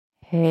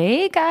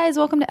Hey guys,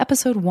 welcome to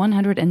episode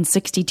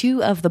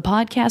 162 of the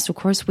podcast. Of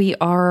course, we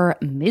are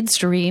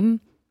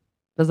midstream.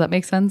 Does that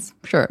make sense?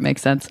 Sure, it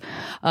makes sense.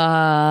 In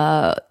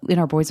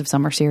our Boys of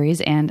Summer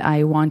series, and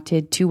I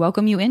wanted to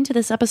welcome you into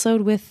this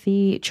episode with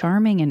the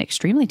charming and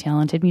extremely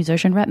talented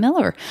musician Rhett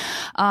Miller.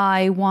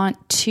 I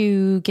want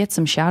to get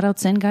some shout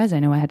outs in, guys. I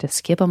know I had to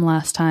skip them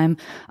last time.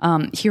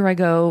 Here I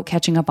go,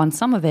 catching up on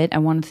some of it. I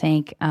want to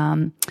thank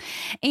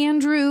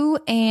Andrew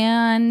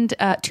and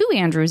two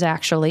Andrews,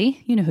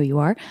 actually. You know who you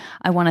are.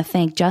 I want to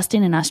thank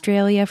Justin in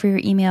Australia for your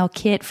email,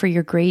 Kit for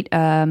your great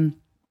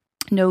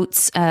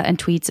notes and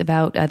tweets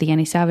about the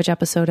Annie Savage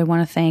episode. I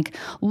want to thank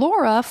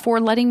Laura for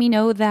letting me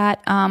know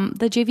that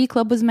the JV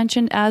Club was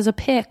mentioned as a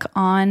pick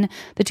on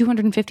the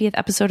 250th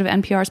episode of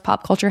NPR's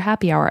Pop Culture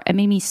Happy Hour. It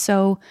made me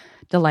so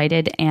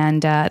delighted.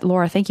 And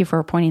Laura, thank you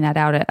for pointing that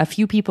out. A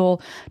few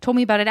people told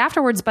me about it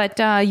afterwards, but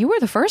you were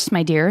the first,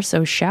 my dear.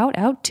 So shout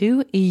out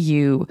to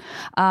you.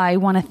 I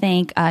want to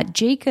thank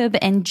Jacob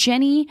and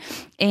Jenny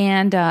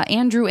and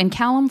Andrew and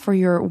Callum for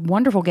your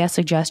wonderful guest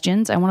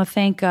suggestions. I want to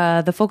thank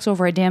the folks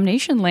over at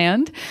Damnation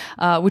Land,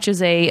 which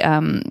is a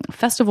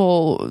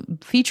festival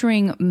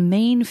featuring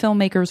Maine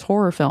filmmakers'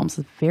 horror films.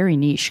 Very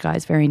niche,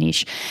 guys, very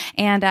niche.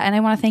 And I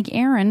want to thank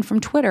Aaron from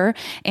Twitter.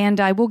 And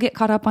I will get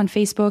caught up on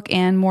Facebook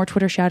and more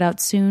Twitter shout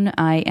outs soon.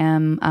 I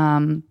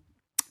am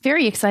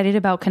very excited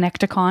about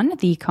Connecticon,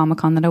 the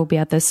Comic-Con that I will be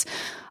at this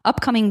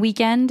upcoming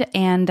weekend.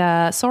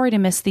 And sorry to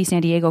miss the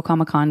San Diego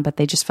Comic-Con, but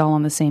they just fell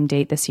on the same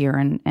date this year,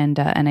 and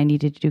I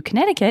needed to do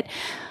Connecticut.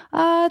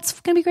 It's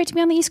going to be great to be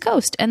on the East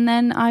Coast. And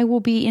then I will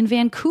be in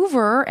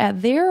Vancouver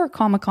at their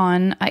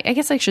Comic-Con. I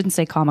guess I shouldn't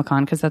say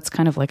Comic-Con because that's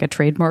kind of like a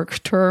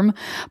trademark term,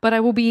 but I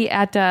will be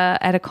at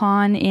a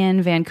con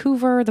in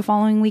Vancouver the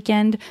following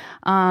weekend.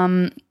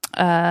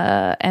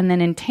 And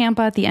then in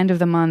Tampa at the end of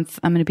the month,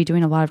 I'm going to be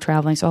doing a lot of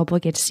traveling, so I'll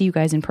get to see you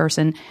guys in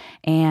person.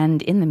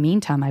 And in the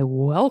meantime, I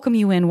welcome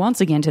you in once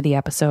again to the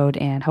episode,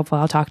 and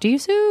hopefully I'll talk to you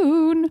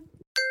soon.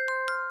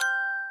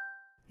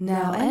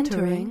 Now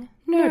entering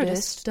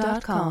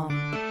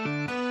Nerdist.com.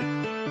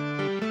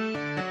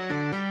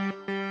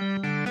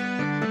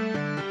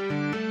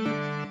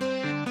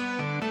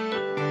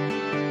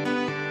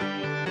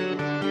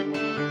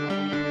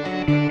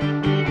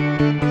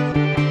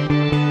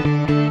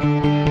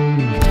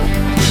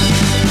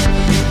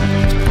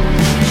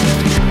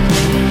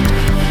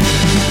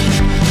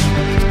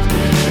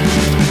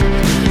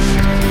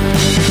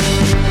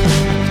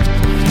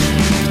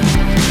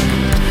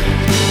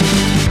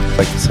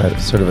 Like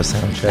sort of a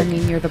sound check. I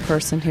mean, you're the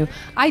person who...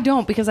 I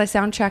don't, because I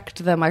sound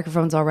checked the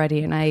microphones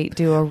already, and I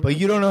do a... But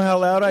you don't know how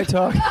loud I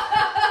talk.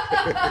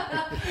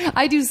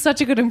 I do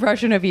such a good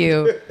impression of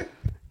you.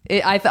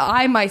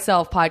 I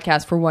myself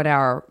podcast for 1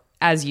 hour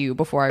as you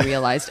before I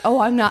realized,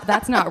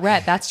 that's not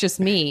Rhett, that's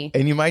just me.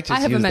 And you might just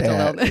I have use a mental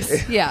that.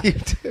 illness. Yeah. You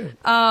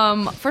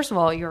do. First of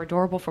all, you're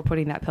adorable for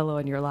putting that pillow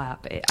in your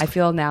lap. I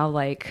feel now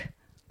like...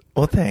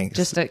 Well, thanks.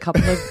 Just a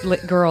couple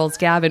of girls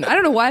gabbing. I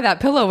don't know why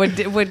that pillow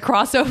would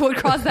cross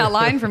that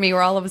line for me,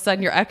 where all of a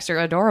sudden you're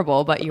extra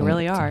adorable, but you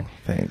really are.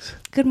 Thanks.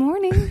 Good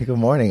morning. Good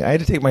morning. I had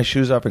to take my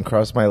shoes off and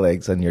cross my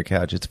legs on your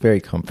couch. It's very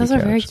comfy. Those are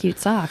couch. very cute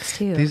socks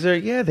too. These are,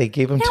 they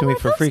gave them to me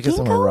for free because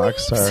I'm a rock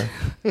star.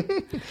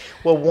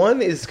 Well,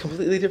 one is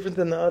completely different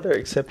than the other,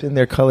 except in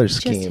their color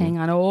scheme. Just hang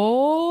on.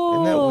 Oh,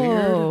 isn't that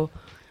weird?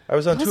 I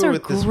was on Those tour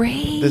with this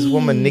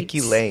woman, Nikki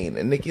Lane.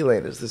 And Nikki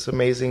Lane is this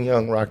amazing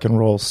young rock and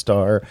roll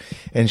star.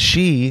 And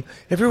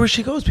everywhere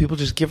she goes, people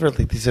just give her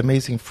like these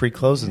amazing free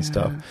clothes and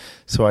stuff.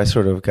 So I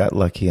sort of got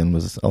lucky and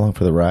was along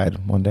for the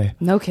ride one day.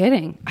 No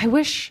kidding. I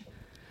wish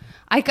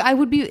it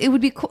would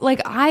be cool.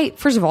 Like,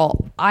 first of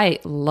all, I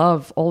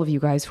love all of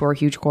you guys who are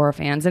huge Cora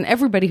fans, and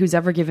everybody who's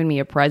ever given me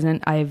a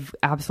present, I've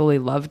absolutely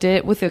loved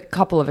it, with a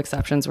couple of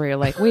exceptions where you're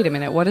like, wait a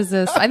minute, what is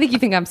this? I think you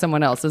think I'm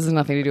someone else. This has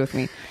nothing to do with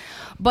me.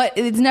 But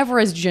it's never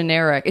as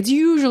generic. It's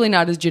usually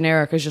not as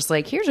generic as just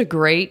like, here's a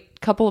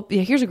great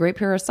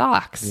pair of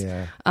socks.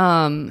 Yeah.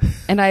 And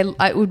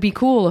it would be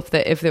cool if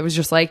it was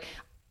just like,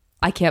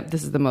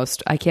 that's the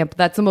most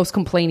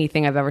complainy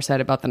thing I've ever said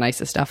about the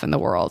nicest stuff in the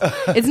world.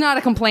 It's not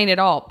a complaint at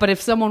all. But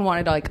if someone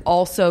wanted to like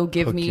also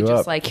give Hook me you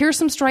just up. like, here's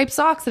some striped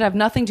socks that have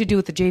nothing to do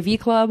with the JV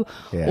Club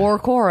or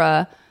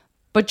Cora,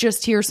 but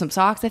just here's some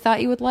socks I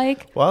thought you would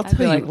like. Well, I'll I'd be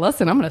tell like, you.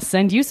 listen, I'm going to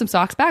send you some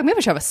socks back. Maybe I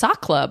should have a sock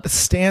club.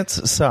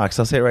 Stance socks.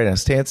 I'll say it right now.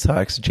 Stance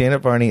socks.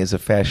 Janet Varney is a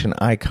fashion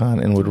icon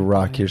and would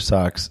rock your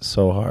socks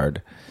so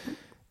hard.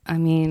 I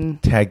mean,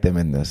 Tag them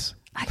in this.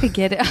 I could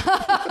get it.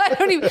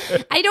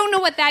 I don't know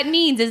what that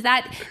means.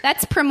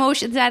 That's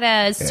promotion? Is that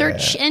a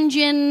search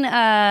engine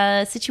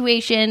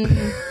situation?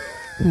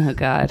 Oh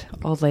God,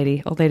 old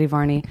lady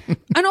Varney.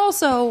 And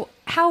also,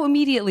 how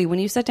immediately when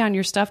you set down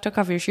your stuff, took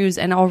off your shoes,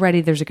 and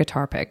already there's a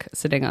guitar pick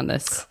sitting on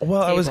this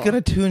Well, I was table.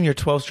 going to tune your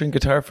 12-string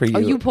guitar for you. Oh,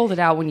 you pulled it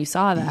out when you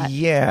saw that.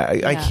 Yeah,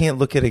 I can't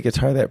look at a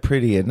guitar that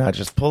pretty and not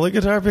just pull a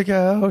guitar pick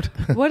out.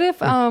 What if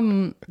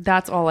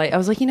that's all I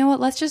was like, you know what?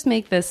 Let's just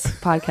make this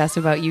podcast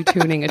about you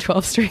tuning a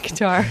 12-string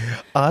guitar.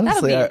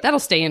 Honestly, that'll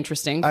stay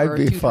interesting for I'd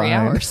be 2-3 fine.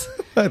 hours.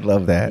 I'd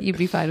love that. You'd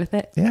be fine with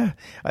it. Yeah.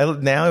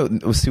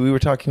 We were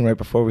talking right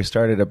before we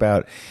started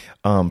about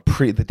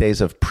the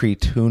days of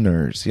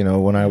pre-tuners. You know,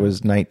 when I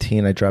was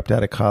 19, I dropped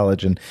out of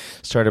college and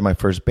started my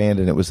first band,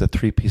 and it was a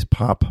 3-piece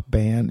pop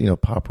band,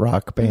 pop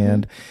rock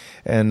band.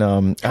 And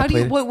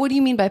what do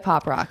you mean by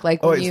pop rock? Like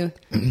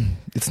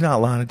it's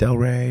not Lana Del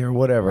Rey or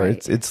whatever.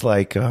 Right. It's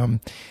like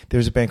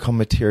there's a band called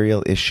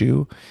Material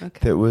Issue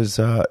that was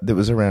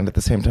around at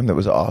the same time. That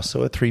was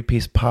also a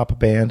 3-piece pop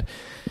band.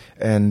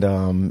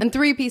 And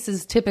 3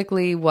 pieces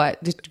typically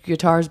what?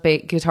 Guitar,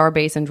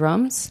 bass, and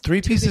drums?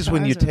 3 pieces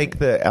when you take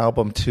the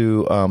album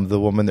to the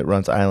woman that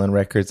runs Island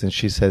Records, and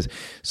she says,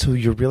 "So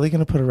you're really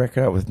going to put a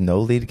record out with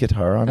no lead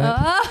guitar on it?"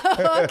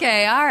 Oh,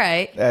 okay, all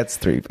right. That's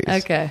 3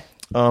 pieces. Okay.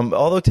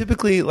 Although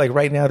typically, like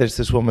right now, there's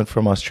this woman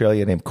from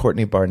Australia named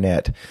Courtney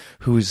Barnett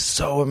who's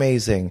so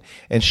amazing,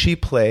 and she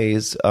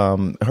plays.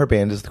 Her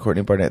band is the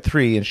Courtney Barnett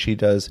 3, and she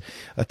does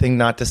a thing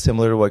not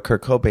dissimilar to what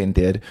Kurt Cobain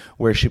did,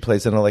 where she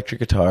plays an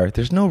electric guitar.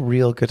 There's no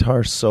real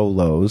guitar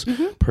solos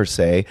per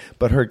se,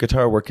 but her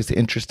guitar work is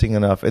interesting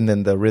enough, and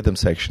then the rhythm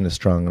section is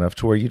strong enough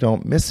to where you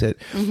don't miss it.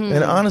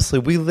 And honestly,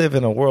 we live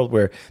in a world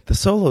where the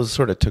solos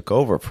sort of took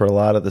over for a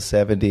lot of the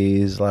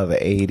 70s, a lot of the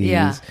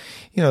 80s.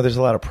 Yeah. There's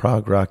a lot of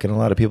prog rock and a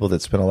lot of people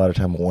that spend a lot of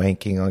time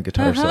wanking on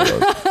guitar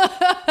solos.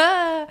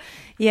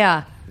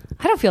 Yeah.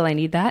 I don't feel I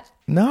need that.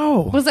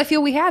 No. Because I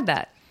feel we had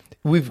that.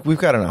 We've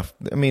got enough.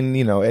 I mean,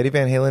 Eddie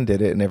Van Halen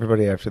did it, and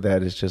everybody after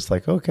that is just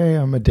like, okay,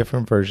 I'm a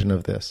different version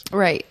of this.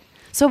 Right.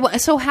 So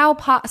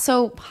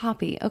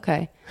poppy.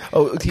 Okay.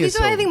 Oh, yeah.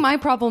 So I think my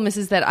problem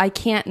is that I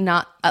can't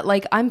not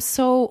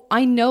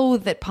I know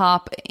that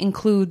pop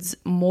includes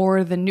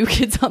more than New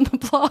Kids on the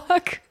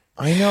Block.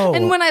 I know.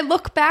 And when I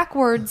look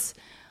backwards,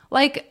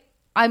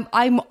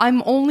 I'm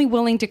only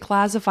willing to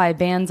classify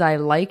bands I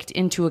liked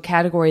into a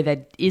category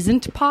that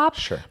isn't pop.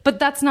 Sure. But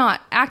that's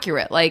not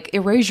accurate. Like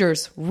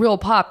Erasure's real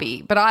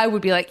poppy, but I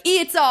would be like,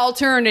 it's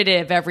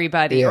alternative,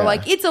 everybody. Yeah. Or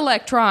like, it's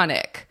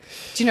electronic.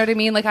 Do you know what I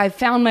mean? Like, I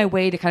found my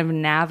way to kind of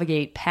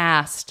navigate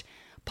past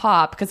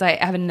pop because I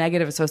have a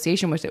negative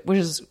association with it, which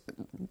is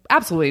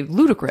absolutely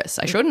ludicrous.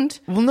 I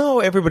shouldn't. Well, no,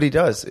 everybody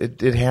does.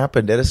 It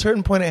happened. At a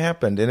certain point, it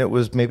happened, and it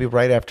was maybe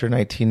right after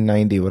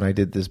 1990 when I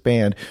did this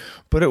band.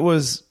 But it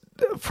was,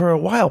 for a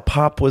while,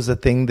 pop was a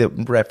thing that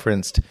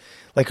referenced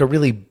like a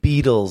really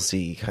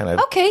Beatlesy kind of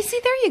okay, see,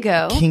 there you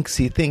go.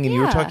 Kinksy thing, and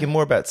you were talking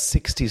more about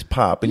 60s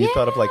pop, and you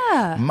thought of like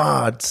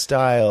mod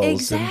styles,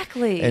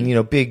 exactly,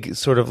 and big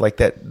sort of like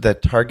the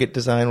Target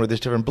design where there's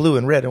different blue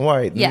and red and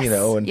white,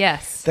 and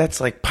yes,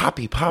 that's like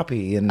poppy,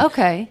 and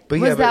okay.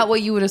 But was that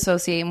what you would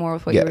associate more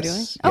with what you were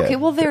doing? Okay,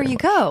 well there you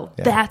go.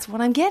 Yeah. That's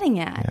what I'm getting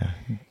at,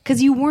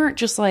 because you weren't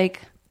just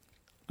like.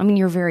 I mean,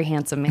 you're a very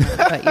handsome man,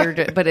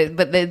 but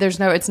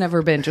it's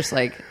never been just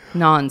like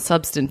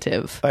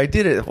non-substantive. I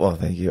did it. Well,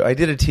 thank you. I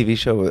did a TV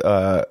show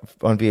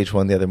on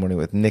VH1 the other morning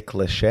with Nick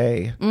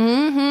Lachey,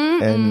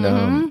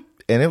 and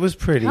it was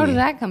pretty. How did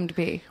that come to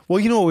be?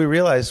 Well, what we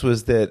realized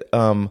was that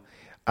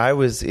I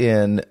was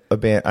in a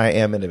band. I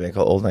am in a band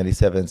called Old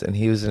 97s, and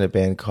he was in a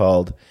band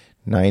called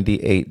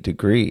 98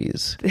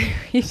 Degrees.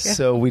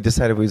 So we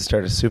decided we'd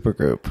start a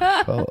supergroup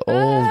called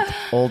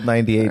Old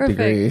 98 Perfect.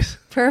 Degrees.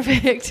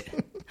 Perfect.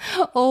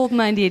 Old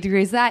 98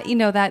 Degrees.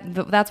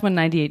 That's when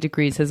 98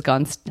 Degrees has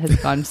gone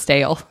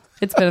stale.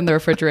 It's been in the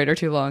refrigerator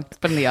too long. It's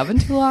been in the oven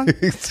too long.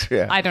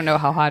 Yeah. I don't know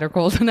how hot or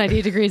cold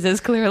 98 Degrees is,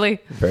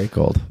 clearly. Very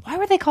cold. Why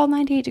were they called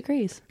 98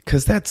 Degrees?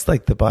 Because that's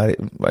like the body.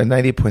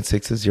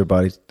 98.6 is your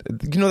body.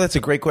 That's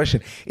a great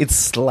question. It's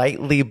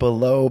slightly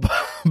below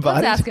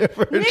body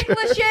temperature. Nick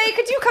Lachey,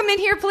 could you come in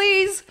here,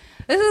 please?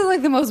 This is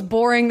like the most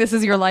boring this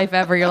is your life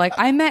ever. You're like,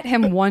 I met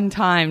him one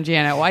time,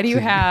 Janet. Why do you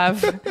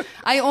have...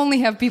 I only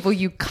have people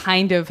you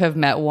kind of have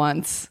met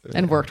once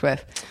and worked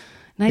with.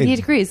 98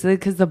 degrees,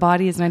 because the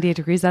body is 98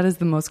 degrees. That is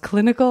the most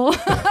clinical,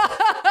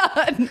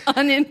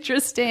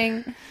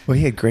 uninteresting. Well,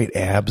 he had great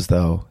abs,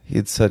 though. He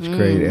had such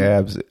great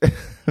abs.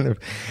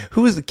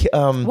 Who was the...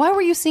 Why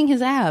were you seeing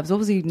his abs? What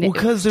was he... Well,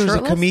 because there was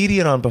a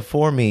comedian on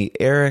before me,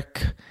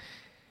 Eric...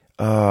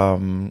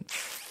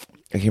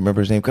 I can't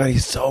remember his name. God,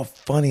 he's so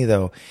funny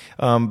though.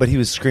 But he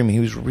was screaming. He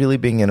was really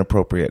being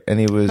inappropriate, and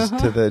he was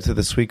to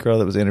the sweet girl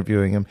that was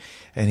interviewing him,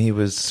 and he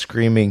was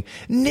screaming,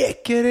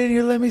 "Nick, get in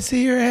here! Let me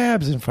see your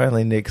abs!" And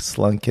finally, Nick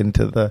slunk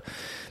into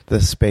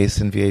the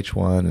space in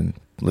VH1 and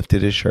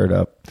lifted his shirt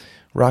up.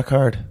 Rock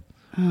hard,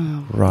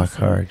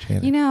 hard.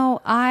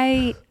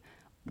 Janet.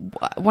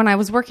 When I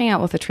was working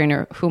out with a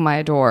trainer whom I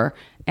adore,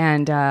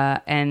 and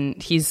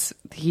he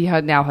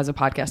now has a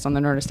podcast on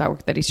the Nerdist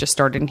Network that he's just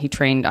started,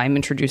 and I'm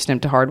introduced him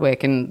to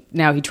Hardwick, and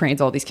now he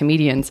trains all these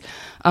comedians.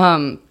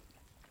 But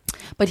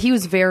he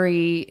was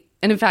very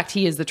and in fact,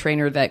 he is the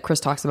trainer that Chris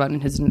talks about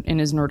in his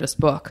Nerdist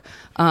book.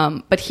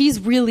 But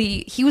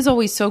he was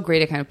always so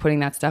great at kind of putting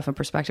that stuff in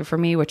perspective for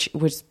me, which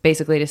was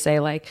basically to say,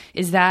 like,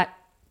 is that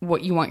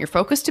what you want your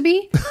focus to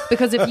be?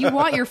 Because if you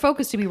want your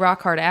focus to be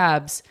rock hard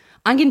abs,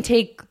 I'm going to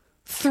take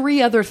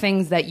 3 other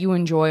things that you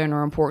enjoy and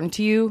are important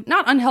to you,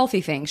 not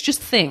unhealthy things,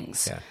 just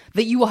things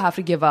that you will have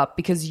to give up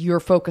because your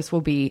focus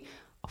will be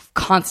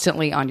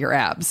constantly on your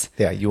abs.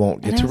 Yeah, you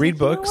won't get to read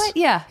books.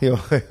 You know what?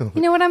 Yeah.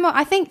 You know what?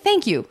 I think,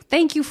 thank you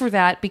for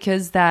that,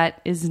 because that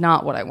is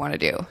not what I want to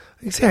do.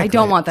 Exactly. I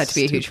don't want that to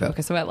be a huge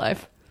focus of my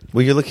life.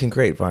 Well, you're looking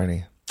great,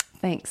 Varney.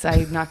 Thanks.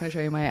 I'm not going to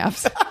show you my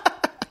abs.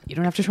 You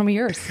don't have to show me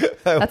yours.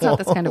 That's not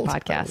this kind of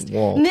podcast.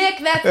 Nick,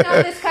 that's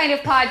not this kind of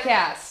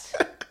podcast.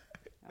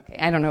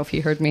 I don't know if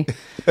he heard me.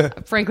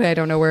 Frankly, I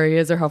don't know where he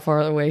is or how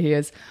far away he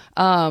is.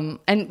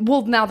 And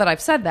well, now that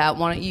I've said that,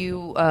 why don't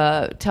you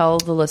tell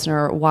the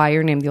listener why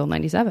you're named the Old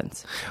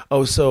 97s?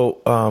 Oh,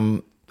 so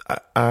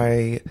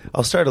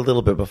I'll start a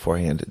little bit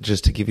beforehand,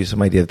 just to give you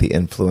some idea of the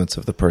influence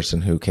of the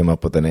person who came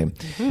up with the name.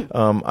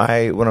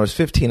 Mm-hmm. When I was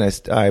 15,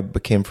 I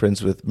became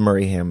friends with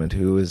Murray Hammond,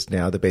 who is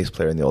now the bass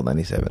player in the Old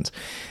 97s.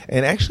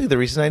 And actually, the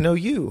reason I know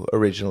you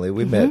originally,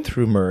 we met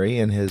through Murray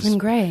and his... In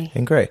Gray.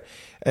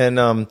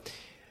 And...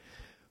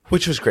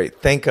 which was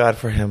great. Thank God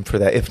for him for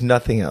that, if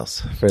nothing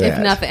else. If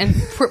nothing, and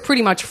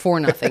pretty much for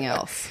nothing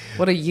else.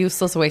 What a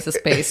useless waste of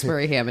space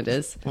Murray Hammond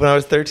is. When I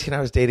was 13,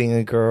 I was dating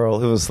a girl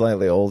who was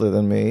slightly older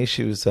than me.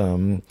 She was...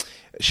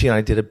 she and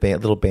I did a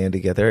little band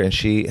together, and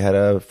she had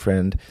a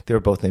friend. They were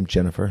both named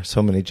Jennifer.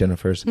 So many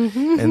Jennifers.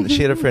 Mm-hmm. And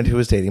she had a friend who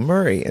was dating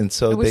Murray. And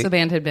so I wish the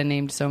band had been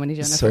named So Many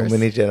Jennifers. So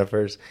Many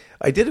Jennifers.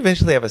 I did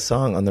eventually have a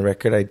song on the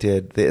record I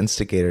did, The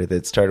Instigator,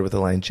 that started with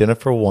the line,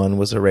 Jennifer 1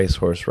 was a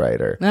racehorse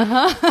rider.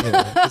 Uh-huh. You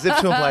know, as if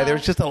to imply there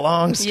was just a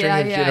long string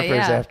of Jennifers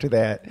after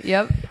that.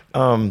 Yep.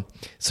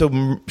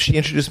 So she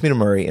introduced me to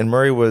Murray, and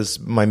Murray was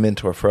my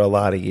mentor for a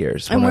lot of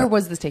years. And where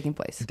was this taking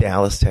place?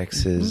 Dallas,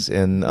 Texas.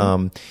 Mm-hmm.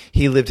 And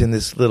he lived in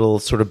this little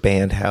sort of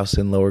band house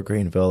in Lower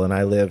Greenville, and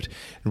I lived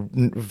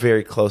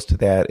very close to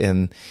that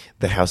in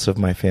the house of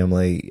my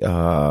family,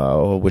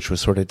 which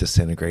was sort of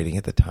disintegrating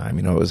at the time.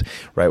 You know, it was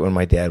right when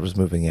my dad was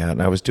moving out,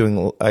 and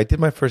I did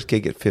my first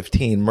gig at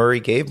 15.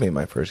 Murray gave me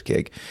my first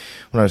gig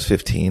when I was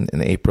 15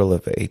 in April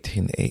of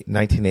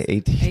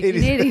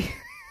 1980.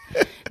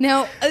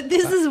 Now,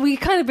 we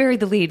kind of buried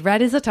the lead.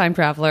 Rhett is a time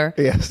traveler.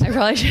 Yes. I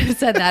probably should have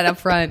said that up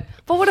front.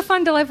 But what a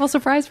fun, delightful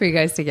surprise for you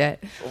guys to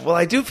get. Well,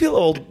 I do feel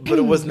old, but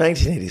it was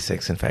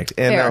 1986, in fact.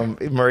 And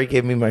Murray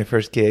gave me my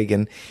first gig,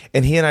 and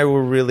he and I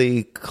were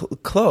really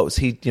close.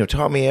 He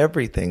taught me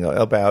everything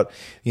about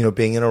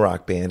being in a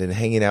rock band and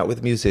hanging out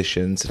with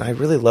musicians, and I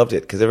really loved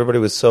it because everybody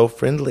was so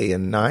friendly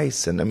and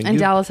nice. And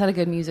Dallas had a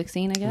good music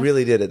scene, I guess?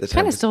 Really did at the time.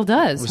 Kind of still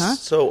does, It was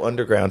so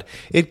underground.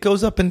 It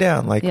goes up and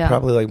down,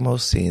 probably like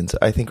most scenes.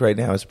 I think right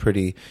now it's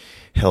pretty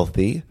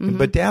healthy. Mm-hmm.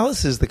 But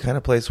Dallas is the kind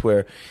of place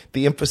where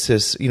the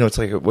emphasis, it's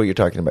like what you're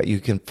talking about. You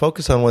can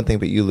focus on one thing,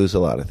 but you lose a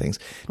lot of things.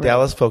 Right.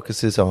 Dallas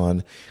focuses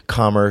on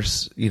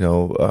commerce.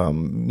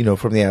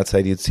 From the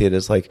outside, you'd see it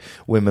as like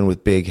women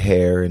with big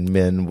hair and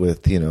men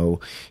with,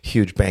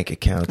 huge bank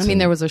accounts. I mean,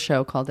 there was a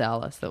show called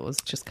Dallas that was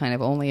just kind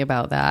of only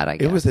about that, I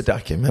guess. It was a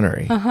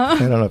documentary. I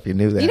don't know if you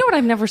knew that. You know what?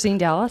 I've never seen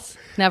Dallas.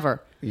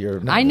 Never.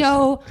 I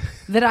know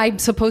that I'm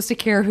supposed to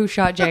care who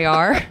shot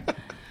JR.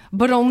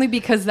 But only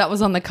because that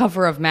was on the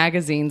cover of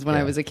magazines when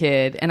I was a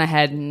kid, and I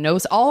had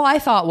all I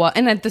thought was,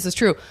 and this is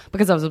true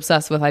because I was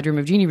obsessed with I Dream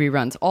of Jeannie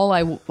reruns. All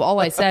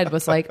I said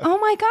was like, "Oh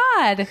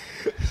my God,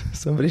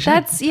 somebody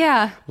shot."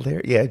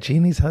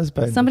 Jeannie's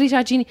husband. Somebody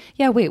shot Jeannie.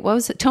 Yeah, wait, what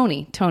was it?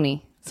 Tony.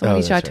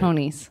 Somebody shot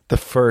Tony's. The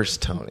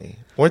first Tony.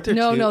 Weren't there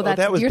two? No,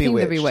 that was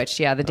Bewitched. The Bewitched.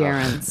 Yeah, the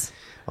Darrens.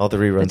 All the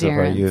reruns of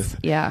our youth.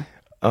 Yeah.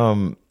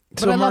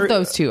 But I love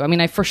those two. I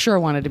mean, I for sure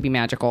wanted to be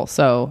magical.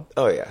 So.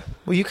 Oh yeah.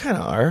 Well, you kind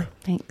of are.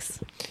 Thanks.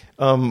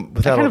 I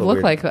kind of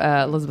look like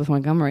Elizabeth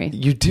Montgomery.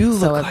 You do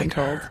look like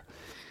her.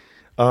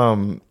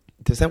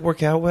 Does that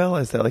work out well?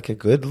 Is that like a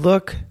good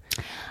look?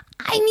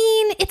 I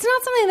mean, it's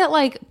not something that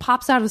like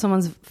pops out of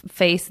someone's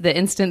face the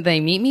instant they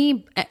meet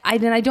me. I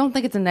don't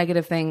think it's a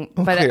negative thing,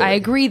 but I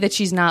agree that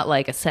she's not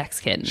like a sex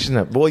kid. She's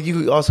not. Well,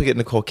 you also get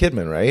Nicole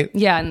Kidman, right?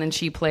 Yeah, and then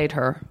she played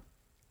her.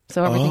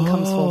 So everything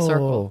comes full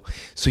circle.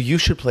 So you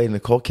should play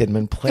Nicole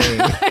Kidman playing.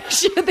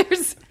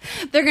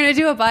 They're going to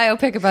do a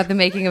biopic about the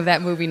making of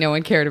that movie no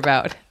one cared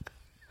about.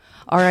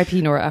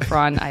 R.I.P. Nora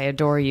Ephron, I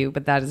adore you,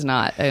 but that is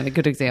not a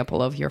good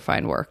example of your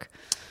fine work.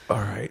 All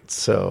right.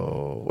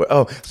 So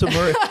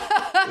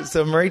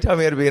Murray taught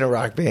me how to be in a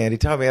rock band. He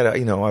taught me how to,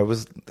 it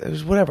was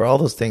whatever, all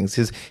those things.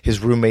 His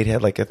roommate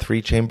had like a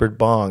 3-chambered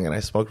bong, and I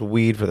smoked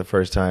weed for the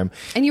first time.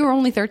 And you were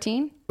only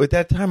 13? At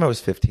that time, I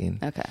was 15.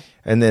 Okay.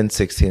 And then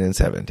 16 and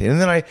 17.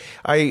 And then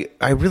I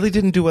really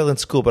didn't do well in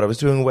school, but I was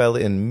doing well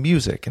in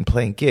music and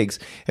playing gigs.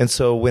 And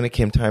so when it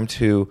came time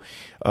to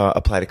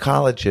apply to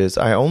colleges,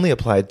 I only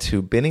applied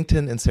to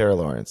Bennington and Sarah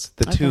Lawrence,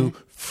 the two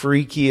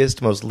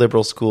freakiest, most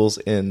liberal schools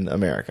in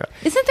America.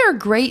 Isn't there a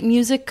great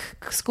music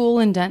school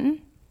in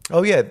Denton?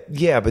 Oh, yeah.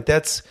 Yeah, but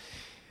that's...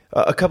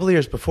 a couple of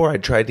years before, I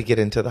tried to get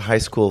into the high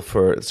school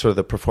for sort of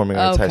the performing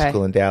arts high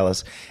school in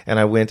Dallas. And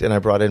I went and I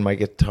brought in my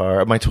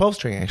guitar, my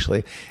 12-string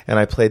actually, and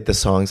I played the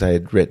songs I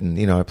had written.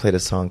 You know, I played a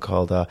song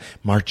called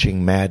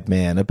Marching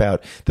Madman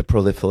about the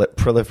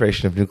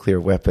proliferation of nuclear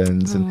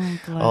weapons and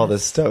all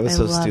this stuff. It was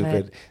so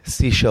stupid.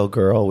 Seashell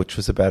Girl, which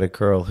was about a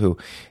girl who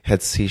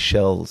had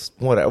seashells.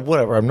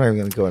 Whatever. I'm not even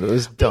going to go into it. It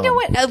was dumb. You know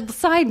what?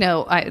 Side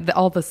note,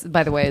 all this,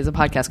 by the way, as a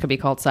podcast could be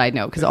called Side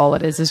Note, because all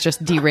it is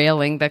just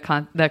derailing the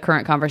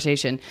current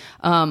conversation.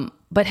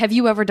 But have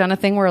you ever done a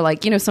thing where,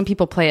 like, you know, some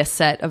people play a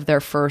set of their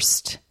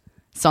first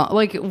song?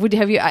 Like,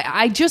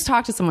 I just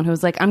talked to someone who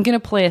was like, I'm going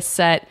to play a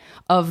set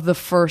of the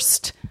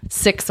first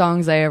 6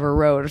 songs I ever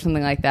wrote or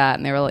something like that.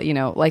 And they were like, you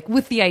know, like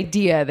with the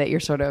idea that you're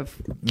sort of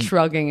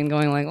shrugging and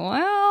going like,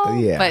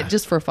 well, but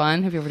just for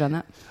fun. Have you ever done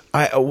that?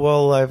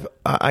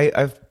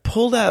 I've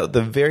pulled out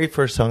the very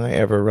first song I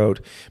ever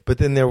wrote, but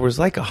then there was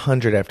like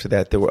 100 after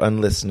that were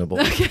unlistenable.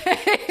 Okay.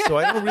 So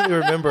I don't really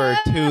remember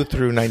 2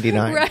 through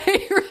 99.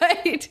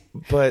 Right.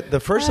 But the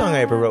first song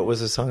I ever wrote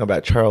was a song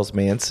about Charles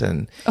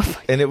Manson,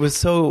 and it was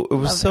so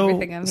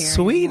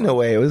sweet in a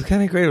way. It was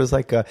kind of great. It was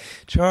like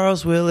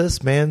Charles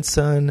Willis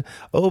Manson.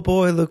 Oh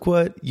boy, look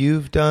what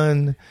you've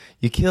done!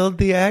 You killed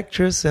the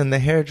actress and the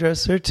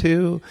hairdresser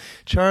too.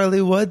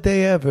 Charlie, what'd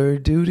they ever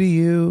do to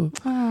you?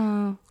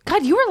 Oh.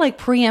 God, you were like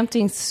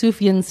preempting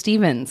Sufjan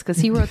Stevens, because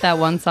he wrote that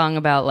one song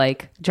about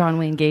like John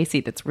Wayne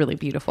Gacy that's really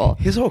beautiful.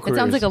 His whole career. It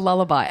sounds like a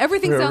lullaby.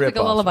 Everything sounds like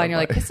a lullaby, and you're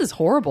like, this is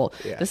horrible.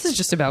 Yeah. This is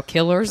just about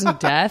killers and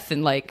death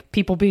and like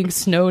people being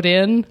snowed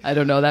in. I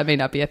don't know. That may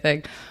not be a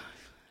thing.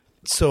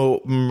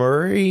 So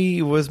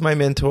Murray was my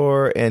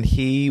mentor, and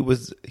I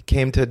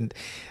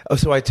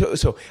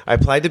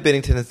applied to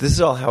Bennington. This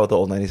is all how the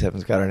old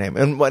 97s got our name.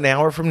 And an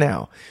hour from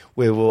now,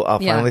 I'll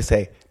finally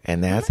say,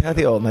 and that's how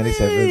the old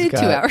 97s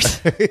got 2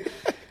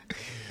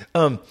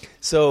 hours.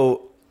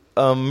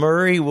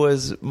 Murray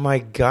was my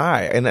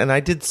guy, and I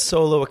did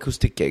solo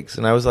acoustic gigs,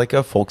 and I was like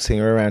a folk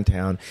singer around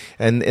town.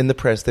 And in the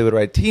press, they would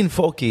write teen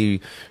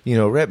folky, you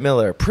know, Rhett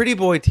Miller, pretty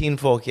boy teen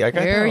folky. I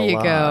got there that a you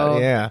lot. go,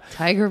 yeah.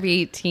 Tiger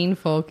Beat teen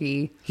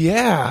folky.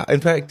 Yeah, in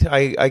fact,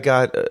 I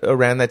got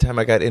around that time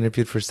I got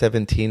interviewed for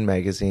 17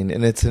 magazine,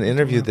 and it's an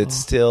interview that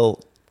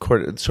still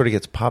sort of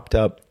gets popped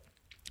up.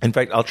 In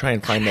fact, I'll try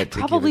and find that.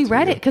 Probably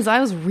read it because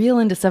I was real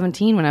into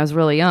 17 when I was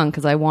really young.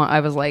 Because I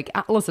was like,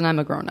 listen, I'm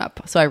a grown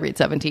up, so I read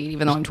 17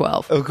 even though I'm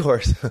 12. Of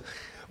course.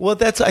 Well,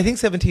 I think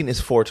 17 is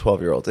for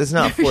 12-year-olds. It's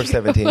not for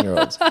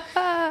 17-year-olds.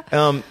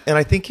 And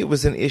I think it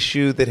was an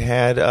issue that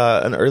had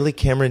an early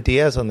Cameron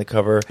Diaz on the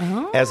cover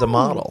as a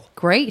model.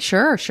 Great,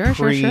 sure.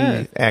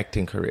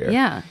 Pre-acting career.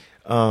 Yeah.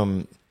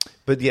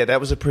 But yeah, that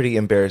was a pretty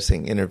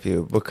embarrassing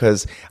interview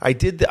because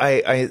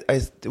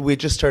we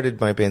just started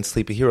my band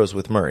Sleepy Heroes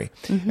with Murray.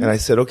 Mm-hmm. And I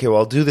said, okay, well,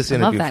 I'll do this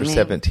interview for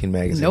 17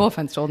 magazine. No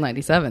offense to Old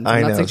 97.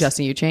 I'm not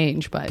suggesting you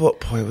change, but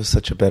boy, it was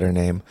such a better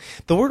name.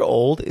 The word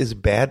old is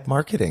bad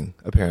marketing,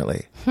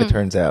 apparently, it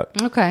turns out.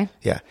 Okay.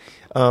 Yeah.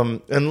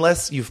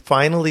 Unless you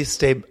finally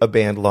stay a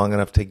band long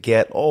enough to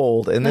get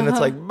old, and then it's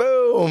like,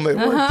 boom, it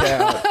worked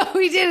out.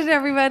 We did it,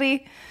 everybody.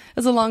 It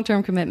was a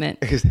long-term commitment.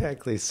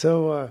 Exactly.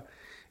 So,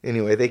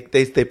 anyway,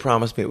 they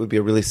promised me it would be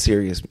a really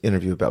serious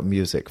interview about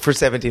music for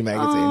 17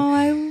 magazine. Oh,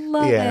 I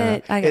love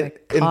it. I gotta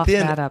cough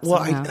that up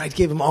somehow. I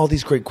gave him all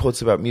these great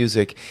quotes about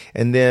music,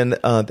 and then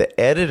the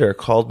editor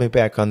called me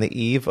back on the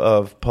eve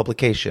of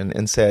publication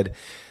and said,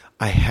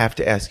 I have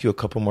to ask you a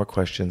couple more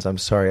questions. I'm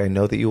sorry. I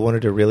know that you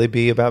wanted to really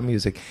be about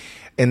music.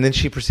 And then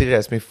she proceeded to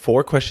ask me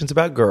 4 questions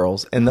about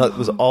girls, and that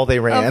was all they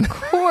ran. Of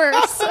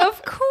course.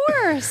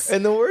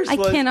 And the worst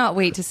was, I cannot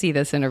wait to see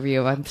this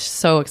interview. I'm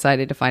so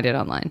excited to find it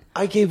online.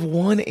 I gave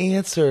one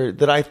answer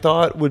that I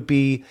thought would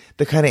be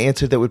the kind of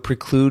answer that would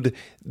preclude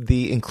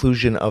the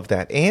inclusion of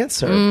that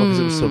answer because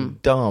it was so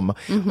dumb.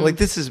 Mm-hmm. Like,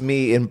 this is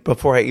me, and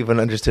before I even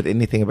understood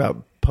anything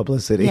about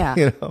publicity. Yeah.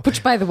 You know?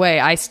 Which, by the way,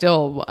 I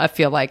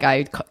feel like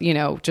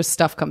just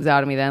stuff comes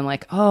out of me then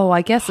like, oh,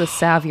 I guess a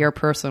savvier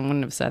person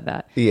wouldn't have said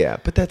that. Yeah,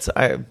 but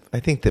I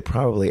think that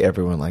probably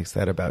everyone likes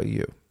that about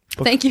you.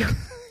 Thank you.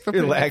 For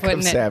your lack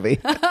of savvy.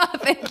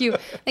 Thank you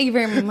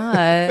very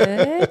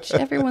much.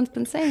 Everyone's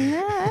been saying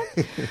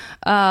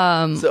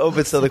that. So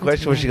the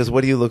question was, she goes,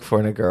 what do you look for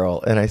in a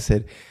girl? And I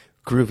said,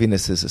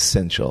 grooviness is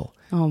essential.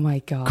 Oh my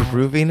God.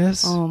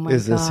 Grooviness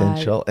is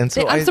essential. And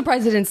so I'm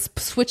surprised they didn't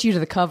switch you to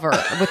the cover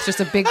with just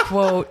a big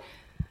quote.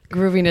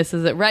 Grooviness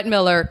is Rhett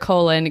Miller,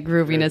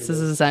 grooviness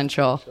is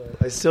essential.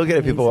 I still get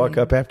it. People walk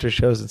up after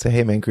shows and say,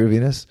 hey man,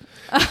 grooviness.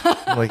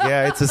 I'm like,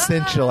 yeah, it's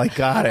essential. I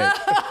got it.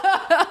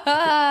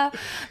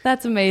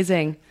 That's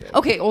amazing.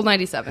 Okay, Old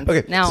 97.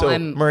 Okay, now so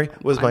Murray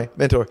was my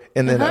mentor,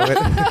 and then I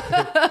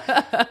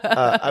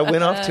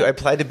went off to. I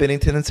applied to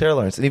Bennington and Sarah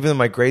Lawrence, and even though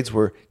my grades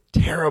were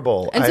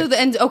terrible,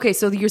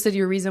 so you said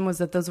your reason was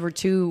that those were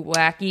two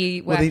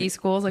wacky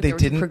schools, like they were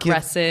didn't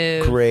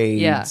progressive give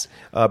grades.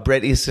 Yeah.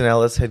 Brett Easton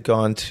Ellis had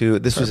gone to.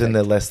 This was in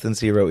the less than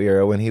zero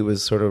era when he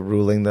was sort of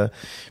ruling the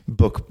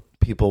book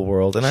people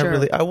world, and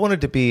Sure. I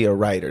wanted to be a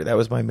writer. That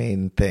was my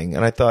main thing,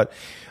 and I thought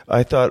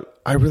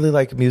I really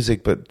like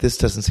music, but this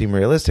doesn't seem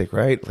realistic,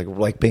 right?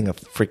 Like being a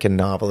freaking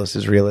novelist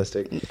is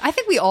realistic. I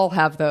think we all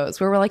have those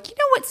where we're like, you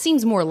know what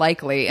seems more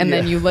likely? And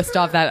then you list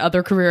off that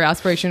other career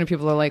aspiration and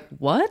people are like,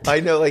 what? I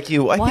know, like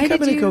you. I Why think I'm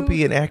did going to go you-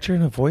 be an actor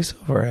and a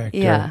voiceover actor.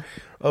 Yeah.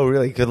 Oh,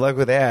 really? Good luck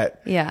with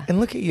that. Yeah. And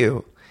look at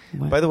you.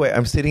 What? By the way,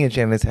 I'm sitting at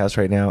Janet's house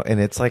right now, and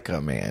it's like a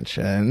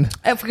mansion.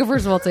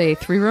 First of all, it's a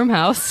 3-room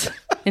house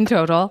in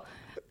total.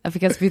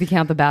 Because if you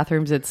count the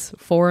bathrooms, it's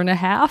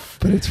 4.5.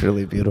 But it's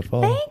really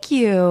beautiful. Thank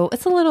you.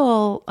 It's a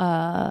little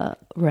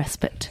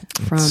respite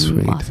from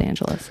Sweet. Los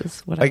Angeles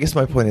is what I guess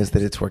my point is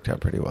that it's worked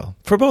out pretty well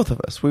for both of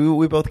us.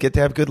 We both get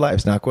to have good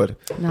lives. Knock wood.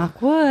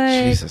 Knock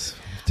wood. Jesus,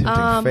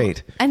 tempting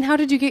fate. And how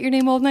did you get your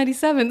name Old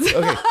 97s?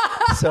 Okay,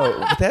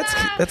 so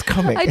that's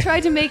coming. I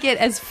tried to make it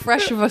as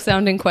fresh of a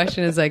sounding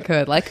question as I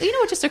could. Like, you know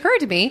what just occurred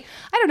to me?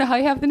 I don't know how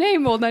you have the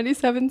name Old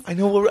 97s. I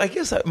know. Well, I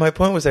guess my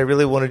point was I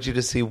really wanted you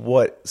to see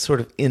what sort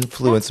of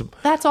influence.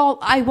 That's all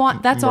I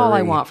want. That's all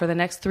I Murray. want for the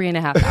next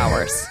 3.5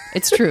 hours.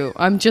 It's true.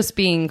 I'm just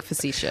being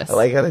facetious. I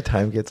like how the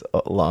time gets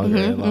longer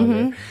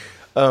and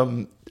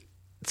longer.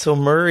 So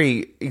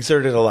Murray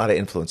exerted a lot of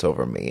influence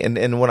over me,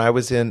 and when I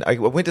went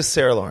to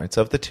Sarah Lawrence.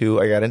 Of the two,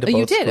 I got into both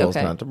You did, schools.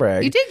 okay. Not to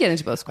brag, You did get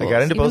into both schools. I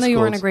got into even both though schools. you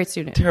weren't a great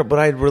student. Terrible, but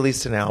I had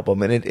released an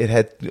album, and it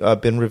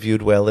had been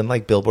reviewed well in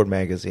like Billboard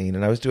magazine,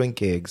 and I was doing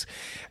gigs,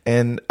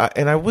 and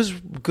I was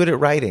good at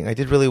writing. I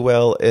did really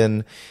well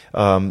in,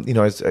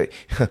 the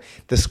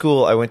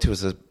school I went to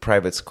was a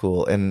private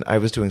school, and I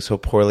was doing so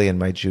poorly in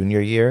my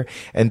junior year,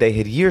 and they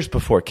had years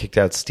before kicked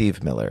out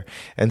Steve Miller,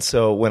 and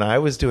so when I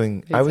was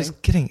getting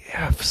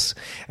Fs,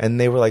 and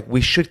they were like, "We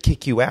should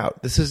kick you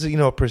out." This is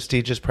a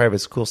prestigious private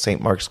school,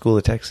 St. Mark's School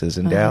of Texas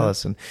in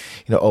Dallas, and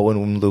Owen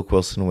and Luke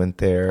Wilson went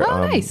there.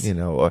 Oh, nice.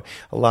 A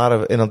lot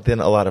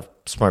of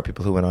smart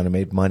people who went on and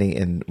made money,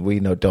 and we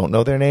don't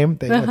know their name.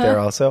 They went there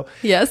also.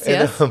 Yes,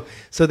 And, yes.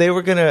 so they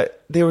were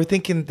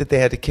thinking that they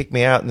had to kick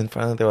me out, and then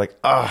finally they were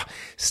like,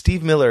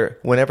 Steve Miller,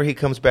 whenever he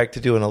comes back to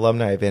do an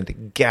alumni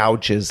event,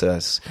 gouges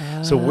us.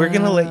 So we're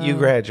going to let you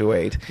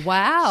graduate.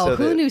 Wow. So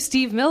Who knew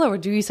Steve Miller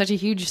would do you such a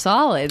huge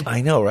solid? I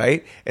know,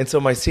 right? And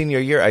so my senior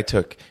year, I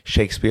took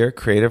Shakespeare,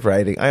 creative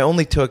writing. I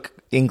only took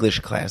English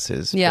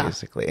classes,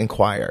 basically, and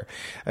choir.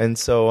 And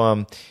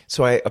so,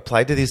 so I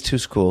applied to these two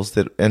schools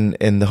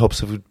in the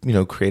hopes of,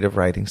 creative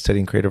writing,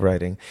 studying creative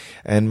writing.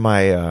 And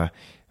now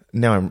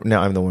I'm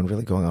the one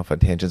really going off on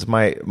tangents.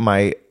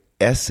 My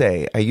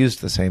essay, I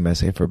used the same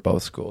essay for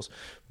both schools,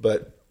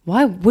 but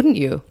Why wouldn't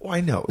you? well,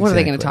 I know. What, are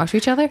they going exactly.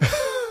 to talk to each other?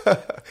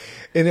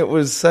 And it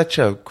was such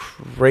a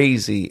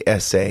crazy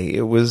essay.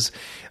 It was,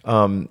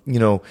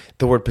 the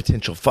word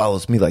potential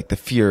follows me like the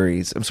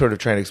Furies. I'm sort of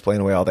trying to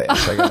explain away all the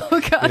S I got. Oh,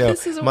 God,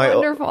 this is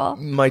wonderful.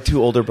 My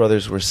two older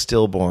brothers were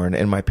stillborn,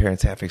 and my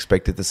parents half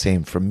expected the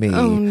same from me.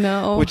 Oh,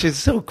 no. Which is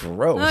so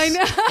gross. I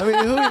know. I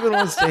mean, who even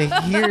wants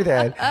to hear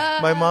that?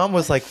 My mom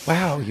was like,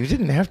 wow, you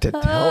didn't have to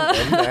tell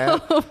them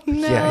that. Oh,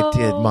 no. Yeah, I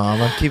did, Mom.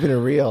 I'm keeping it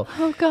real.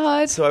 Oh,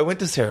 God. So I went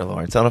to Sarah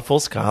Lawrence on a full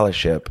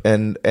scholarship,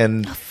 and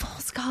Full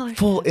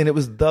scholarship. and it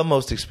was the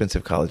most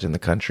expensive college in the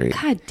country.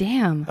 God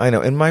damn. I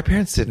know. And my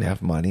parents didn't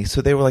have money,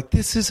 so they were like,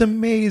 this is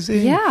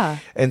amazing. Yeah.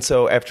 And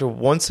so after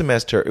one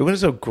semester, it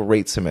was a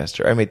great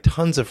semester. I made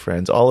tons of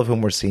friends, all of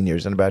whom were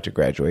seniors and about to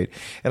graduate.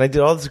 And I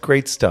did all this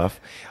great stuff.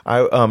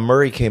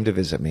 Murray came to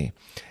visit me.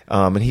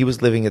 And he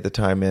was living at the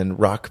time in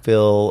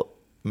Rockville,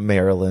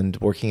 Maryland,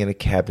 working in a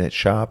cabinet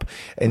shop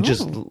and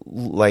just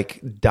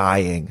like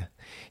dying.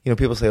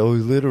 People say, oh,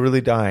 he's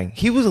literally dying.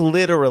 He was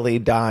literally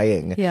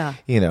dying. Yeah.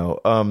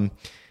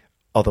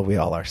 Although we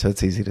all are, so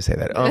it's easy to say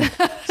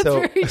that. So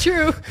Very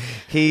true.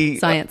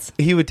 Science.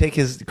 He would take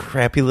his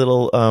crappy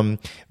little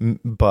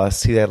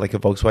bus. He had like a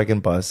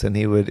Volkswagen bus, and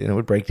it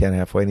would break down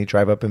halfway, and he'd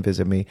drive up and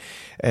visit me,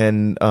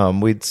 and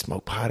we'd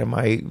smoke pot in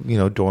my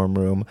dorm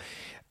room.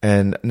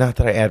 And not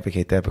that I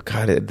advocate that, but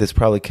God, this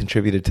probably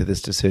contributed to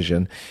this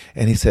decision.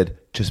 And he said,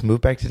 just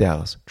move back to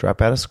Dallas,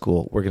 drop out of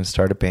school. We're going to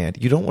start a band.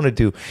 You don't want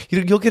to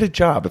you'll get a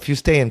job. If you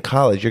stay in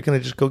college, you're going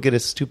to just go get a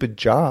stupid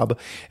job.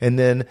 And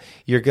then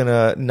you're going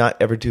to not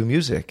ever do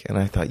music. And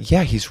I thought,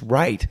 yeah, he's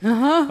right. If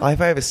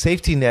I have a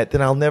safety net,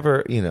 then I'll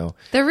never,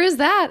 There is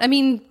that. I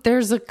mean,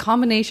 there's a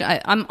combination.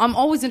 I'm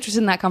always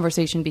interested in that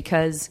conversation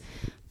because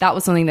that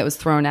was something that was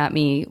thrown at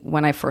me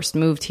when I first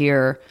moved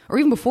here, or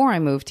even before I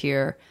moved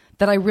here,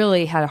 that I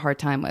really had a hard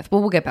time with. But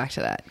we'll get back to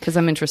that because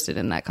I'm interested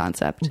in that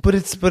concept. But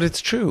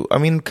it's true. I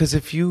mean, because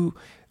I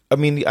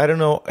don't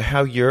know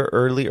how your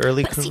early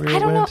career I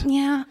don't went. know.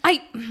 Yeah,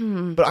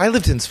 But I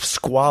lived in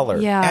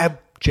squalor. Yeah.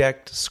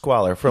 Abject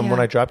squalor from when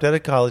I dropped out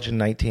of college in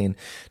 19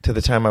 to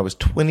the time I was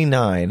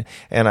 29,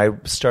 and I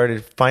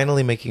started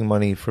finally making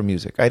money for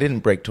music. I didn't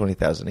break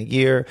 $20,000 a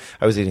year.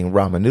 I was eating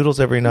ramen noodles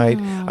every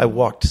night. I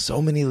walked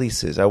so many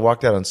leases. I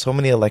walked out on so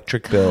many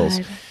electric bills.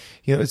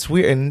 It's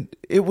weird. And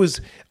it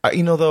was,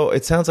 though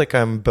it sounds like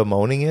I'm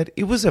bemoaning it,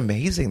 it was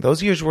amazing.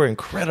 Those years were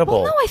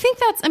incredible. Well, no, I think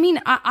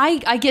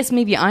I guess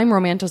maybe I'm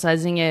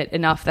romanticizing it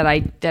enough that I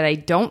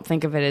don't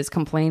think of it as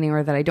complaining,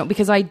 or that I don't,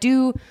 because I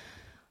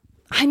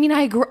I mean,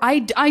 I agree.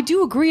 I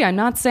do agree. I'm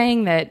not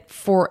saying that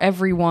for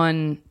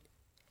everyone,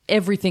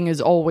 everything is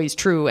always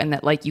true and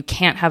that like you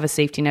can't have a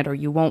safety net or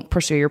you won't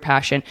pursue your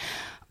passion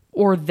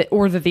or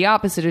that the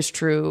opposite is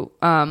true.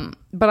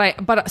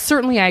 But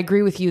certainly I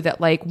agree with you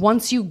that like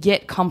once you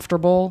get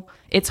comfortable,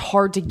 it's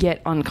hard to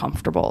get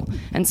uncomfortable.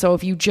 And so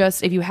if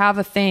you have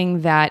a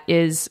thing that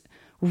is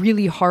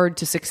really hard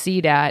to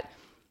succeed at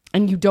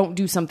and you don't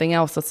do something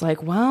else that's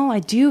like, well, I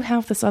do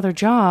have this other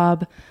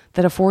job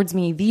that affords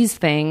me these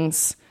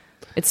things,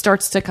 it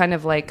starts to kind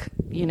of like,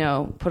 you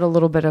know, put a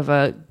little bit of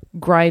a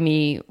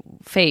grimy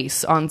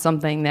face on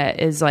something that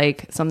is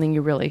like something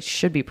you really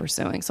should be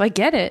pursuing. So I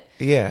get it.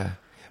 Yeah.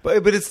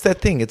 But it's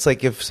that thing. It's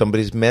like if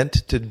somebody's meant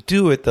to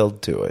do it, they'll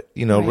do it,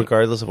 you know, right.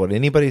 Regardless of what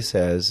anybody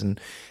says. And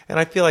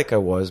I feel like I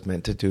was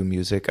meant to do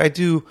music.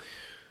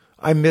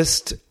 I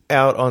missed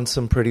out on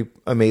some pretty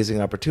amazing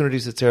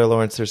opportunities at Sarah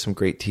Lawrence. There's some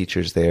great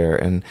teachers there.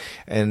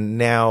 And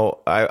now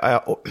I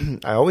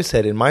always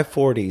said in my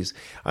 40s,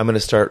 I'm going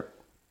to start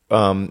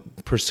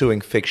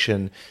pursuing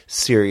fiction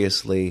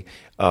seriously,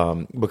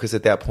 because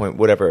at that point,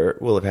 whatever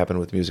will have happened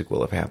with music will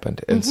have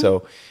happened. And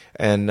so,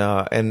 and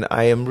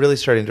I am really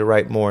starting to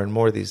write more and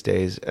more these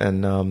days.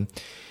 And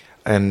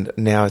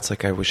now it's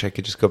like, I wish I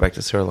could just go back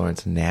to Sarah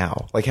Lawrence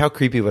now. Like, how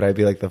creepy would I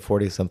be, like the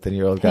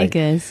 40-something-year-old guy? Hey,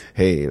 guys.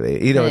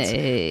 Hey, you know,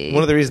 it's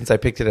one of the reasons I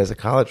picked it as a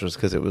college was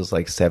because it was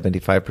like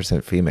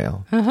 75%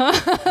 female.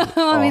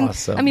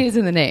 Awesome. I mean, it's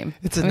in the name.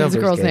 It's a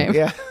girl's name.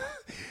 Yeah.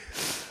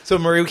 So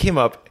Murray came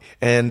up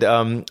and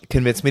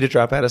convinced me to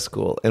drop out of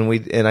school, and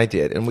I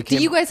did. And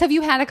have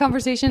you had a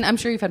conversation? I'm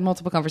sure you've had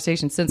multiple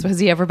conversations since. Has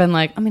he ever been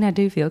like, I mean, I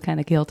do feel kind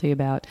of guilty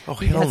about? Oh,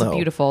 hell no. He has a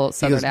beautiful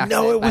Southern accent.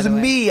 No, it was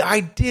me.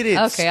 I did it.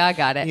 Okay, I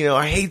got it. You know,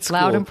 I hate school.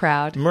 Loud and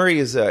proud. Murray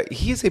he's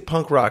a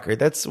punk rocker.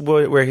 That's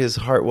where his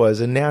heart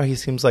was, and now he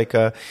seems like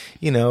a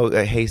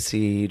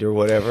hayseed or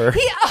whatever.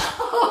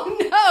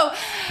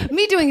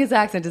 Me doing his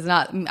accent is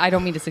not. I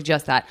don't mean to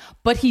suggest that,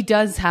 but he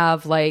does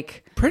have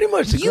like. Pretty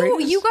much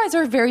you guys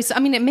are very. I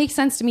mean, it makes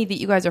sense to me that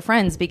you guys are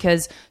friends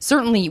because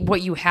certainly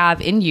what you have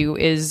in you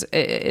is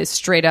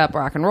straight up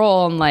rock and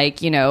roll, and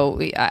like, you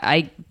know,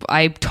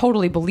 I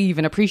totally believe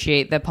and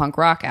appreciate the punk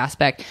rock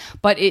aspect,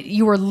 but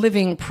you are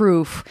living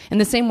proof in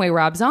the same way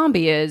Rob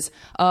Zombie is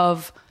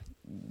of.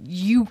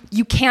 You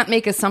can't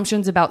make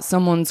assumptions about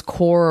someone's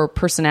core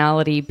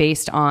personality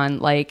based on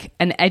like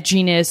an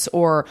edginess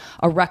or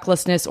a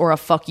recklessness or a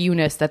fuck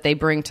you-ness that they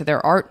bring to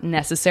their art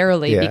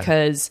necessarily,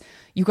 because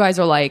you guys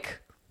are like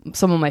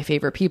some of my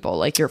favorite people.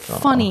 Like, you're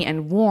funny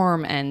and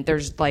warm, and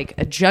there's like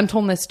a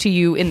gentleness to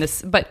you in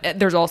this, but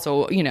there's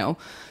also, you know,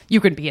 you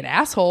could be an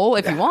asshole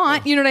if you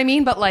want, you know what I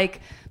mean? But like,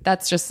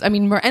 that's just, I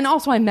mean, and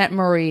also I met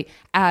Murray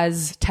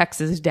as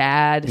Tex's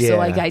dad. Yeah. So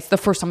like, it's the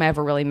first time I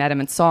ever really met him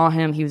and saw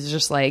him. He was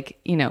just like,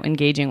 you know,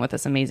 engaging with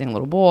this amazing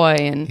little boy.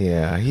 And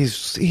yeah,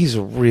 he's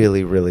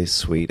really, really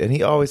sweet. And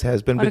he always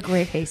has been. What a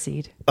great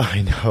hayseed.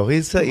 I know.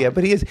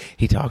 But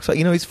he talks like,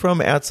 you know, he's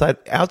from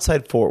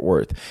outside Fort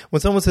Worth.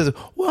 When someone says,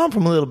 well, I'm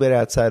from a little bit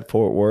outside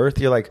Fort Worth,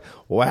 you're like,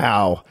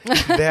 wow,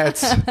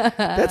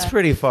 that's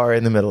pretty far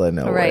in the middle of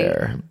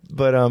nowhere. Right.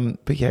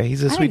 But yeah,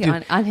 he's a sweet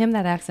dude. On him,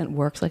 that accent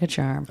works like a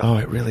charm. Oh,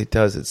 it really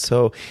does.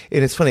 And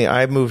it's funny.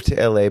 I moved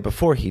to LA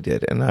before he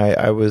did, and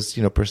I was,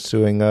 you know,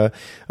 pursuing a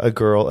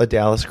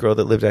Dallas girl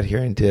that lived out here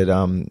and did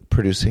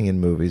producing in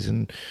movies,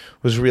 and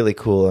was really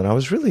cool. And I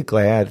was really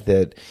glad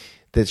that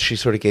she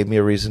sort of gave me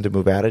a reason to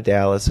move out of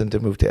Dallas and to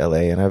move to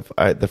LA.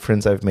 And the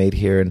friends I've made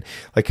here and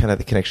like kind of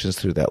the connections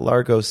through that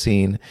Largo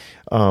scene.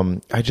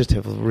 I just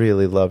have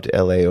really loved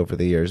LA over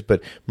the years,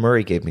 but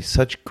Murray gave me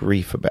such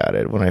grief about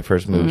it when I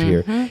first moved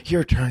here.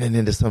 You're turning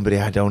into somebody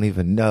I don't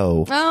even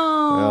know.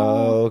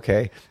 Oh,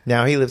 okay.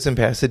 Now he lives in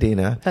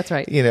Pasadena. That's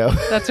right. You know,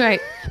 that's right.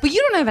 But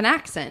you don't have an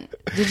accent.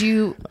 Did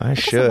you? I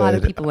should. A lot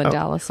of people in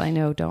Dallas I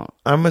know don't.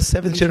 I'm a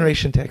seventh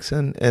generation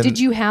Texan. And did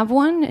you have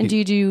one? And do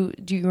you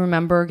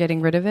remember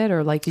getting rid of it,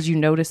 or like did you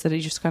notice that you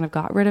just kind of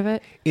got rid of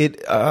it?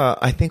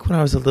 I think when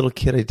I was a little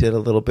kid I did a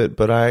little bit,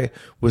 but I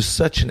was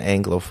such an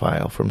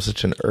Anglophile from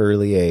such an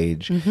early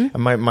age. And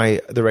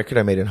the record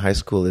I made in high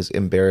school is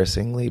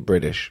embarrassingly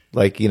British.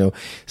 Like, you know,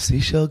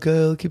 Seashell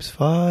Girl keeps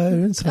fire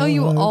inside. Oh,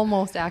 you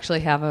almost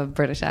actually have a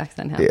British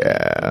accent.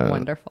 Yeah,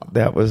 wonderful.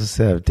 That was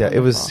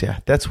it was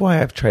that's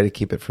why I've tried to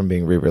keep it from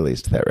being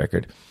re-released, that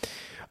record.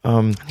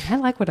 I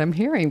like what I'm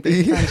hearing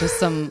based on just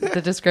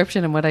the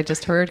description and what I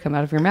just heard come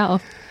out of your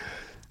mouth.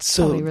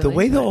 So really the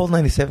way the Old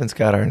 97s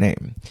got our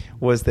name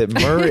was that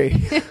Murray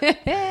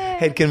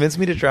had convinced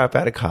me to drop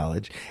out of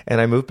college,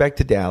 and I moved back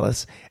to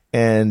Dallas,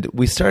 and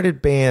we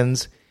started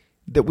bands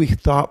that we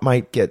thought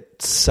might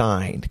get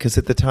signed. Because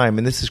at the time,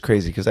 and this is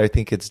crazy because I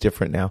think it's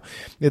different now,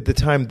 at the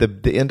time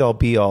the end-all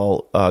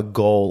be-all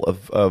goal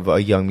of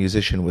a young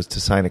musician was to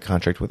sign a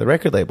contract with a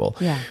record label,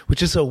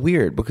 which is so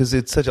weird because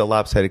it's such a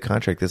lopsided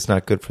contract that's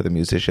not good for the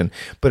musician,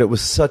 but it was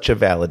such a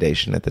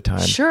validation at the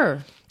time. Sure.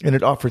 And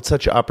it offered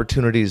such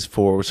opportunities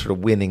for sort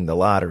of winning the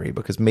lottery,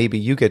 because maybe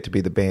you get to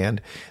be the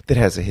band that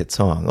has a hit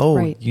song. Oh,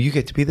 right. You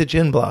get to be the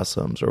Gin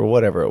Blossoms or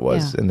whatever it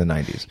was in the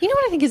 90s. You know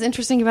what I think is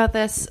interesting about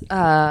this?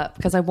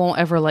 Because I won't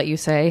ever let you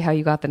say how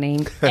you got the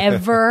name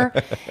ever,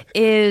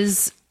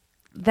 is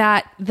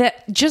that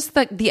just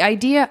the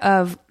idea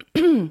of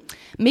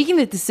making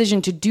the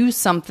decision to do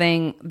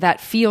something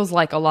that feels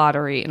like a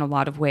lottery in a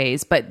lot of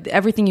ways, but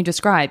everything you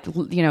described,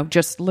 you know,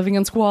 just living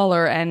in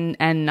squalor and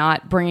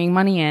not bringing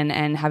money in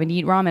and having to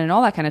eat ramen and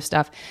all that kind of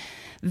stuff,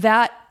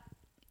 that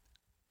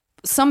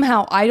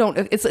somehow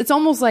it's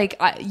almost like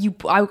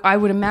I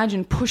would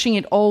imagine pushing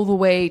it all the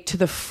way to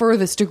the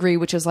furthest degree,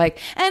 which is like,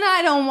 and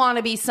I don't want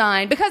to be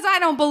signed because I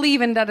don't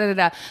believe in da da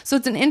da da. So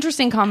it's an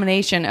interesting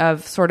combination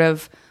of sort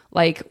of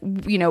like,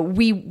 you know,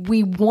 we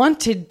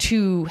wanted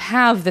to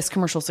have this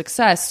commercial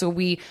success, so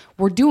we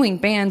were doing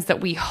bands that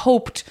we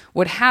hoped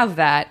would have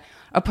that,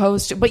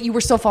 opposed to, but you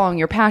were still following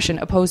your passion,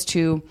 opposed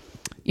to,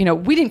 you know,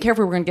 we didn't care if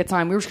we were going to get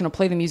signed. We were just going to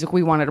play the music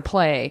we wanted to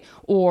play.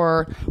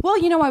 Or,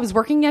 well, you know, I was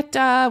working at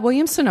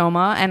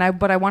Williams-Sonoma,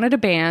 but I wanted a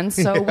band,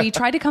 so we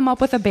tried to come up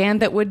with a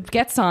band that would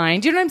get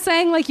signed. Do you know what I'm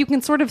saying? Like, you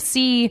can sort of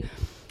see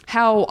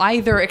how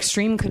either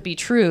extreme could be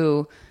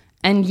true,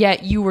 and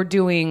yet you were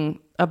doing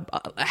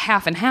a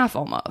half and half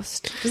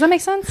almost. Does that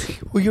make sense?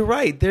 Well, you're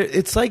right.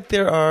 It's like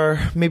there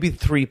are maybe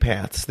three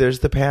paths. There's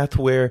the path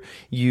where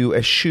you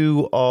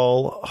eschew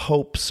all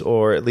hopes,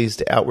 or at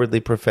least outwardly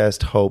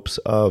professed hopes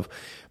of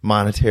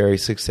monetary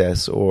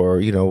success,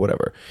 or, you know,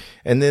 whatever.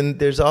 And then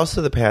there's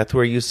also the path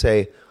where you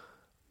say,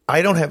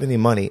 I don't have any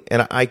money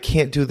and I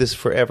can't do this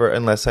forever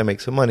unless I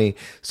make some money.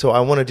 So I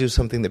want to do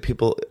something that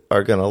people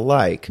are going to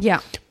like.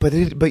 Yeah. But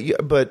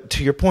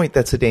to your point,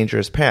 that's a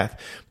dangerous path,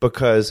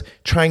 because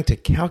trying to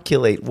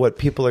calculate what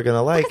people are going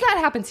to like. Because that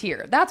happens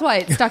here. That's why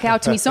it stuck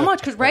out to me so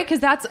much.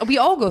 Because we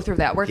all go through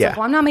that, where it's like,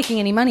 well, I'm not making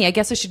any money. I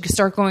guess I should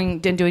start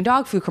going and doing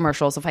dog food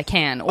commercials if I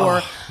can.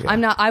 Or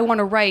I want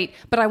to write,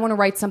 but I want to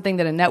write something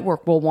that a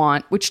network will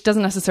want, which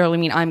doesn't necessarily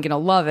mean I'm going to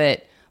love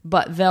it,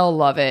 but they'll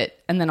love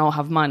it, and then I'll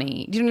have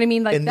money. Do you know what I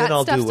mean? Like, and that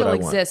stuff still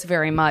exists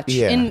very much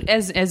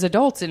as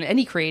adults in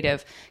any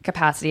creative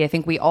capacity. I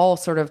think we all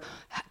sort of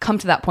come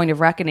to that point of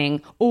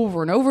reckoning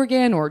over and over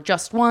again, or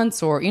just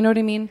once, or, you know what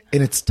I mean?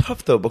 And it's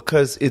tough though,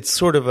 because it's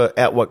sort of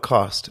at what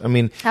cost? I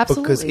mean,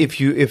 absolutely. Because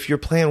if your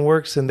plan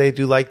works and they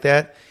do like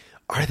that,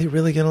 are they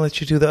really going to let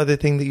you do the other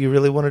thing that you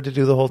really wanted to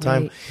do the whole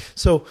time? Right.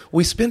 So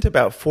we spent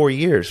about 4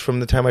 years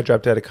from the time I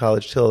dropped out of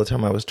college till the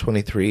time I was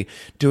 23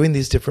 doing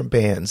these different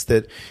bands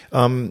that,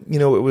 you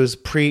know, it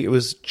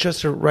was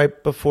just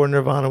right before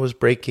Nirvana was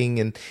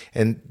breaking.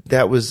 And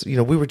that was, you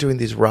know, we were doing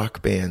these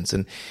rock bands.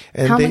 And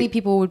how many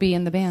people would be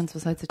in the bands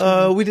besides the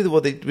two? We did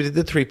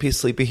the 3-piece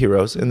Sleepy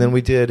Heroes. And then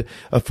we did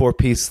a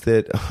 4-piece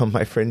that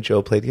my friend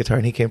Joe played guitar,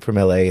 and he came from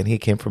LA and he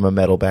came from a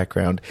metal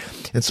background.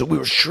 And so we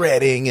were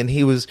shredding, and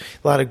he was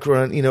a lot of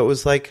grunt. You know, it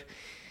was like,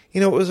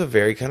 you know, it was a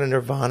very kind of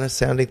Nirvana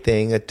sounding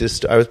thing.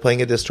 I was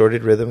playing a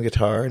distorted rhythm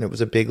guitar, and it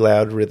was a big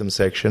loud rhythm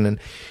section,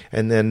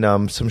 and then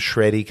some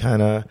shreddy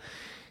kind of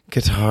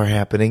guitar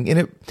happening,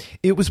 and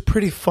it was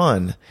pretty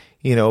fun,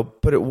 you know,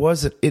 but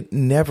it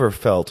never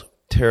felt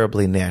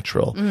terribly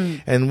natural.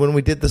 And when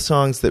we did the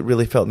songs that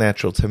really felt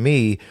natural to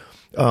me,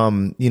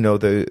 you know,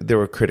 there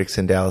were critics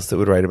in Dallas that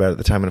would write about it at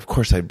the time. And of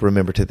course, I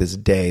remember to this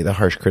day the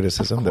harsh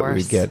criticism that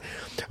we'd get.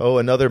 Oh,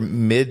 another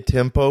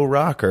mid-tempo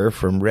rocker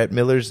from Rhett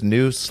Miller's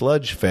new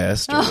Sludge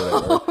Fest or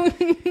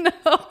whatever.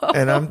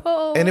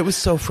 No. And it was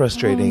so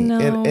frustrating. Oh,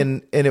 no.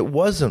 And it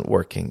wasn't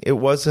working. It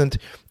wasn't,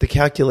 the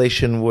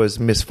calculation was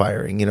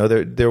misfiring. You know,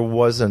 there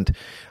wasn't,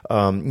 you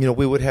know,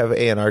 we would have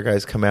A&R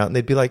guys come out and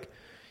they'd be like,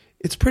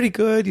 it's pretty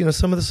good, you know,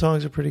 some of the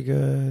songs are pretty good,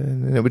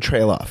 and it would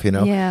trail off, you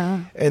know?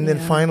 Yeah. And then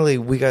finally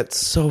we got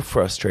so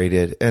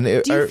frustrated. And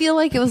do you feel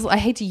like it was, I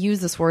hate to use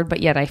this word,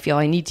 but yet I feel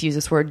I need to use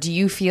this word. Do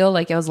you feel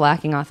like it was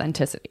lacking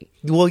authenticity?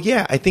 Well,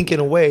 yeah, I think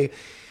in a way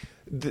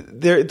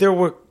there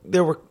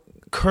were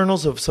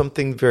kernels of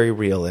something very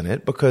real in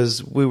it,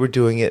 because we were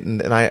doing it,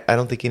 and I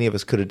don't think any of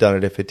us could have done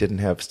it if it didn't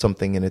have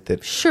something in it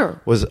that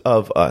was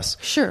of us.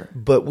 Sure.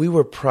 But we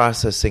were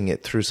processing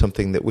it through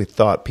something that we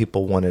thought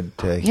people wanted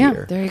to hear.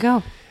 Yeah, there you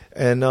go.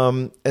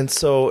 And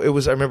so it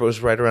was, I remember it was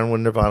right around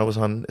when Nirvana was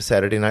on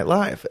Saturday Night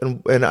Live.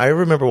 And I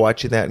remember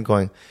watching that and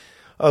going,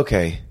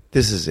 okay,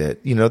 this is it.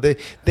 You know,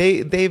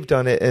 they've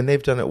done it, and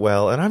they've done it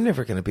well, and I'm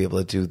never going to be able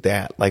to do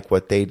that like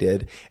what they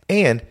did.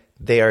 And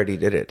they already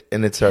did it,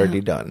 and it's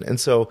already done. And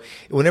so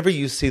whenever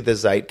you see the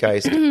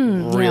zeitgeist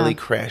really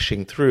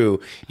crashing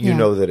through, you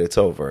know that it's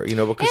over, you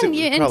know, because it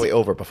was probably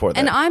over before that.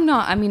 And I'm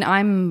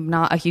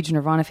not a huge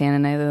Nirvana fan,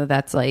 and I know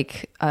that's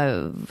like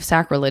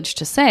sacrilege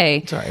to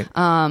say. That's right.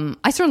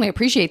 I certainly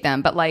appreciate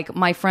them, but like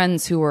my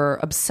friends who were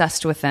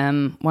obsessed with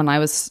them when I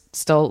was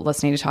still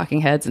listening to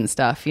Talking Heads and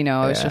stuff, you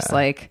know, it was just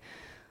like,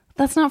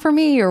 that's not for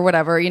me, or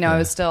whatever, you know. I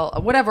was still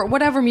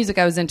whatever music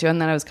I was into,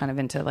 and then I was kind of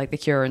into like The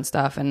Cure and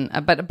stuff, and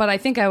but I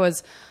think I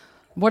was,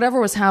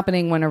 whatever was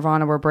happening when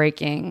Nirvana were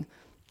breaking.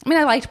 I mean,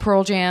 I liked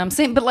Pearl Jam,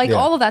 but like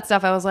all of that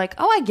stuff, I was like,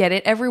 oh, I get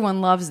it,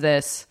 everyone loves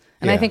this,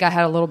 And I think I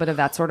had a little bit of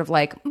that sort of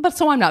like, but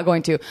so I'm not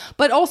going to.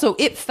 But also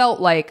it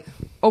felt like,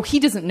 oh, he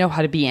doesn't know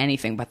how to be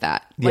anything but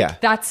that.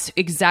 Like, that's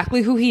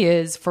exactly who he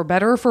is, for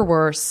better or for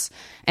worse.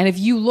 And if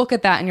you look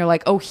at that and you're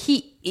like, oh,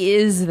 he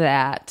is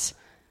that.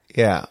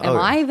 Yeah. Am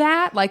I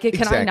that? Like,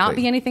 can I not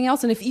be anything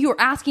else? And if you're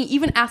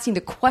asking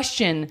the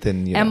question,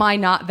 then, am I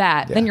not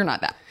that? Then you're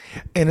not that.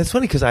 And it's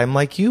funny because I'm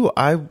like you.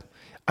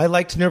 I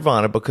liked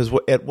Nirvana because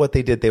at what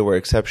they did, they were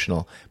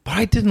exceptional. But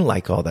I didn't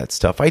like all that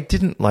stuff. I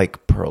didn't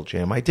like Pearl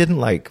Jam. I didn't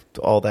like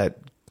all that.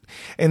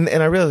 And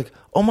I really like,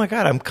 oh my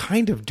God, I'm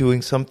kind of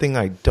doing something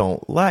I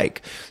don't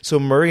like. So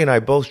Murray and I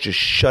both just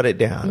shut it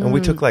down. And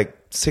we took like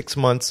 6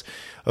 months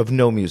of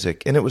no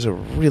music. And it was a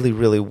really,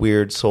 really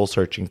weird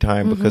soul-searching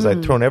time because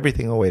I'd thrown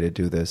everything away to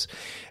do this.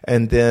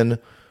 And then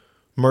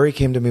Murray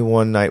came to me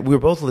one night. We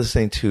were both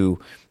listening to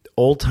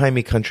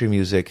old-timey country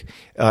music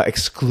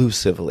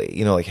exclusively,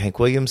 you know, like Hank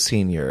Williams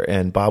Sr.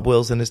 and Bob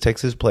Wills and his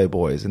Texas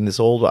Playboys and this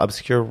old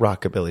obscure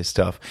rockabilly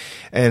stuff.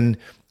 And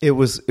it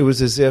was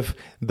as if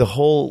the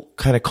whole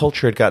kind of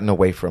culture had gotten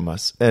away from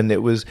us, and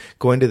it was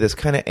going to this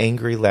kind of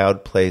angry,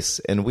 loud place.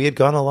 And we had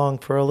gone along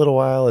for a little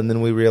while, and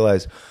then we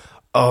realized,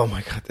 oh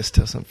my God, this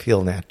doesn't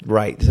feel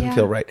right. It doesn't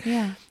feel right.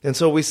 Yeah. And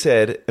so we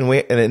said,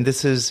 and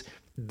this is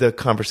the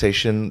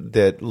conversation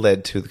that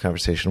led to the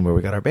conversation where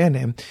we got our band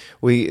name.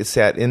 We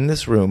sat in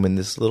this room in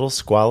this little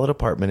squalid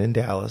apartment in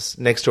Dallas,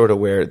 next door to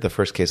where the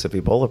first case of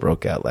Ebola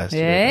broke out last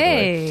year.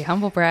 Hey,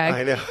 humble brag.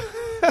 I know.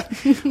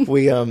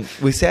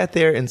 We sat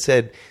there and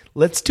said,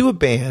 let's do a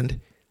band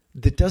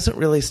that doesn't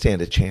really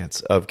stand a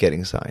chance of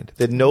getting signed,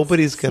 that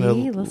nobody's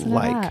going to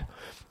like.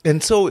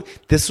 And so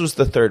this was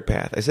the third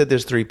path. I said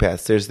there's three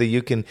paths. There's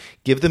you can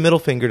give the middle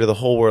finger to the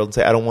whole world and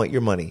say, I don't want your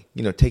money.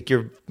 You know, take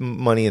your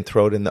money and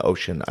throw it in the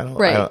ocean.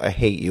 I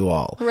hate you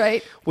all.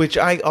 Right. Which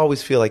I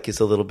always feel like is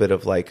a little bit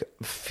of like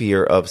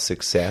fear of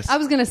success. I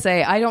was going to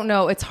say, I don't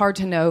know. It's hard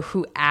to know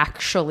who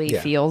actually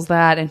feels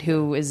that and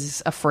who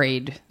is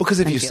afraid. Because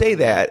if you say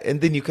that,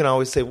 and then you can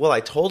always say, well, I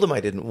told him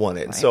I didn't want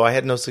it. Right. So I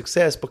had no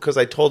success because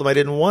I told him I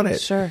didn't want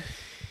it. Sure.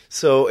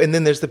 So, and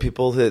then there's the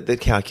people that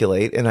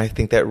calculate, and I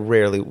think that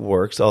rarely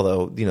works,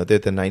 although, you know, they're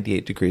the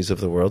 98 degrees of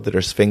the world that are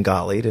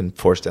Svengali'd and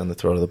forced down the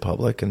throat of the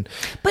public.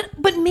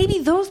 But maybe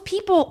those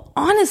people,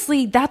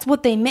 honestly, that's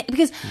what they make,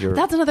 because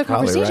that's another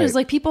conversation. Right. Is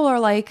like, people are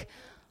like,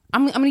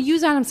 I'm going to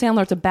use Adam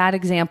Sandler. It's a bad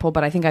example,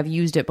 but I think I've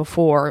used it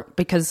before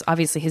because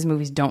obviously his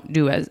movies don't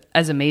do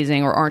as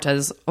amazing or aren't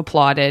as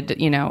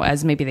applauded, you know,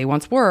 as maybe they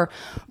once were.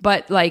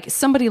 But like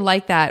somebody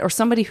like that, or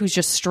somebody who's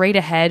just straight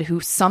ahead,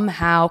 who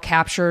somehow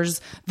captures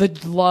the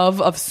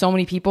love of so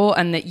many people,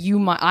 and that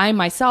I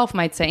myself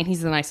might say, and he's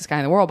the nicest guy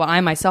in the world, but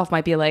I myself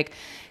might be like,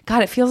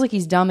 God, it feels like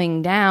he's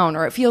dumbing down,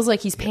 or it feels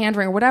like he's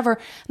pandering or whatever.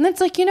 And then it's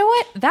like, you know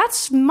what?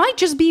 That's might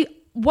just be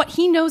what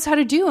he knows how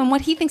to do and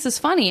what he thinks is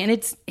funny. And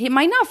it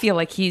might not feel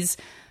like he's,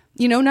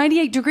 you know,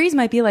 98 Degrees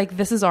might be like,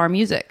 this is our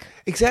music.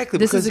 Exactly.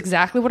 This is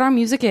exactly what our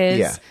music is.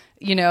 Yeah.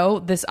 You know,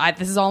 this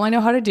is all I know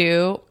how to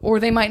do.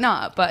 Or they might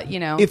not, but you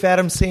know. If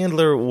Adam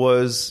Sandler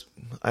was,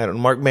 I don't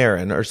know, Mark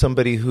Maron, or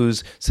somebody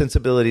whose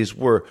sensibilities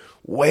were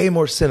way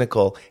more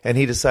cynical, and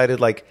he decided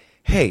like,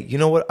 hey, you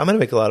know what? I'm going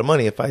to make a lot of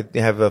money if I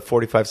have a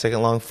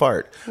 45-second long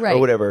fart or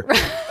whatever.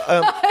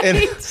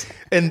 Right.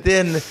 And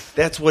then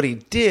that's what he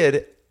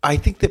did. I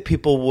think that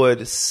people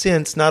would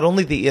sense not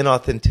only the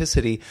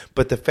inauthenticity,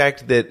 but the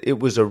fact that it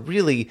was a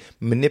really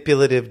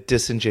manipulative,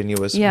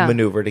 disingenuous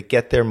maneuver to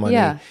get their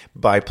money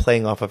by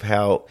playing off of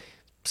how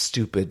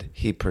stupid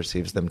he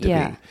perceives them to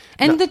be.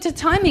 And the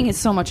timing is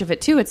so much of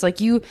it too. It's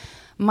like you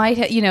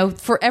might, you know,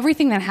 for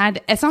everything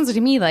that it sounds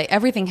to me like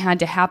everything had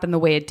to happen the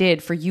way it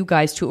did for you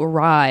guys to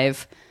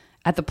arrive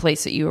at the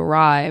place that you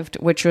arrived,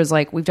 which was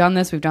like, we've done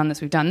this, we've done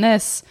this, we've done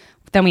this.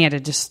 Then we had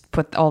to just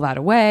put all that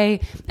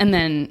away. And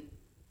then,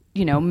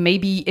 you know,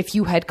 maybe if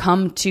you had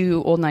come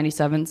to Old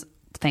 97s,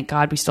 thank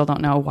God we still don't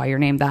know why you're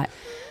named that.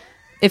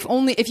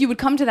 If you would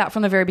come to that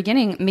from the very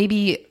beginning,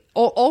 maybe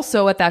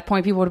also at that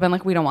point people would have been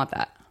like, we don't want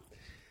that.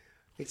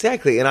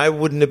 Exactly. And I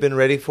wouldn't have been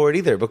ready for it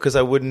either, because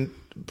I wouldn't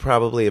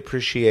probably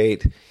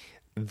appreciate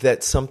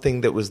that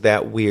something that was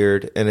that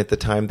weird and at the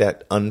time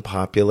that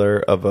unpopular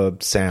of a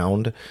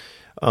sound.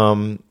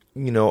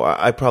 You know,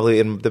 I probably,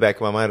 in the back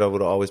of my mind, I would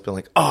have always been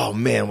like, oh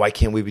man, why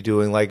can't we be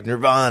doing like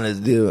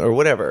Nirvana's doing or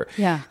whatever?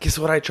 Yeah. Guess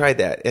what? I tried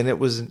that and it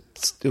was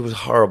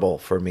horrible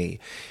for me.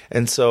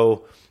 And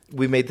so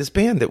we made this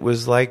band that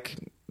was like,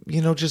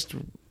 you know,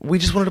 we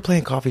just wanted to play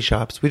in coffee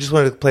shops. We just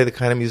wanted to play the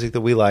kind of music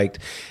that we liked.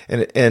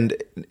 And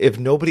if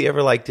nobody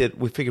ever liked it,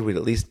 we figured we'd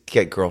at least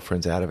get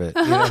girlfriends out of it,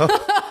 you know?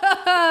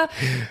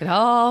 It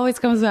always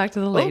comes back to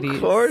the ladies.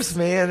 Of course,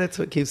 man. That's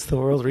what keeps the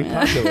world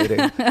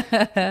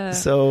repopulating.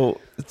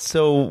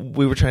 So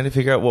we were trying to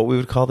figure out what we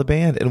would call the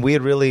band. And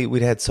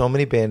we'd had so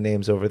many band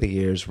names over the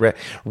years.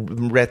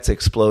 Rhett's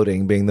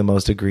Exploding being the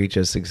most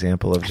egregious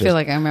example of I feel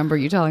like I remember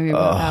you telling me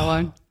about that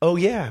one. Oh,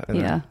 yeah.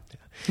 Yeah.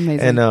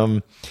 Amazing.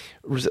 And,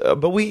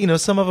 but we, you know,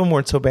 some of them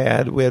weren't so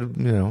bad. We had,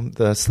 you know,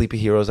 the Sleepy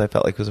Heroes, I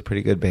felt like was a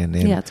pretty good band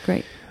name. Yeah, it's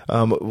great.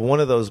 One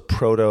of those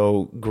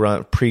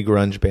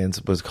pre-grunge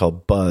bands was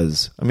called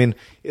Buzz. I mean,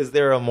 is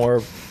there a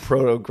more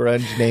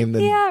proto-grunge name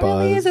than Buzz? Yeah, it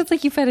really is. It's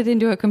like you fed it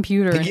into a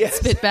computer and it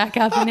spit back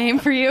out the name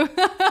for you.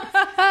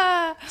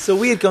 So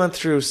we had gone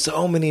through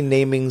so many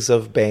namings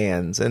of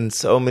bands and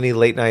so many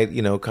late night,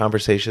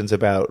 conversations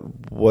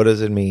about what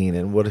does it mean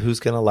and who's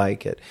going to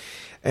like it.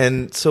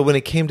 And so when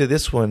it came to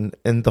this one,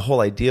 and the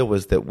whole idea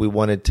was that we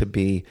wanted to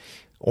be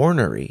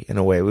ornery in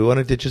a way. We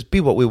wanted to just be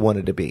what we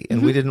wanted to be.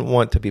 And we didn't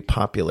want to be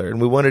popular.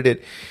 And we wanted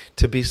it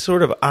to be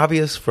sort of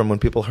obvious from when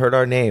people heard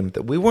our name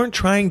that we weren't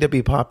trying to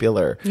be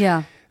popular.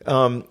 Yeah.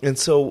 And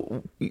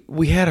so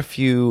we had a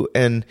few,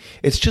 and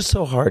it's just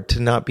so hard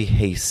to not be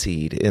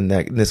hayseed in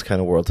this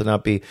kind of world, to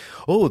not be,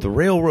 the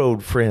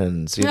Railroad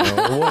Friends, or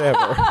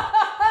whatever.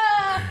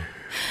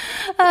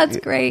 That's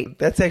great.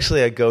 That's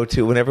actually a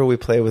go-to whenever we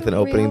play with an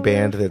opening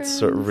band that's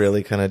sort of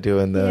really kind of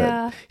doing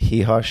the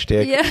hee-haw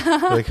shtick. Yeah.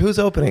 Like, who's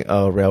opening?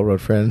 Oh,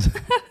 Railroad Friends.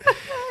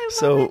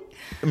 So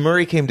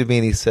Murray came to me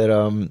and he said,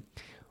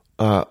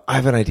 I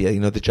have an idea.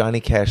 The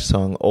Johnny Cash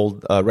song,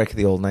 Wreck of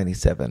the Old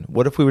 97.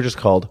 What if we were just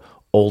called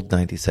Old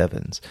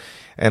 97s?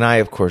 And I,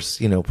 of course,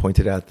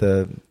 pointed out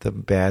the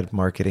bad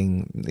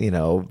marketing,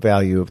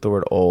 value of the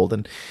word old.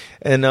 And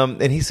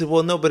he said,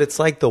 well, no, but it's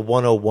like the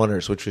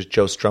 101ers, which was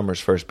Joe Strummer's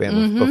first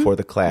band before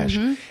the Clash.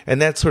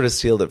 And that sort of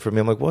sealed it for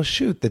me. I'm like, well,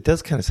 shoot, that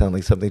does kind of sound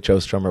like something Joe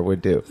Strummer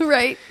would do.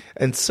 Right.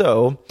 And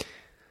so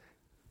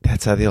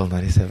that's how the Old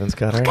 97s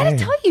got our name. I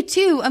gotta tell you,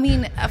 too, I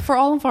mean, for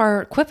all of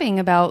our quipping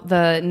about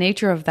the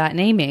nature of that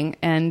naming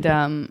and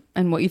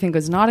what you think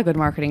is not a good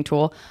marketing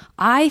tool,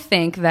 I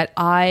think that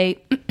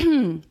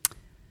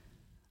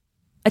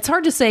it's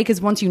hard to say,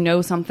 because once you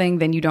know something,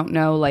 then you don't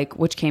know like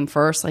which came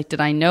first. Like, did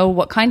I know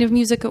what kind of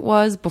music it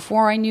was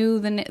before I knew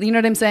you know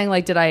what I'm saying?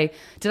 Like, did I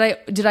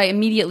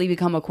immediately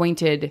become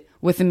acquainted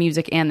with the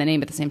music and the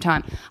name at the same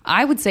time?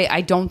 I would say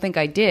I don't think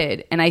I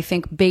did, and I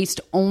think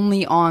based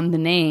only on the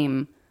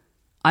name,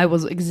 I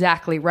was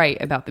exactly right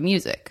about the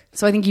music.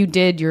 So I think you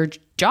did your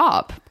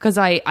job, because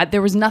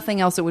there was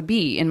nothing else it would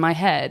be in my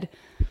head.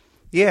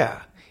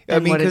 Yeah. I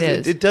mean,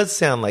 because it does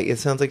sound like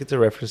it's a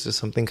reference to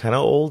something kind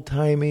of old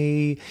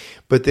timey,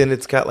 but then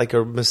it's got like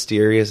a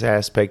mysterious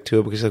aspect to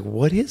it, because like,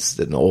 what is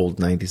an old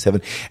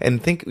 97?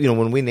 And think,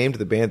 when we named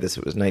the band this,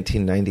 it was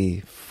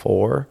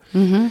 1994.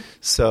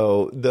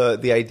 So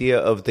the idea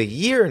of the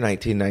year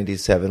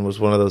 1997 was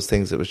one of those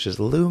things that was just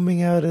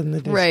looming out in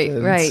the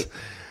distance. Right.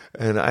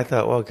 And I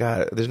thought, well,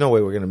 God, there's no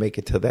way we're going to make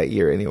it to that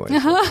year anyway.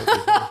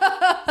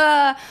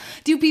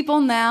 Do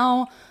people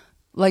now,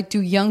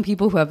 do young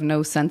people who have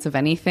no sense of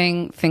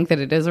anything think that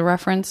it is a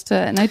reference to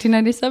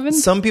 1997?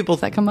 Some people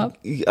Does that come up?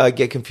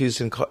 Get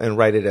confused and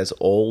write it as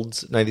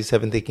Olds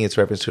 97, thinking it's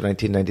a reference to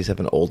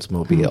 1997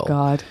 Oldsmobile. Oh,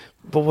 God.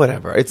 But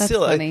whatever. It's That's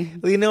still funny.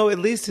 At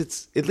least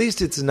it's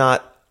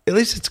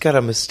got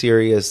a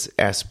mysterious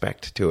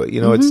aspect to it.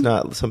 It's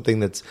not something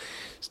that's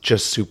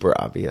just super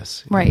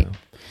obvious. Right.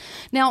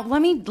 Now,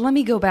 let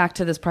me go back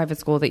to this private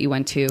school that you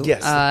went to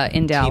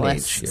in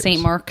Dallas,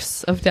 St.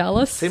 Mark's of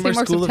Dallas. St. Mark's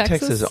School of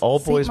Texas,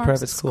 all-boys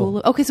private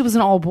school. Okay, so it was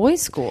an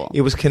all-boys school.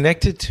 It was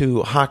connected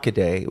to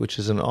Hockaday, which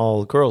is an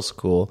all-girls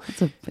school.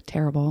 That's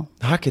terrible.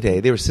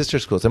 Hockaday, they were sister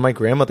schools. And my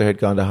grandmother had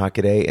gone to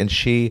Hockaday, and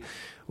she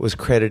was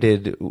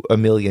credited a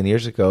million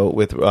years ago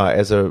with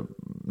as a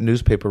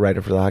newspaper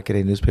writer for the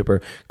Hockaday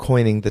newspaper,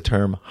 coining the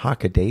term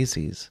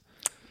Hockadaisies.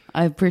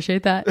 I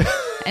appreciate that.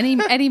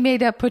 Any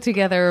made up put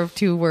together of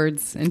two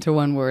words into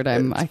one word,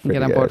 I can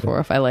get on board for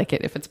if I like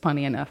it, if it's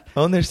punny enough.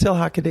 Oh, and there's still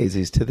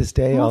Hockadaisies to this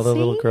day. All the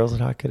little girls at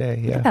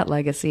Hockaday. Yeah, that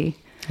legacy.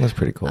 That's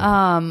pretty cool.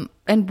 And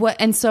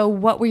so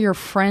what were your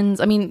friends?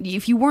 I mean,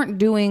 if you weren't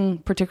doing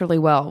particularly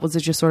well, was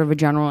it just sort of a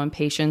general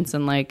impatience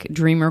and like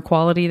dreamer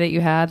quality that you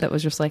had that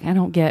was just like, I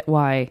don't get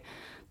why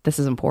this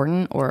is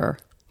important? Or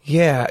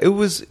yeah, it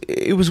was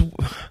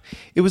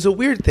a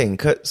weird thing,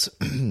 cause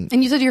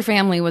and you said your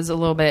family was a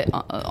little bit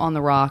on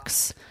the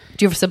rocks.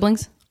 Do you have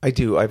siblings? I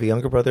do. I have a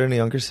younger brother and a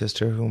younger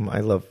sister whom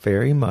I love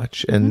very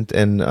much, and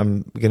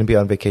I'm going to be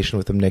on vacation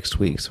with them next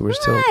week, so we're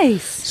still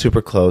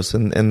super close,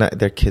 and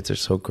their kids are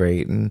so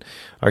great, and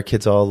our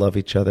kids all love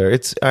each other.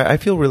 I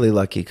feel really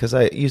lucky, because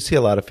you see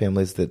a lot of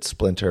families that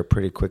splinter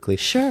pretty quickly,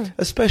 sure,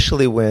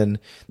 especially when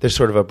there's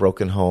sort of a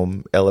broken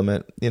home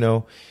element,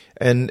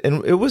 And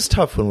it was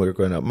tough when we were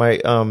growing up.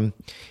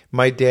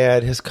 My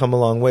dad has come a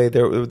long way.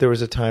 There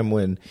was a time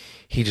when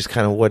he just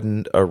kind of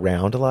wasn't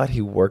around a lot. He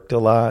worked a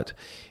lot,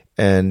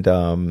 and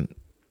by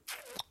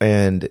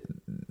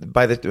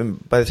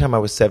the time I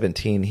was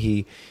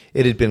 17,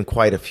 it had been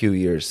quite a few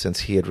years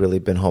since he had really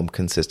been home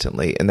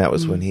consistently, and that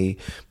was when he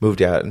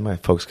moved out, and my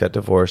folks got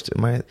divorced,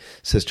 and my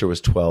sister was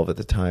 12 at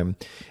the time,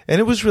 and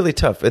it was really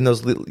tough. And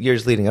those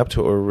years leading up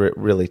to it were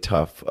really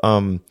tough.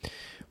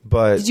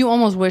 But did you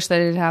almost wish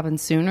that it had happened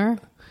sooner?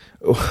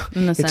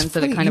 In the sense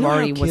that it kind of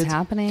already was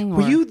happening? Or?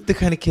 Were you the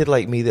kind of kid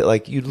like me that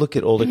like you'd look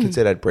at older kids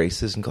that had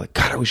braces and go like,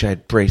 God, I wish I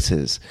had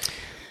braces?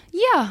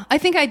 Yeah, I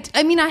think I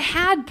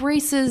had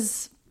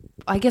braces.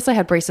 I guess I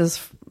had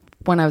braces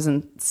when I was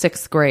in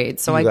 6th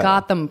grade, so I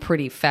got them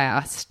pretty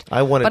fast.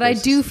 I wanted but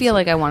braces. I do feel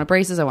like I wanted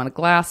braces. I wanted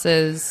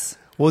glasses.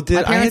 Well,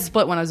 my parents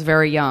split when I was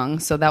very young,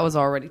 so that was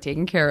already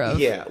taken care of.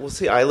 Yeah. Well,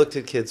 see, I looked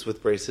at kids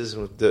with braces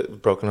and with the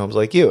broken homes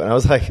like you, and I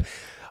was like,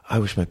 I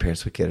wish my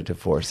parents would get a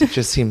divorce. It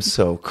just seems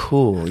so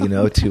cool,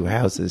 2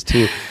 houses,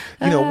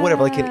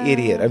 whatever, like an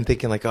idiot. I'm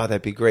thinking like, oh,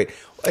 that'd be great.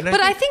 And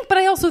but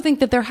I also think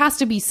that there has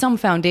to be some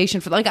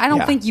foundation for, like, I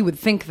don't think you would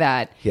think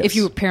that if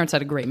your parents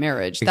had a great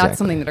marriage. Exactly. That's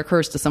something that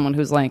occurs to someone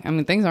who's like,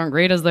 things aren't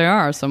great as they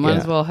are, so might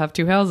as well have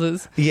 2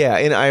 houses. Yeah,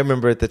 and I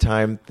remember at the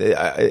time,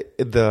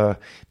 the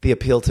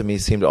appeal to me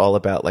seemed all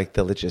about like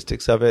the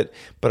logistics of it,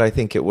 but I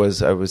think I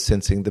was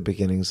sensing the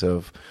beginnings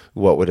of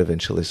what would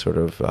eventually sort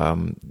of,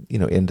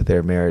 end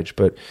their marriage.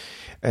 But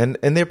And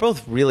they're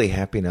both really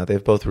happy now.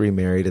 They've both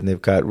remarried and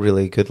they've got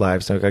really good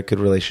lives. I've got good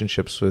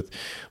relationships with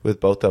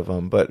both of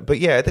them. But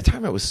yeah, at the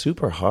time it was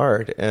super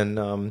hard. And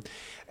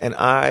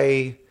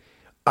I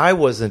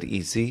wasn't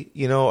easy.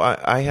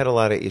 I had a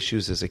lot of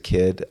issues as a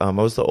kid. I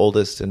was the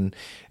oldest and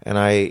in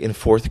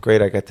 4th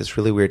grade, I got this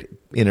really weird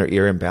inner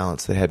ear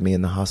imbalance that had me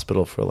in the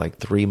hospital for like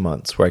 3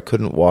 months where I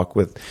couldn't walk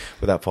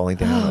without falling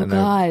down. Oh, and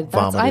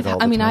God.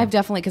 I've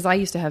definitely, because I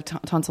used to have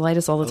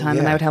tonsillitis all the time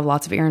and I would have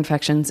lots of ear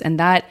infections, and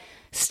that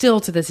still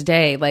to this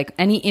day, like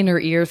any inner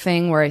ear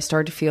thing where I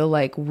start to feel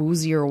like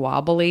woozy or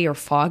wobbly or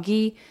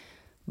foggy.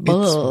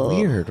 It's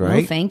weird,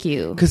 right? No, thank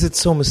you. Because it's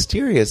so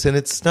mysterious and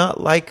it's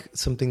not like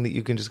something that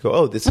you can just go,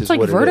 oh, this is what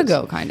it is. It's like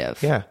vertigo, kind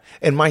of. Yeah.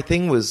 And my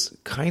thing was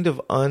kind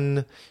of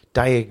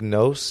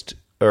undiagnosed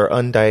or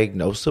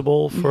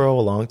undiagnosable for a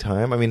long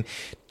time. I mean,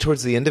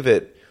 towards the end of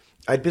it,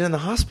 I'd been in the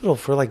hospital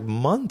for like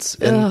months.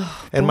 And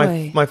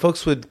my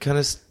folks would kind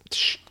of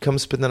come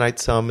spend the night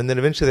some. And then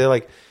eventually they're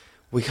like,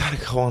 we got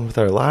to go on with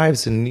our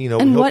lives. And,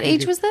 And what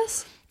age was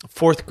this?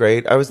 4th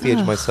grade. I was the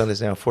age my son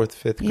is now, 4th,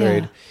 5th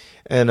grade.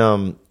 And,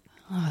 oh,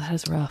 that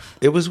is rough.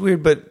 It was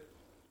weird, but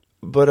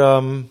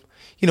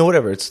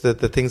whatever. It's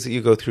the things that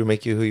you go through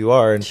make you who you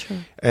are. And, sure.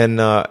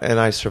 and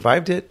I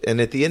survived it.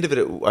 And at the end of it,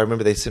 I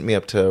remember they sent me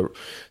up to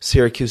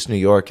Syracuse, New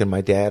York, and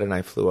my dad and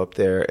I flew up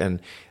there, and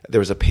there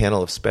was a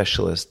panel of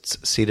specialists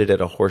seated at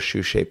a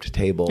horseshoe-shaped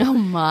table. Oh,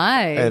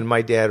 my. And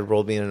my dad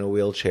rolled me in a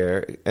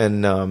wheelchair,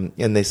 and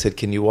they said,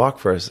 can you walk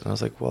for us? And I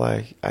was like, well,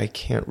 I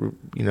can't,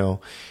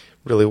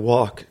 really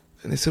walk.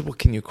 And they said, well,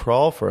 can you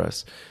crawl for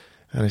us?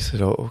 And I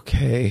said, oh,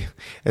 okay.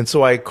 And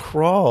so I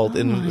crawled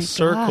in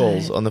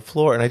circles on the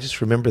floor. And I just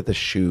remember the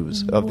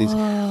shoes of these,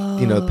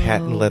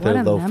 patent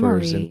leather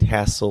loafers and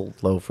tassel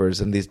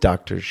loafers and these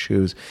doctor's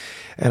shoes.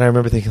 And I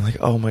remember thinking like,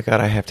 oh my God,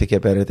 I have to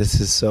get better.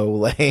 This is so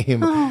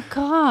lame. Oh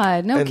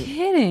God, no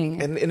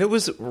kidding. And it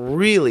was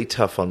really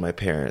tough on my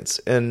parents.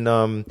 And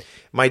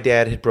my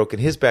dad had broken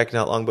his back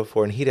not long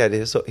before, and he'd had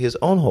his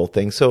own whole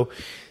thing. So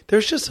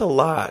there's just a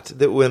lot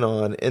that went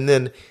on. And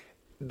then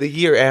the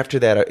year after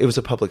that, it was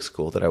a public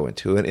school that I went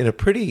to, and in a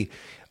pretty,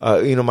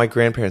 my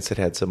grandparents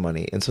had some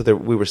money, and so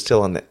we were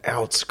still on the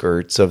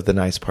outskirts of the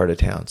nice part of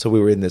town. So we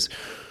were in this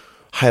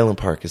Highland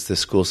Park, is this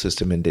school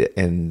system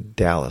in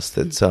Dallas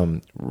that's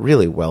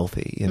really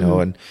wealthy,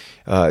 and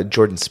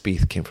Jordan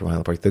Spieth came from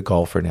Highland Park, the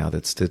golfer now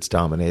that's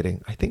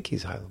dominating. I think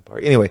he's Highland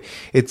Park. Anyway,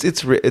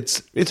 it's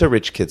a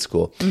rich kid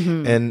school,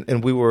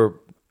 and we were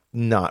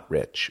not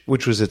rich,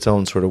 which was its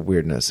own sort of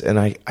weirdness. And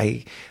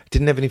I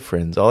didn't have any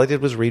friends. All I did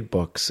was read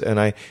books, and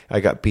I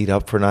got beat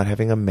up for not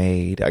having a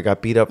maid. I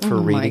got beat up for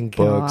reading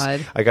books.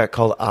 I got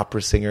called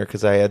opera singer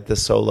because I had the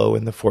solo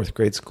in the 4th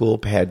grade school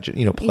play.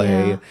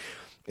 Yeah.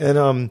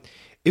 And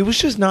it was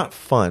just not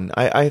fun.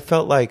 I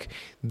felt like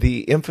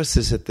the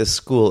emphasis at this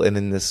school and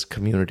in this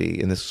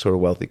community, in this sort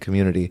of wealthy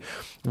community,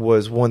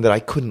 was one that I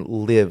couldn't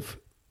live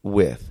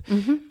with.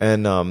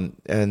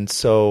 And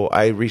so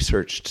I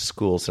researched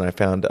schools, and I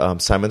found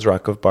Simon's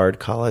Rock of Bard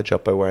College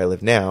up by where I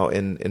live now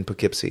in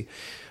Poughkeepsie.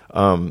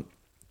 I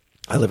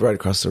live right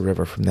across the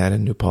river from that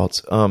in New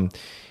Paltz.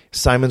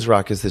 Simon's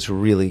Rock is this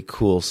really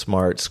cool,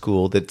 smart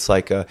school that's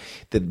like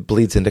that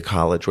bleeds into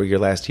college, where your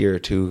last year or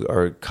two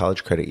are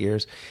college credit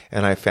years.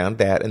 And I found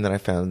that, and then I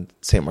found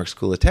St. Mark's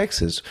School of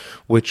Texas,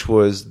 which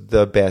was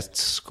the best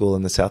school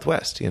in the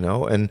Southwest,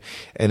 and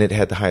it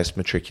had the highest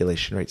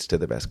matriculation rates to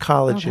the best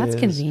colleges. Oh, that's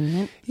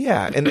convenient.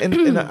 Yeah, and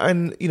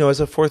as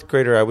a 4th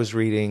grader, I was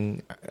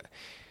reading.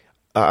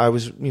 I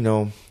was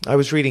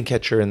reading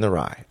Catcher in the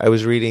Rye. I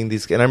was reading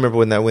these, and I remember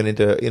when I went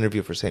into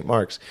interview for St.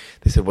 Mark's,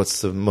 they said,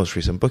 "What's the most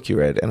recent book you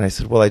read?" And I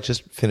said, "Well, I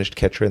just finished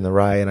Catcher in the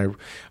Rye, and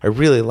I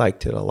really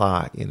liked it a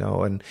lot,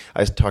 And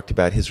I talked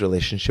about his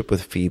relationship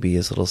with Phoebe,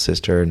 his little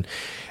sister, and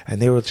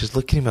they were just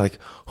looking at me like,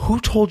 "Who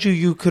told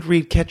you could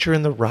read Catcher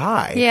in the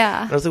Rye?"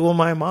 Yeah. And I was like, "Well,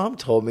 my mom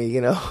told me,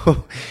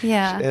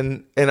 Yeah.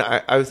 And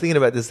I was thinking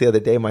about this the other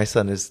day. My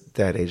son is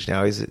that age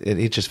now.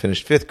 He just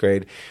finished 5th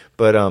grade.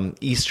 But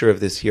Easter of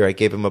this year, I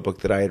gave him a book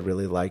that I had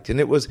really liked. And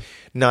it was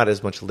not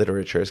as much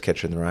literature as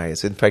Catcher in the Rye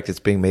is. In fact, it's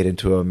being made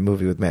into a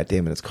movie with Matt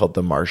Damon. It's called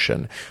The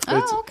Martian.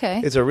 But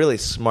okay. It's a really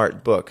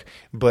smart book.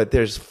 But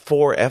there's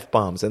 4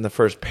 F-bombs in the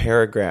first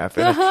paragraph.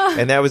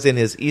 And that was in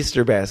his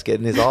Easter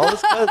basket. And all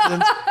his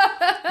cousins,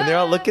 and they're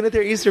all looking at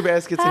their Easter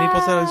baskets. And he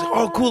pulls out, and he's like,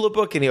 "Oh, cool, a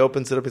book." And he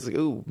opens it up. He's like,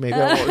 "Ooh, maybe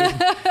I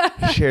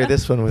won't share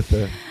this one with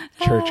the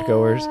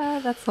churchgoers.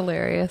 That's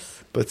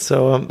hilarious. But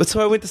so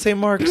I went to St.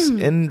 Mark's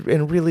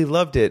and really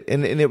loved it.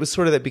 And it was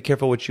sort of that be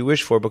careful what you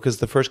wish for, because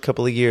the first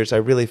couple of years I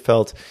really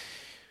felt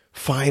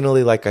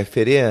finally like I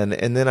fit in.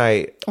 And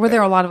then were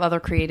there a lot of other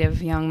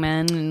creative young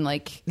men and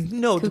like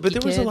no, but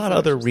there was a lot of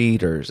other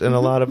readers and a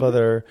lot of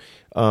other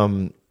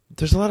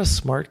there's a lot of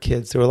smart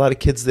kids. There were a lot of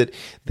kids that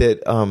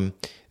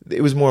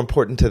it was more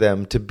important to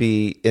them to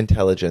be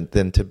intelligent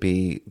than to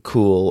be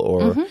cool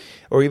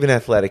or even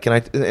athletic.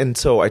 And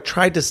so I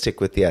tried to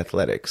stick with the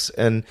athletics,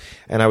 and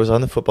I was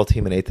on the football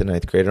team in 8th and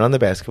 9th grade and on the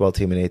basketball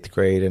team in 8th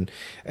grade.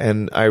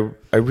 And I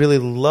really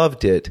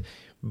loved it.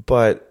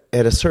 But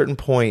at a certain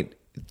point,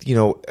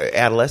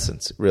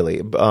 adolescence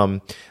really,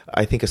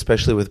 I think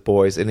especially with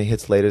boys, and it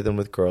hits later than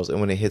with girls. And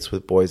when it hits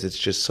with boys, it's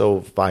just so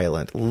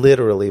violent,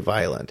 literally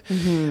violent.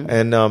 Mm-hmm.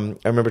 And I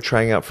remember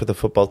trying out for the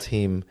football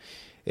team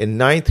in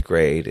 9th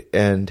grade,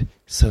 and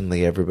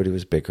suddenly everybody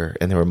was bigger,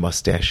 and there were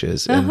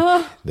mustaches, and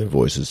their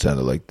voices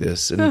sounded like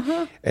this,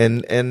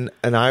 and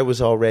I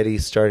was already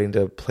starting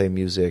to play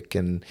music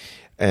and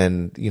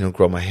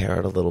grow my hair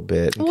out a little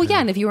bit.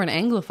 And if you were an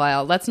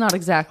Anglophile, that's not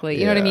exactly,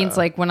 you know what I mean? It's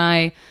like when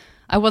I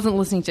wasn't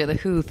listening to The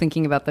Who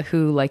thinking about The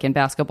Who like in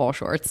basketball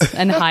shorts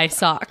and high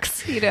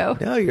socks,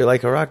 No, you're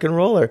like a rock and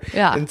roller.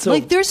 Yeah. And so,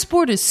 like their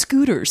sport is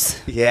scooters.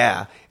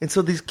 Yeah. And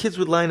so these kids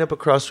would line up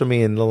across from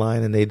me in the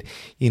line, and they'd,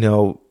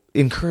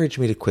 encourage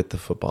me to quit the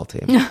football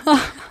team.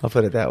 I'll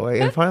put it that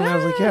way. And finally I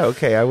was like, yeah,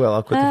 okay, I will.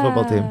 I'll quit the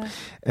football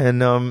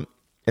team.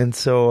 And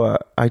so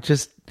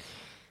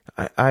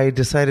I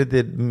decided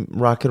that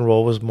rock and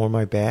roll was more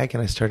my bag,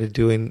 and I started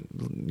doing,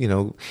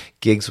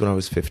 gigs when I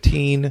was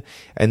 15.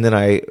 And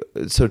then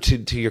so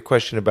to your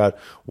question about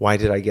why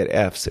did I get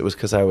Fs, it was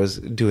because I was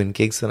doing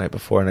gigs the night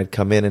before, and I'd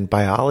come in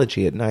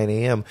biology at 9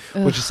 a.m.,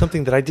 which is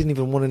something that I didn't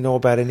even want to know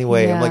about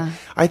anyway. Yeah. I'm like,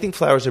 I think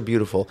flowers are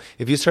beautiful.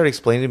 If you start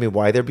explaining to me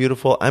why they're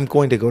beautiful, I'm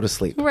going to go to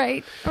sleep.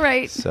 Right.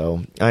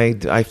 So I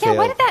failed. Yeah,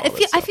 why did that?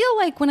 I feel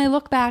like when I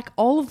look back,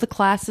 all of the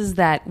classes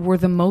that were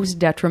the most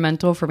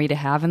detrimental for me to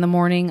have in the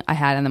morning, I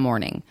had in the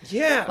morning.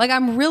 Yeah. Like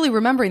I'm really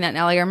remembering that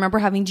now. Like I remember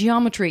having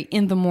geometry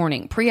in the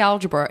morning,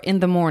 pre-algebra in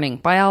the morning,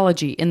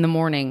 biology in the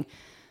morning.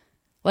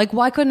 Like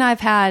why couldn't I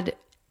have had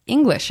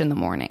English in the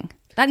morning?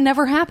 That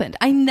never happened.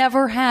 I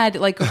never had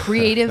like a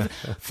creative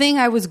thing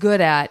I was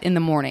good at in the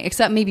morning,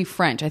 except maybe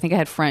French. I think I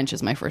had French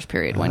as my first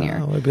period one year.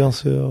 Bien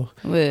sûr.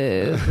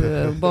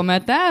 Bon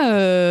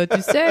matin,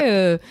 tu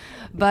sais.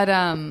 But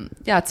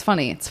yeah, it's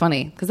funny. It's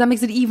funny because that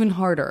makes it even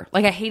harder.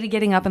 Like I hated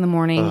getting up in the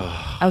morning.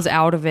 I was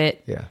out of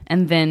it. Yeah.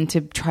 And then to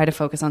try to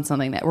focus on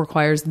something that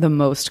requires the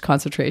most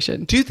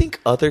concentration. Do you think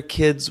other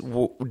kids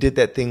did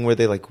that thing where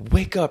they like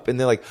wake up and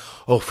they're like,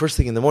 oh, first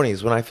thing in the morning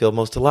is when I feel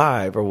most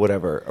alive or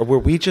whatever? Or were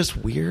we just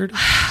weird?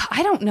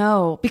 I don't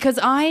know because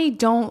I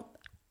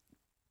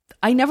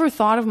never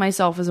thought of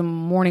myself as a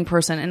morning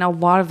person. And a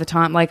lot of the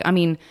time,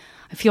 I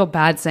feel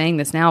bad saying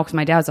this now because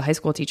my dad's a high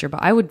school teacher,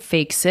 but I would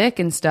fake sick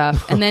and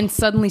stuff and then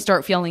suddenly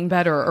start feeling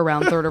better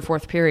around third or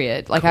fourth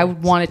period. Like I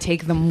would want to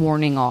take the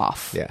morning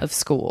off of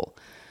school.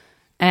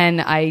 And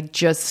I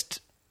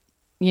just,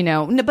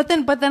 but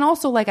then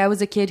also like I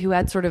was a kid who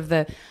had sort of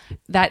that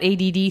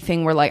ADD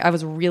thing where like I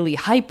was really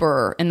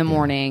hyper in the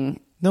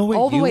morning. No way,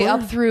 all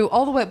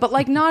the way, but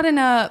like not in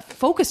a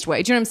focused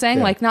way. Do you know what I'm saying?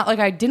 Yeah. Like not like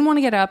I didn't want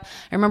to get up.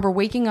 I remember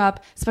waking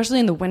up, especially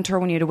in the winter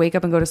when you had to wake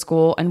up and go to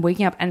school, and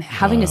waking up and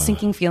having a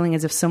sinking feeling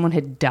as if someone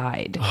had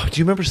died. Oh, do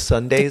you remember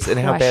Sundays and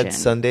how bad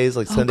Sundays,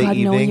 like Sunday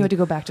evening? Knowing you had to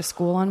go back to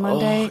school on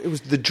Monday. It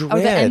was the dread.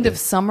 Oh, the end of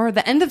summer.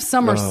 The end of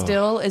summer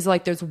still is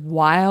like there's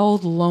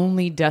wild,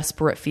 lonely,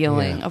 desperate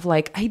feeling of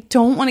like I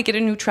don't want to get a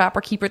new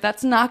trapper keeper.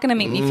 That's not going to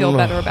make me feel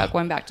better about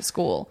going back to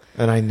school.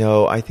 And I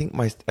know. I think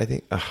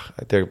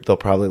they'll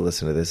probably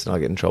listen to this and I'll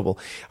get in trouble.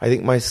 I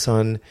think my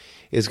son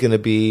is going to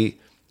be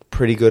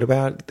pretty good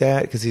about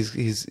that because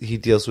he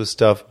deals with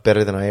stuff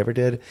better than I ever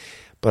did.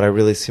 But I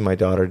really see my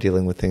daughter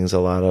dealing with things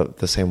a lot of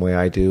the same way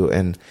I do,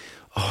 and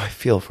I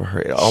feel for her.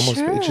 It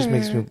just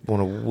makes me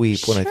want to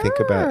weep when I think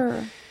about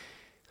it.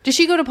 Does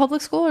she go to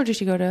public school or does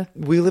she go to?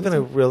 We live in a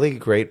really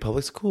great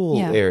public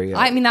school area.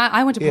 I mean,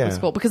 I went to public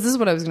school because this is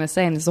what I was going to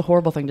say, and this is a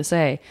horrible thing to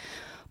say,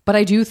 but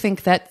I do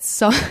think that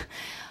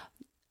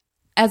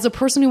as a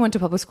person who went to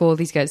public school,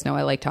 these guys know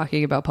I like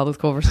talking about public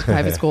school versus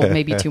private school,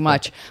 maybe too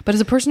much. But as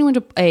a person who went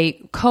to a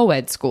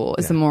co-ed school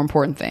is the more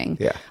important thing.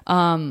 Yeah.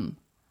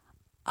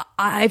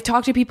 I've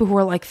talked to people who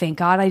are like, thank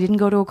God I didn't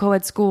go to a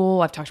co-ed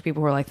school. I've talked to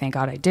people who are like, thank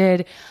God I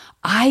did.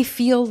 I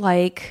feel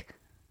like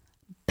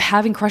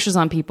having crushes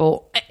on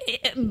people,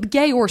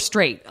 gay or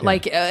straight. Yeah.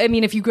 Like, I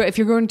mean, if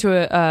you're going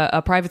to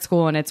a private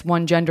school and it's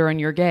one gender and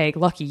you're gay,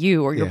 lucky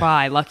you, or you're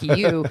bi, lucky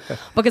you.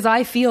 Because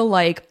I feel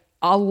like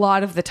a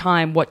lot of the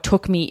time what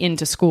took me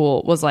into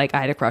school was like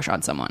I had a crush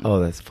on someone. Oh,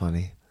 that's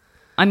funny.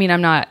 I mean,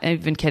 I'm not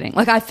even kidding.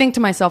 Like, I think to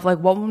myself, like,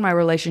 what would my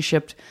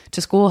relationship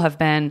to school have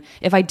been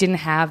if I didn't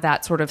have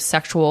that sort of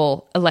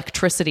sexual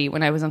electricity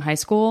when I was in high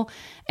school?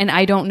 And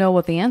I don't know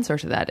what the answer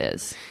to that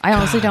is. I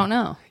honestly don't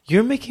know.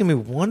 You're making me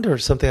wonder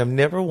something I've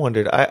never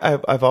wondered.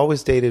 I've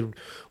always dated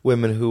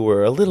women who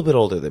were a little bit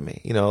older than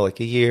me, like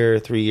a year,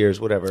 3 years,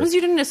 whatever. Because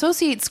you didn't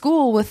associate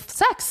school with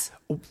sex.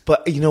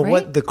 But you know right?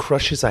 what? The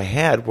crushes I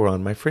had were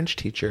on my French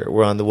teacher,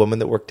 were on the woman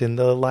that worked in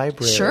the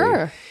library.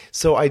 Sure.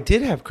 So I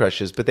did have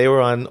crushes, but they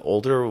were on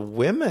older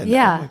women.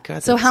 Yeah. Oh my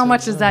God, so how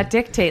much odd. does that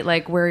dictate,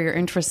 like, where your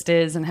interest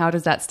is, and how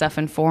does that stuff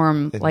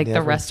inform, like,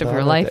 the rest of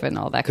your life and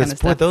all that kind of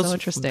stuff? Those, so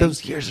interesting.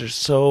 Those years are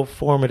so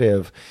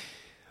formative.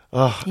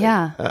 Oh,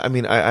 yeah. I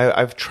mean,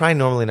 I've tried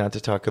normally not to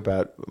talk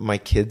about my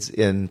kids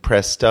in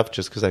press stuff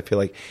just because I feel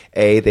like,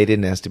 A, they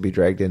didn't ask to be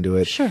dragged into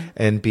it. Sure.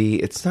 And B,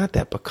 it's not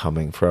that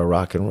becoming for a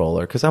rock and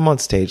roller because I'm on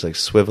stage like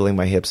swiveling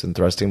my hips and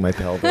thrusting my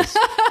pelvis.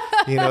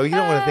 You don't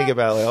want to think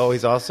about like, oh,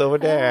 he's also a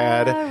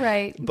dad.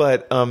 Right.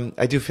 But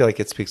I do feel like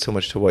it speaks so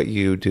much to what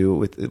you do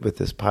with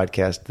this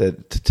podcast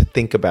that to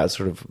think about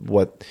sort of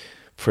what,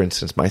 for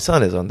instance, my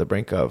son is on the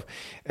brink of.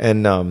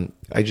 And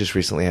I just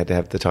recently had to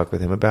have the talk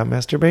with him about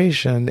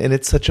masturbation. And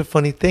it's such a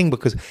funny thing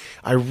because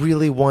I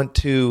really want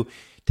to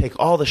take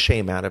all the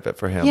shame out of it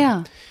for him.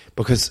 Yeah.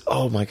 Because,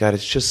 oh my God,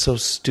 it's just so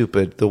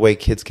stupid the way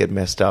kids get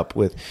messed up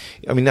with,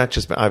 I mean, not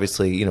just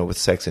obviously, with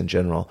sex in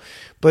general,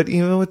 but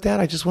with that,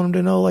 I just want him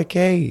to know, like,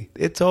 hey,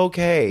 it's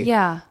okay.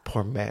 Yeah.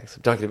 Poor Max.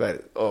 I'm talking about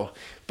it. Oh,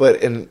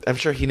 and I'm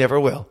sure he never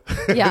will.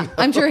 Yeah,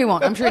 I'm sure he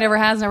won't. I'm sure he never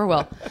has, never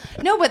will.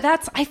 No, but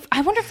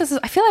I wonder if this is,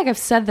 I feel like I've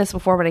said this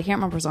before, but I can't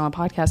remember if it was on a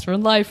podcast or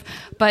in life.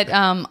 But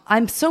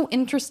I'm so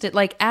interested,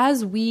 like,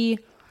 don't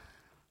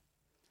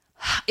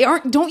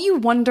you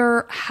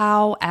wonder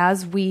how,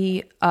 as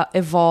we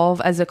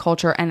evolve as a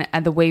culture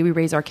and the way we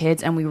raise our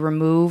kids, and we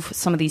remove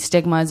some of these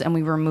stigmas and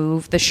we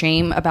remove the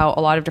shame about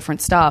a lot of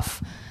different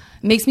stuff,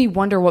 makes me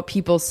wonder what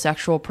people's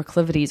sexual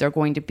proclivities are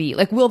going to be.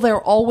 Like, will there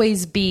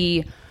always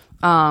be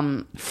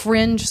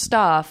fringe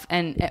stuff?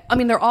 And I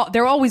mean,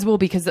 there always will,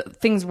 because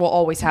things will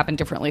always happen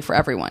differently for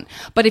everyone.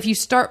 But if you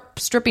start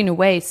stripping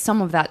away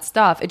some of that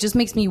stuff, it just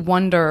makes me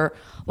wonder,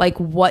 like,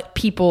 what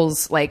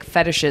people's, like,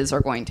 fetishes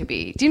are going to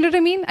be. Do you know what I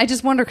mean? I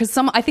just wonder, because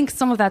I think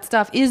some of that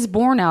stuff is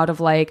born out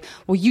of, like,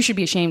 well, you should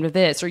be ashamed of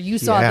this, or you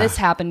saw this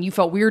happen, you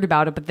felt weird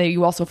about it, but then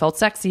you also felt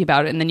sexy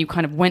about it, and then you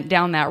kind of went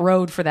down that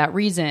road for that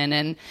reason.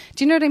 And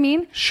do you know what I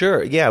mean?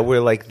 Sure. Yeah,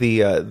 where, like,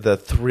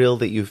 the thrill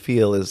that you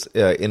feel is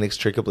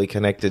inextricably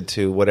connected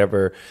to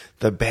whatever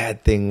the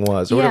bad thing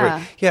was, or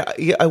whatever. Yeah.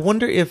 I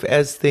wonder if,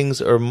 as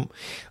things are,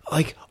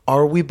 like,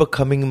 are we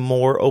becoming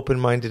more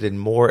open-minded and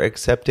more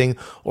accepting,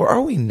 or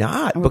are we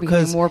not? We're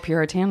becoming more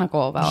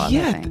puritanical about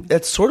everything.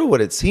 That's sort of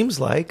what it seems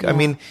like. Yeah. I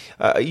mean,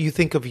 you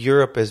think of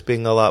Europe as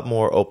being a lot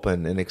more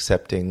open and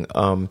accepting.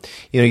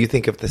 You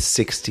think of the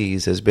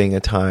 60s as being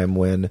a time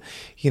when,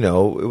 it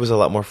was a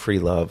lot more free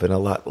love and a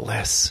lot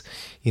less,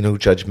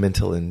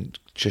 judgmental and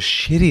just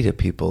shitty to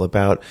people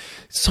about,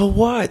 so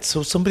what?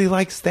 So somebody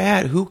likes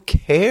that. Who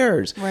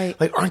cares? Right.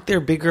 Like, aren't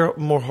there bigger,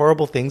 more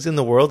horrible things in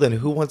the world than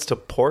who wants to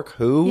pork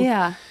who?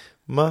 Yeah.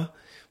 Yeah.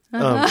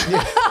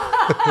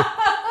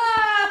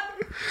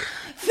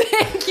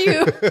 Thank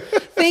you.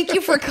 Thank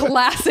you for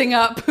classing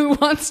up who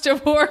wants to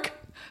pork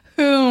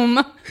whom.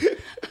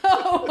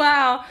 Oh,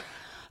 wow.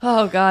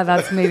 Oh, God,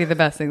 that's maybe the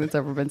best thing that's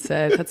ever been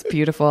said. That's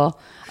beautiful.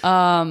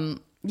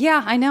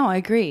 Yeah, I know. I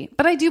agree.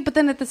 But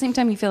then at the same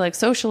time, you feel like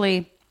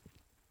socially,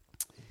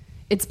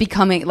 it's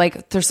becoming,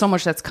 like, there's so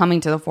much that's coming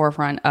to the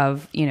forefront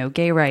of,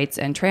 gay rights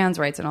and trans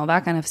rights and all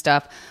that kind of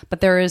stuff. But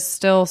there is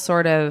still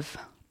sort of,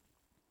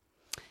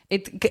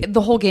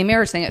 the whole gay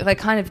marriage thing, it, like,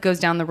 kind of goes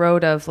down the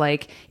road of,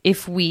 like,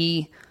 if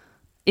we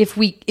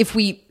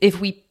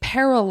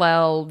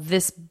parallel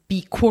this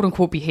quote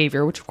unquote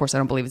behavior, which of course I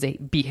don't believe is a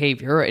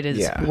behavior, it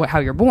is how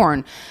you're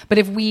born. But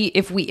if we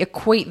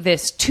equate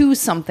this to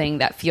something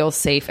that feels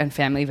safe and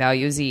family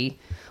values-y,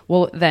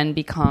 will then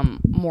become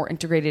more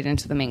integrated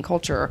into the main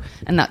culture.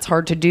 And that's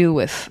hard to do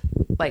with,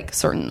 like,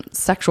 certain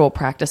sexual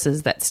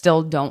practices that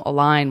still don't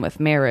align with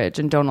marriage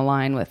and don't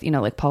align with,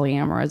 like,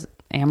 polyamorism,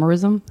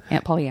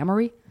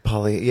 polyamory.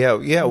 Well,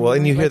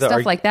 and you hear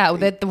stuff like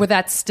that, where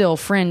that's still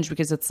fringe,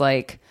 because it's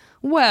like,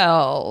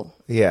 well,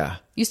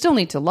 you still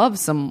need to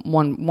love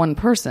one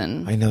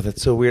person. I know,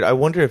 that's so weird. I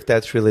wonder if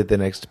that's really the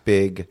next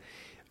big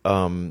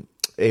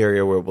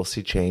area where we'll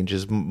see change,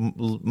 is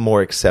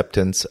more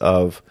acceptance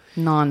of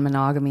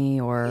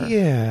non-monogamy, or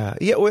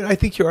well, I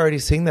think you're already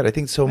seeing that. I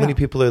think so many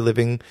people are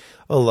living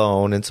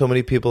alone, and so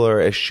many people are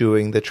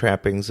eschewing the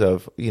trappings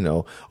of, you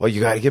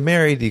got to get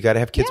married, you got to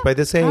have kids by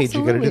this age, absolutely.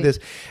 you got to do this.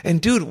 And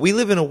dude, we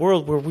live in a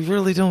world where we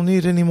really don't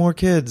need any more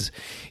kids,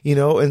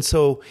 and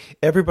so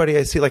everybody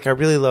I see, like, I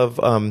really love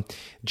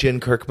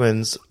Jen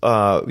Kirkman's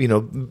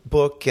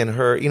book, and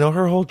her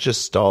her whole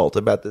gestalt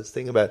about this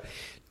thing about,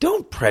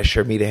 don't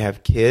pressure me to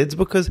have kids,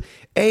 because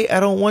A,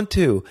 I don't want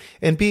to,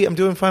 and B, I'm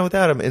doing fine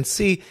without them, and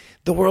C,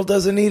 the world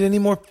doesn't need any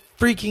more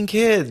freaking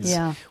kids.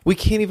 Yeah. We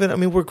can't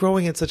even, we're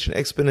growing at such an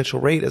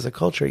exponential rate as a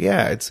culture.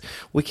 Yeah,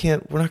 we're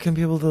not going to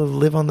be able to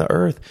live on the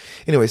earth.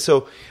 Anyway,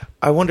 so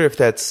I wonder if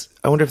that's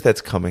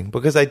coming,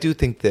 because I do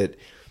think that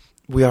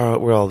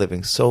we're all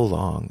living so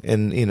long,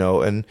 and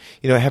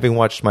having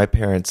watched my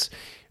parents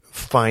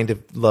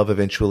find love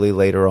eventually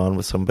later on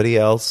with somebody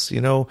else.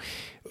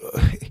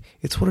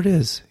 It's what it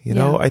is.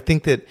 I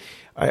think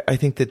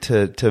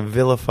that to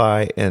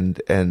vilify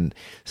and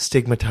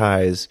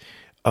stigmatize,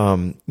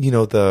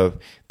 the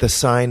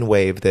sine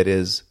wave that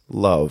is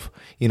love.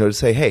 To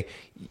say, hey,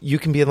 you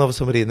can be in love with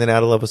somebody and then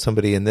out of love with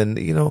somebody and then,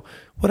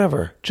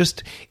 whatever.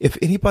 Just if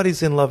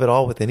anybody's in love at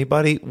all with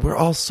anybody, we're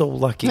all so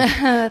lucky.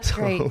 That's so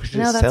great.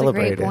 That's a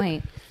great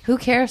point. Who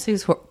cares who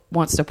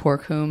wants to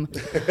pork whom?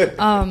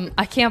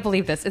 I can't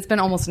believe this. It's been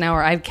almost an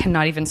hour. I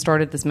cannot even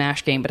started this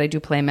MASH game, but I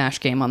do play a MASH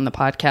game on the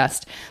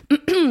podcast,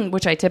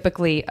 which I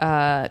typically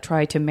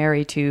try to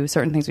marry to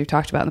certain things we've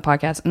talked about in the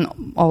podcast.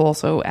 And I'll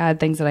also add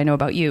things that I know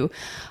about you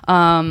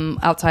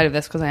outside of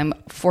this, because I'm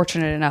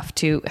fortunate enough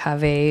to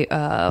have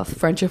a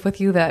friendship with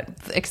you that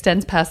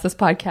extends past this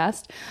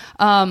podcast.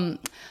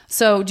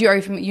 So are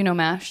you know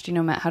MASH? Do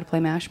you know how to play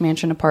MASH?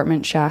 Mansion,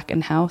 apartment, shack,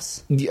 and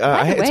house?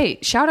 By the way,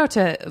 shout out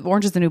to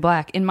Orange is the New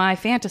Black. In my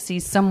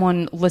fantasies,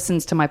 someone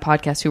listens to my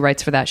podcast who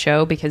writes for that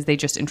show because they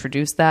just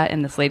introduced that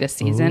in this latest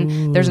season.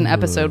 Ooh. There's an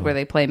episode where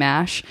they play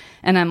MASH,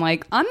 and I'm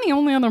like, I'm the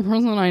only other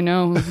person I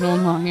know who's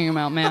not talking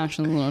about MASH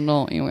as an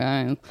adult, you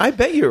guys. I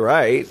bet you're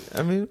right.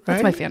 I mean, right?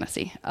 That's my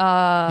fantasy.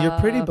 You're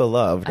pretty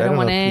beloved. I don't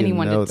want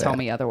anyone to tell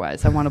me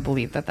otherwise. I want to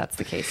believe that that's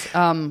the case.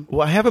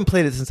 Well, I haven't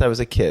played it since I was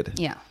a kid.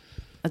 Yeah.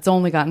 It's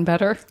only gotten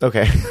better.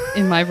 Okay.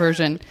 In my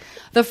version.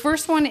 The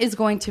first one is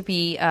going to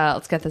be,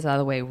 let's get this out of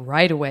the way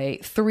right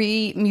away.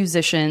 3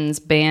 musicians,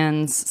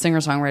 bands,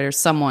 singer-songwriters,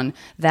 someone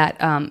that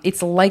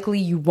it's likely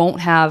you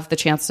won't have the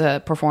chance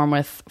to perform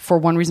with for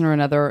one reason or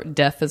another.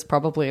 Death is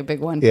probably a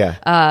big one. Yeah.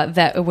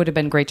 That it would have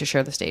been great to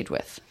share the stage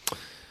with.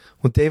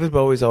 Well, David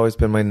Bowie's always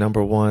been my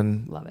number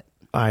one Love it.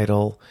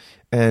 idol.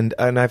 And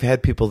I've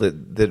had people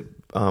that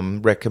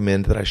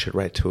recommend that I should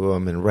write to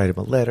him and write him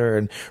a letter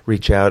and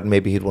reach out, and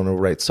maybe he'd want to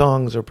write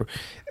songs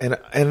and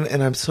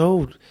I'm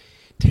so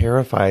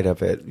terrified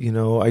of it.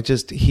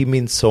 He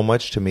means so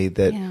much to me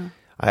that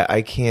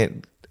I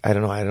can't. I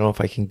don't know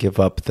if I can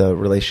give up the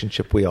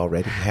relationship we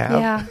already have.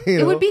 Yeah,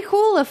 it would be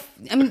cool if.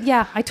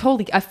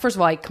 First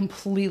of all, I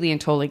completely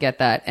and totally get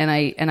that, and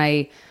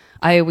I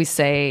always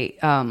say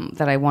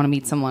that I want to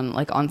meet someone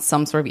like on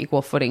some sort of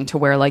equal footing, to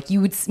where like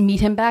you would meet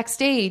him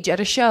backstage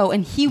at a show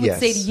and he would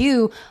say to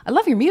you, I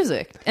love your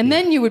music. And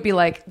then you would be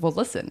like, well,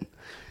 listen,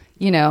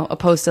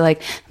 opposed to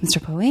like,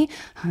 Mr. Bowie,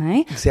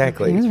 hi.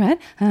 Exactly. My name is Rhett.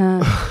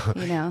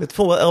 It's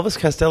full. Well, Elvis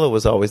Costello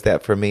was always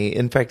that for me.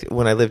 In fact,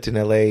 when I lived in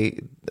LA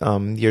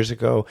years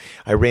ago,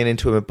 I ran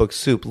into him at Book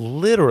Soup,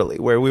 literally,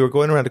 where we were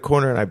going around a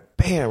corner and I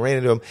ran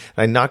into him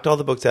and I knocked all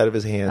the books out of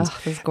his hands.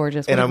 Oh, that's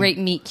gorgeous. What a great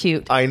meet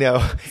cute. I know.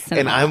 Cinema.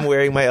 And I'm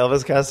wearing my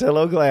Elvis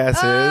Costello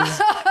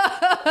glasses.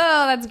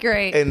 Oh, that's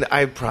great. And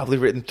I've probably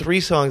written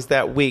 3 songs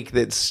that week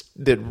that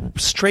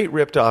straight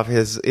ripped off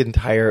his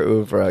entire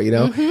oeuvre,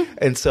 Mm-hmm.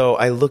 And so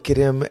I look at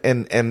him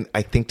and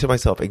I think to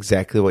myself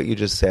exactly what you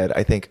just said.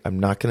 I think I'm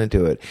not going to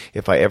do it.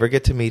 If I ever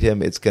get to meet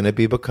him, it's going to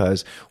be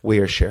because we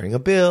are sharing a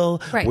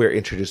bill. Right. We're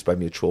introduced by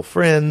mutual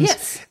friends.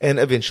 Yes. And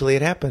eventually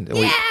it happened. And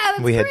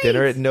we had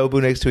dinner at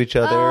Nobu next to each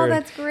other. Oh,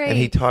 that's great. And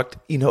he talked,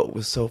 it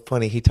was so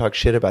funny. He talked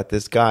shit about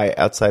this guy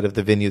outside of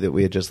the venue that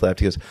we had just left.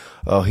 He goes,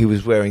 oh, he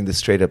was wearing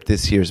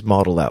this year's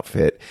model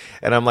outfit.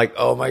 And I'm like,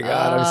 oh my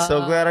God, I'm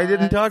so glad I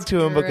didn't talk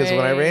to him, because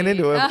when I ran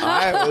into him,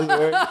 I was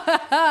wearing...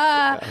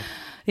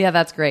 Yeah,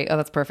 that's great. Oh,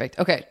 that's perfect.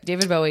 Okay,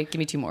 David Bowie, give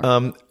me 2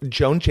 more.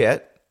 Joan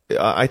Jett.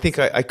 I think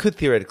I could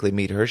theoretically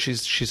meet her.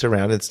 She's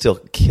around and still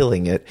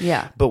killing it.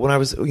 Yeah. But when I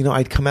was,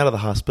 I'd come out of the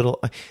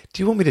hospital.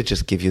 Do you want me to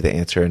just give you the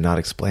answer and not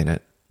explain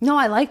it? No,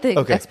 I like the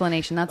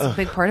explanation. That's a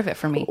big part of it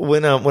for me.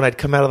 When I'd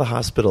come out of the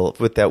hospital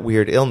with that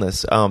weird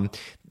illness,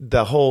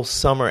 the whole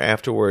summer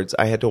afterwards,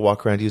 I had to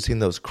walk around using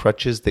those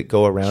crutches that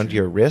go around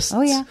your wrists.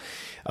 Oh, yeah.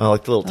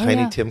 Like the little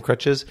tiny Tim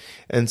crutches.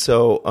 And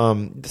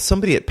so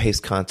somebody at Pace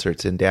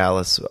Concerts in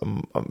Dallas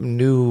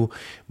knew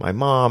my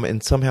mom,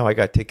 and somehow I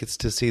got tickets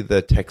to see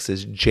the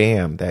Texas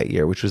Jam that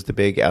year, which was the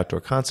big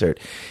outdoor concert.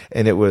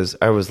 And I was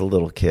a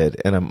little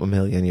kid, and I'm a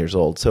million years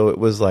old. So it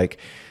was like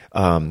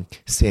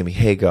Sammy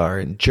Hagar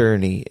and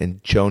Journey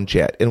and Joan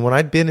Jett. And when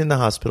I'd been in the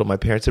hospital, my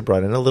parents had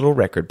brought in a little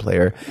record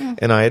player,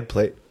 and I had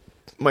played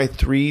my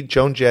 3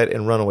 Joan Jett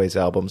and Runaways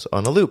albums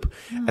on a loop.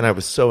 And I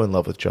was so in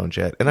love with Joan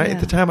Jett. And at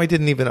the time I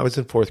was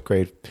in 4th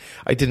grade.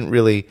 I didn't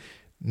really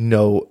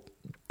know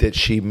that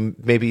she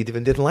maybe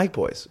even didn't like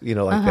boys,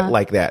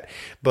 like that.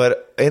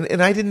 But,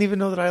 and I didn't even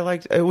know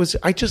that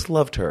I just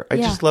loved her. I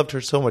just loved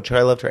her so much.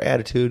 I loved her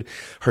attitude,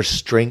 her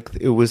strength.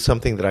 It was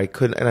something that I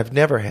couldn't, and I've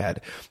never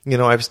had,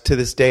 to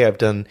this day, I've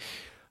done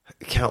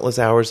countless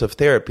hours of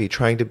therapy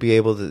trying to be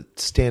able to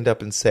stand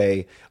up and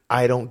say,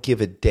 I don't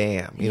give a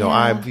damn.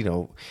 I'm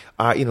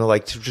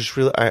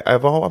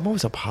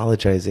always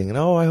apologizing and,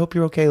 I hope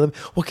you're okay.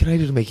 What can I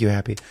do to make you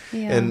happy?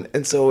 Yeah.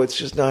 And so it's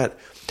just not,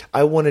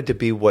 I wanted to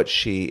be what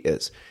she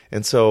is.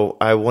 And so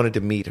I wanted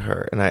to meet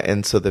her,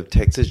 and so the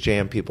Texas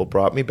Jam people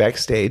brought me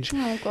backstage.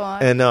 Oh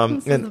God! And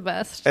this is the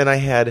best. And I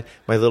had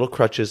my little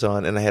crutches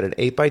on, and I had an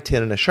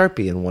 8x10 and a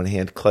Sharpie in one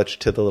hand, clutched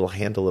to the little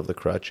handle of the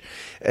crutch.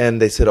 And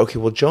they said, "Okay,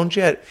 well, Joan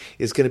Jett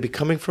is going to be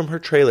coming from her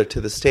trailer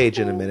to the stage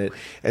in a minute,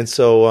 and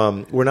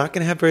so we're not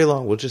going to have very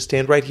long. We'll just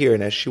stand right here,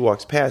 and as she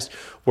walks past,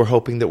 we're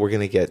hoping that we're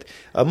going to get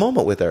a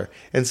moment with her."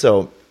 And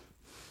so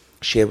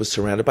she was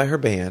surrounded by her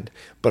band,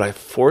 but I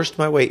forced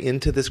my way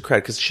into this crowd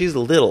because she's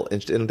little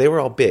and they were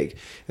all big.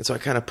 And so I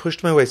kind of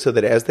pushed my way so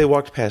that as they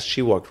walked past,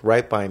 she walked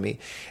right by me.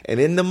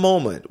 And in the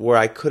moment where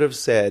I could have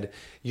said,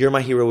 "You're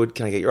my hero,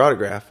 can I get your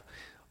autograph?"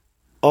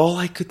 all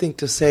I could think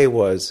to say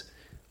was,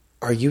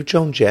 "Are you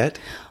Joan Jett?"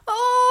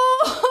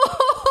 Oh!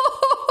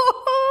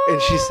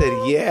 And she said,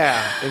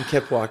 "Yeah," and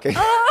kept walking.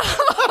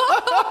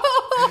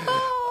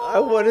 I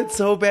wanted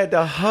so bad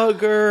to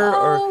hug her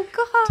or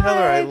tell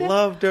her I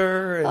loved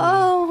her.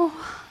 And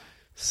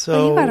so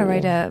well, you got to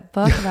write a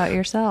book about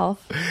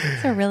yourself.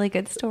 It's a really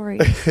good story.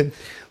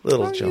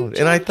 Little Joan.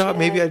 And I thought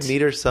maybe I'd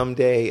meet her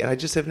someday, and I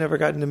just have never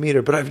gotten to meet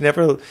her. But I've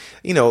never,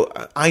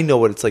 I know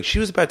what it's like. She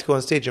was about to go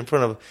on stage in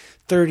front of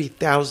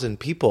 30,000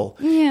 people,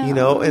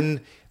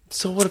 and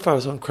so what if I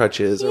was on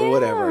crutches or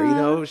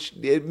whatever,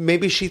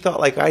 maybe she thought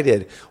like I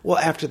did. Well,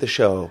 after the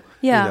show,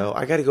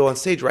 I got to go on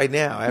stage right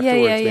now.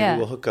 Afterwards, maybe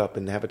we'll hook up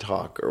and have a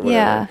talk or whatever.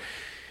 Yeah.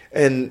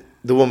 And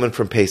the woman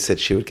from Pace said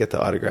she would get the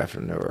autograph,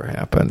 and it never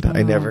happened.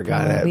 I never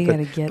got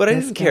it. But I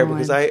didn't care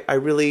because I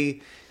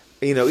really,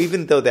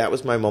 even though that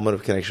was my moment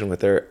of connection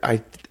with her,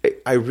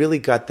 I really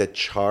got the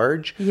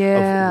charge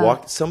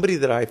of somebody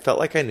that I felt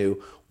like I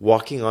knew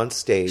walking on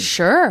stage.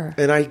 Sure.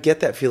 And I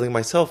get that feeling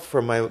myself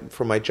from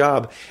my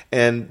job.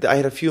 And I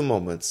had a few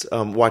moments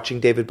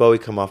watching David Bowie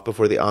come off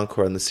before the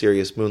encore on the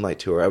Sirius Moonlight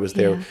Tour. I was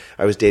there. Yeah.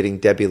 I was dating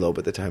Debbie Loeb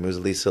at the time. It was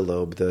Lisa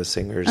Loeb, the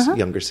singer's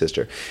younger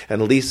sister.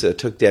 And Lisa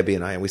took Debbie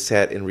and I, and we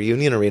sat in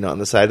Reunion Arena on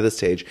the side of the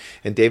stage.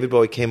 And David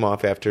Bowie came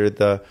off after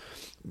the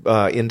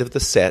end of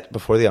the set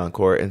before the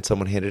encore, and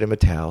someone handed him a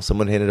towel,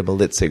 someone handed him a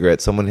lit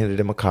cigarette, someone handed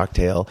him a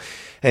cocktail,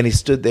 and he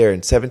stood there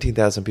and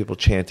 17,000 people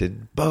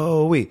chanted,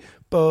 "Bowie,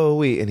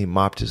 Bowie," and he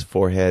mopped his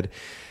forehead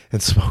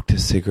and smoked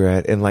his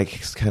cigarette and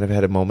kind of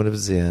had a moment of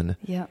zen.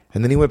 Yeah.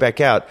 And then he went back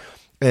out,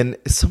 and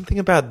something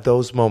about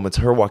those moments,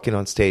 her walking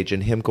on stage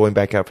and him going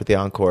back out for the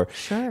encore,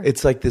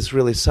 it's like this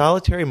really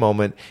solitary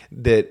moment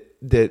that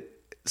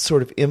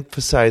sort of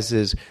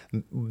emphasizes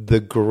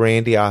the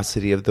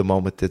grandiosity of the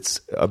moment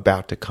that's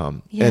about to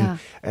come. Yeah.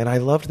 And I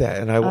loved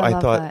that. And I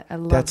thought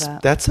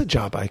that's a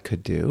job I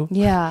could do.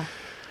 Yeah.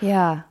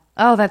 Yeah.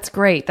 Oh, that's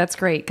great. That's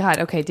great. God.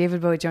 Okay. David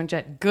Bowie, Joan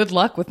Jett. Good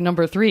luck with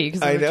number 3 because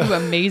those are 2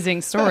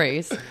 amazing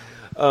stories.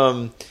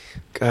 God,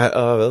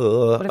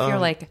 what if you're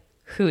like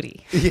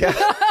Hootie? Yeah.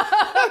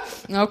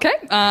 Okay.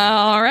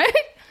 All right.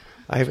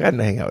 I've gotten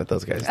to hang out with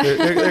those guys.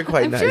 They're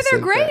quite nice. I'm sure they're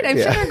great. I'm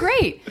sure they're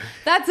great.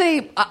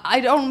 I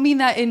don't mean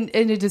that in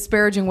a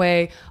disparaging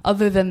way,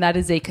 other than that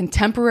is a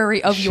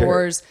contemporary of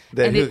yours.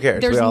 Then and who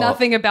cares? There's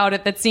nothing about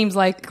it that seems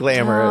like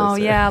glamorous. Oh,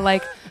 yeah,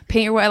 like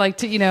paint your way, like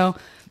to,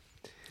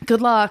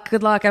 good luck.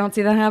 I don't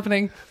see that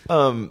happening.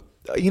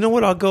 You know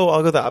what? I'll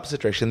go the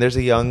opposite direction. There's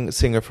a young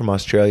singer from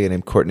Australia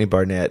named Courtney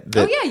Barnett.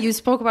 You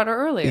spoke about her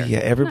earlier. Yeah,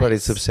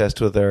 everybody's obsessed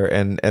with her,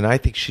 and I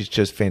think she's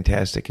just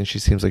fantastic, and she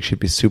seems like she'd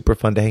be super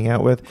fun to hang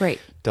out with.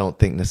 Great. Don't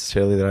think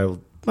necessarily that I will.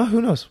 Well,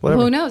 who knows?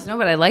 Whatever. Who knows? No,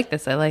 but I like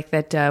this. I like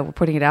that we're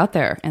putting it out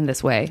there in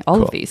this way.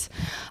 All of these.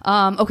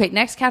 Okay,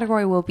 next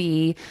category will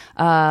be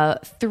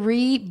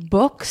 3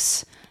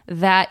 books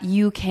that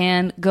you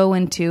can go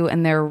into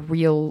and they're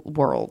real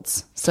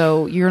worlds.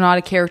 So you're not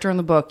a character in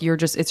the book.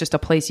 It's just a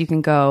place you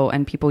can go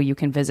and people you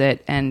can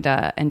visit and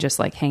just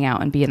like hang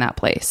out and be in that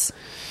place.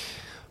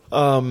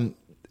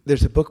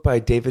 There's a book by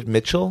David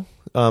Mitchell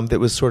that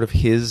was sort of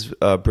his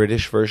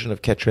British version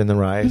of Catcher in the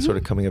Rye, sort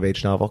of coming of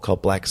age novel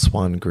called Black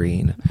Swan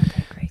Green.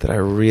 Okay, great. That I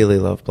really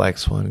love. Black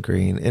Swan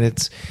Green, and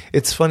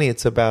it's funny.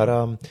 It's about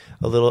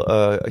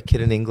a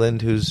kid in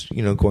England who's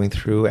going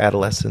through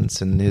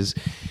adolescence, and his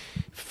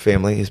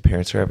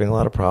parents are having a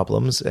lot of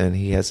problems, and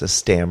he has a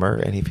stammer,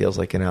 and he feels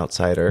like an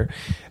outsider,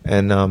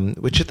 and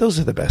those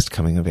are the best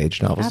coming of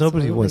age novels.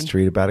 Absolutely. Nobody wants to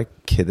read about a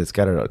kid that's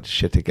got it all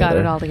shit together. Got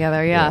it all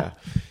together, yeah.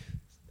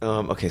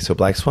 Okay, so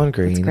Black Swan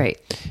Green. That's great.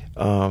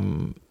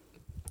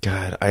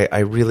 God, I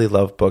really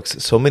love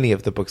books. So many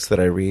of the books that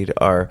I read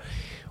are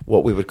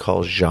what we would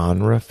call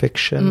genre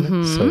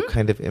fiction, so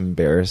kind of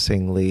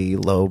embarrassingly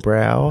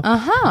lowbrow.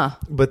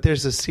 But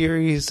there's a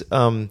series.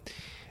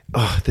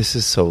 This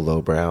is so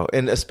lowbrow,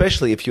 and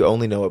especially if you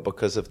only know it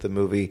because of the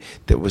movie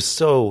that was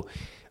so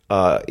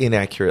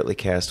inaccurately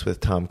cast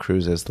with Tom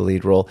Cruise as the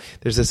lead role.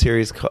 There's a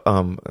series called,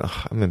 I'm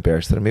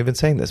embarrassed that I'm even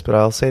saying this, but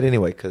I'll say it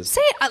anyway.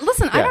 Say it.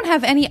 Listen, I don't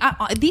have any...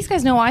 these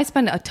guys know I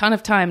spend a ton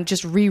of time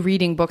just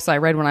rereading books I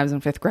read when I was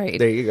in 5th grade.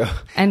 There you go.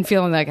 And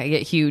feeling like I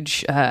get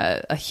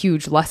a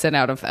huge lesson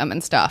out of them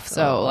and stuff.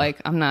 So I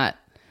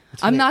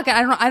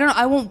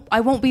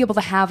won't be able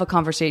to have a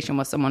conversation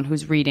with someone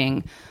who's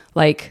reading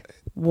like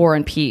War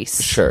and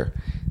Peace. Sure.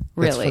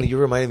 really. That's funny. You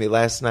reminded me.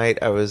 Last night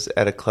I was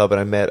at a club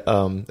and I met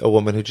a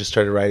woman who just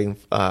started writing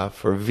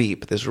for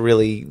Veep, this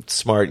really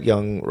smart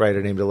young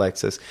writer named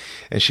Alexis.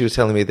 And she was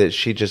telling me that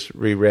she just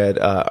reread,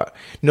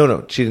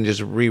 no, she didn't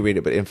just reread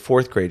it, but in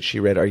fourth grade she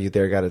read Are You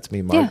There, God? It's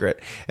Me, Margaret.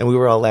 Yeah. And we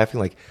were all laughing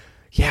like,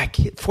 yeah,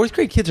 fourth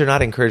grade kids are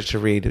not encouraged to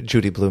read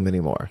Judy Blume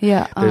anymore.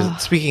 Yeah.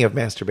 Speaking of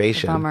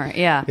masturbation. Bummer.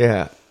 Yeah.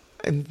 Yeah.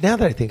 And now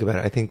that I think about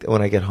it, I think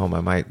when I get home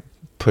I might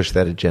push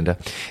that agenda.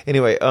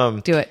 Anyway,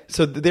 do it.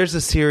 So there's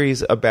a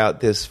series about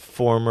this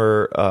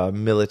former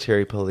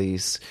military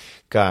police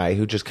guy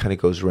who just kind of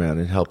goes around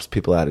and helps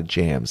people out of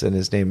jams, and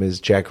his name is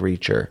Jack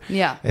Reacher.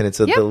 Yeah. And it's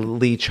the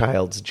Lee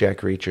Child's Jack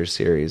Reacher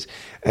series.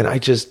 And I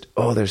just,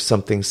 there's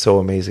something so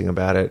amazing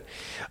about it.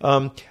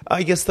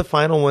 I guess the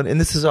final one, and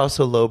this is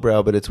also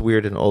lowbrow, but it's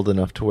weird and old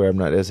enough to where I'm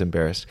not as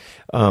embarrassed.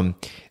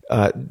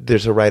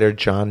 There's a writer,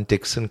 John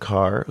Dixon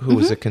Carr, who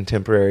was a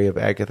contemporary of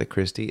Agatha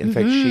Christie. In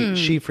fact,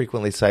 she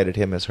frequently cited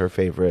him as her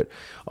favorite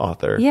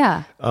author.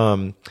 Yeah.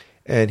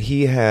 And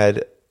he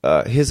had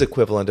his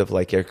equivalent of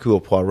like Hercule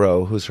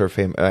Poirot, who's her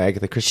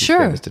Agatha Christie's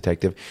famous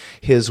detective.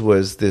 His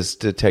was this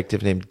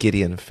detective named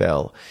Gideon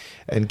Fell.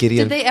 And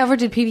Gideon, did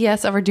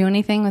PBS ever do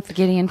anything with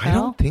Gideon Fell? I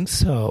don't think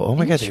so. Oh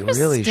my God, they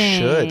really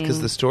should,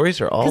 because the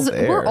stories are all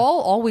there. We're all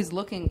always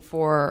looking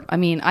for. I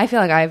mean, I feel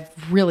like I've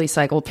really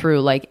cycled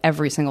through like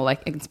every single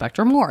like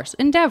Inspector Morse,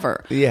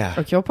 Endeavor,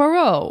 Hercule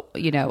Poirot,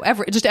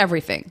 just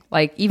everything.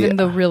 Like even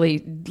the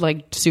really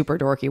like super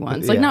dorky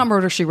ones, like not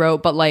Murder She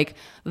Wrote, but like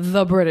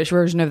the British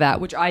version of that,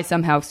 which I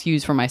somehow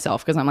excuse for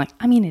myself because I'm like,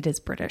 I mean, it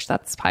is British.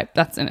 That's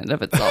in and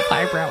of itself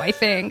highbrow, I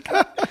think.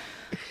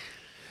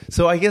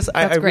 So I guess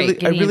I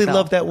really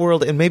love that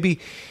world, and maybe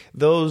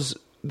the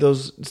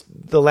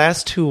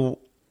last two,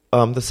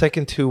 the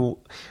second two,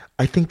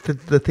 I think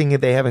that the thing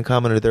that they have in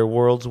common are their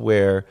worlds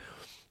where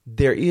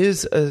there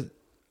is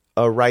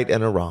a right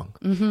and a wrong,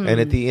 and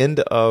at the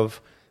end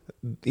of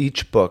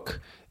each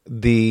book,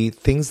 the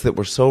things that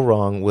were so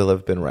wrong will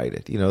have been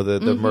righted.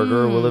 The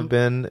murderer will have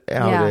been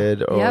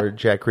outed, or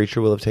Jack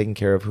Reacher will have taken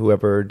care of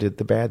whoever did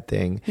the bad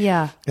thing.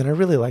 Yeah. And I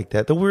really like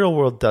that. The real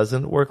world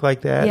doesn't work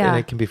like that, and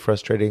it can be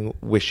frustrating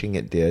wishing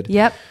it did.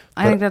 Yep.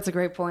 I think that's a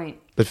great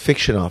point. But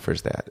fiction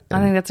offers that.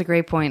 I think that's a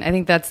great point. I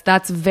think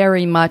that's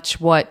very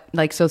much what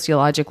like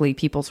sociologically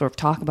people sort of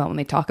talk about when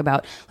they talk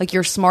about like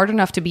you're smart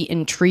enough to be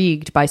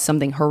intrigued by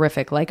something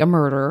horrific like a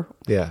murder.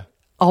 Yeah.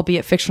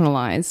 Albeit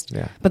fictionalized.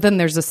 Yeah. But then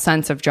there's a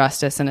sense of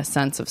justice and a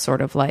sense of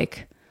sort of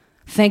like,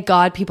 thank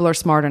God people are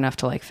smart enough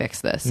to like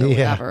fix this or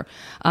whatever.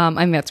 I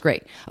mean, that's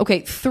great. Okay.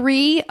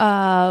 3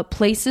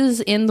 places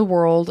in the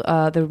world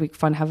that would be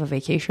fun to have a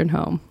vacation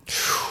home.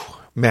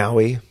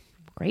 Maui.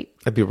 Great.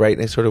 I'd be right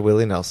next door to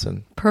Willie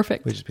Nelson.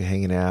 Perfect. We'd just be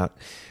hanging out.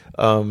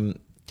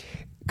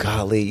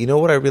 Golly, you know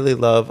what I really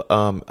love?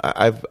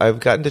 I've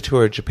gotten to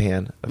tour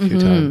Japan a few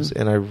times,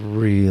 and I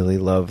really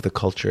love the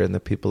culture and the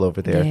people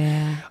over there.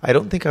 Yeah. I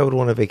don't think I would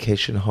want a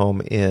vacation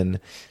home in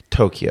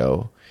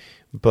Tokyo,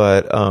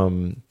 but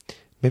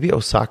maybe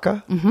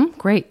Osaka. Mm-hmm.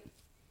 Great.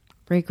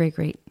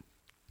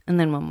 And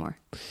then one more.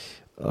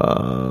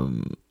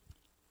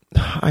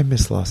 I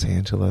miss Los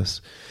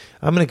Angeles.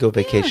 I'm going to go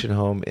vacation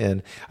home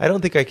in. I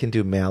don't think I can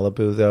do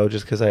Malibu though,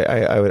 just because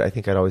I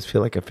think I'd always feel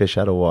like a fish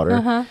out of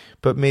water.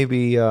 But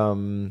maybe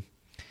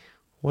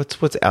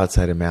what's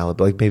outside of Malibu?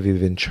 Like maybe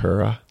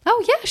Ventura.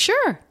 Oh yeah,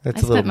 sure. I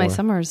spent my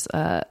summers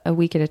a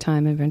week at a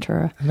time in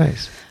Ventura.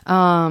 Nice.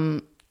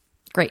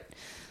 Great.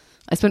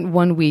 I spent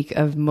 1 week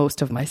of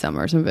most of my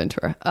summers in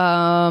Ventura.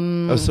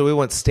 So we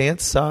want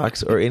Stance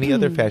Socks or any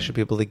other fashion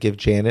people to give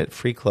Janet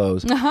free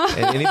clothes. And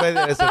anybody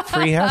that has a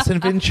free house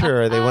in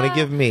Ventura, they want to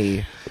give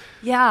me.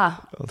 Yeah.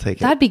 I'll take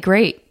it. That'd be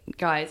great.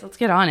 Guys, let's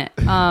get on it.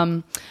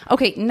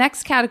 Okay,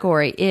 next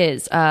category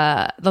is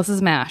this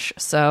is MASH.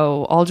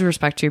 So all due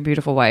respect to your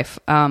beautiful wife,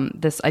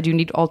 I do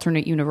need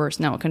alternate universe.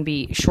 Now it can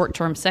be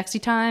short-term sexy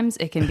times.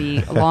 It can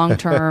be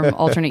long-term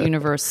alternate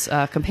universe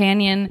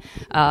companion.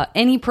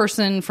 Any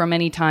person from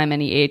any time,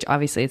 any age.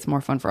 Obviously, it's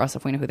more fun for us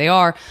if we know who they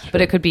are. Sure.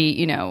 But it could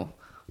be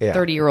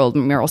 30-year-old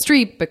Meryl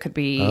Streep. It could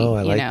be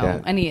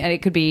that.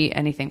 It could be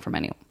anything from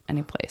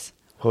any place.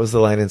 What was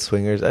the line in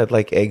Swingers? I'd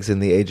like eggs in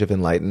the age of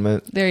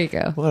enlightenment. There you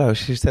go. Wow,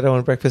 she said I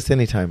want breakfast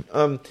anytime.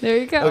 There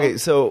you go. Okay,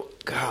 so,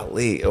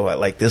 golly. Oh, I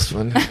like this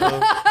one.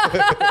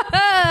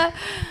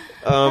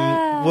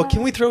 Well,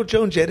 can we throw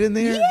Joan Jett in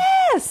there?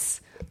 Yes!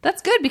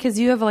 That's good because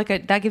you have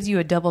that gives you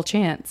a double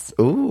chance.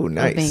 Ooh,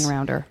 nice. Of being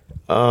around her.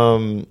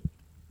 Oh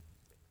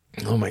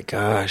my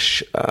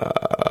gosh.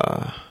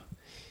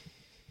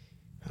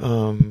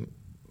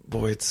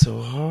 Boy, it's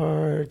so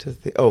hard to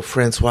think. Oh,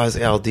 Françoise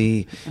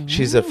Hardy.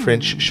 She's a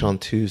French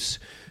chanteuse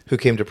who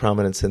came to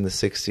prominence in the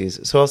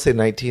 60s. So I'll say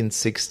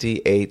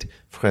 1968,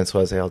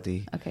 Françoise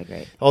Hardy. Okay,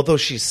 great. Although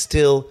she's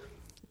still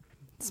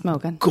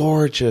smoking.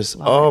 Gorgeous.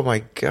 Love it.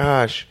 My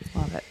gosh.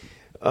 Love it.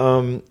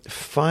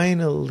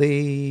 Finally.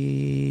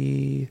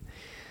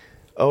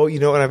 Oh,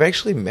 and I've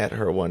actually met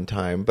her one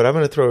time, but I'm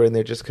going to throw her in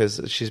there just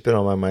because she's been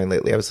on my mind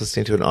lately. I was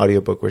listening to an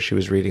audiobook where she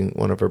was reading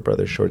one of her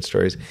brother's short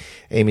stories,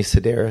 Amy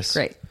Sedaris.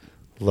 Great.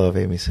 Love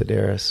Amy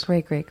Sedaris.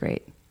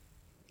 Great.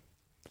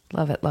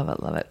 Love it, love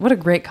it, love it. What a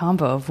great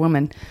combo of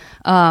women.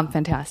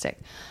 Fantastic.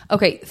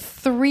 Okay,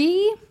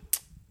 3.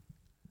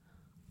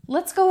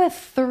 Let's go with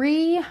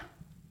 3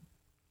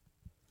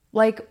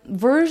 like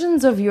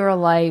versions of your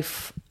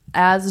life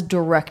as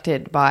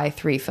directed by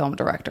 3 film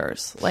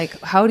directors. Like,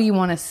 how do you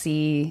want to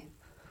see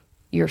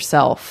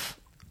yourself?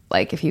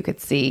 Like, if you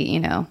could see, you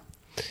know,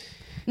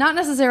 not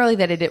necessarily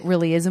that it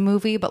really is a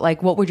movie, but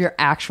like, what would your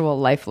actual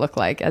life look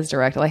like as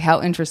director? Like,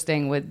 how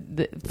interesting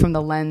from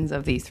the lens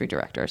of these 3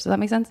 directors? Does that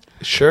make sense?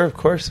 Sure, of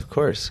course, of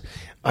course.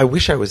 I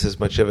wish I was as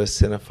much of a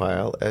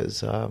cinephile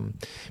as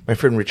my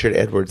friend Richard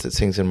Edwards that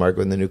sings in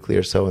Margot and the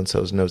Nuclear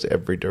So-and-Sos knows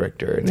every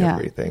director and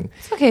everything.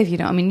 It's okay if you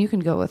don't. I mean, you can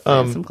go with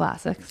some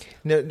classics.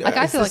 No, like,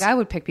 I feel like I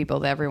would pick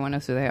people that everyone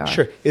knows who they are.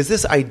 Sure. Is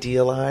this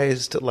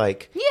idealized?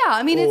 Like, yeah,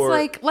 I mean, it's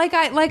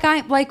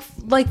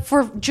like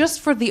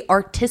for the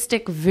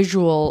artistic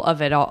visual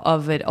of it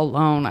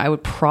alone, I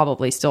would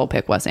probably still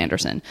pick Wes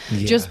Anderson,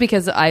 just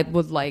because I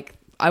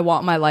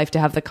want my life to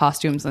have the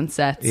costumes and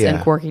sets and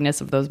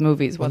quirkiness of those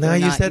movies. Well, now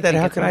you said that.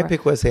 How can I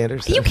pick Wes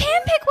Anderson? You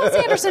can pick Wes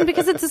Anderson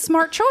because it's a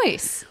smart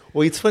choice.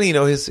 Well, it's funny, you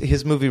know,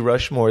 his movie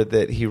Rushmore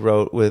that he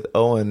wrote with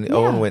Owen. Yeah.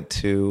 Owen went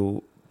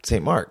to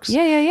St. Mark's.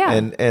 Yeah.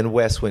 And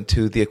Wes went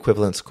to the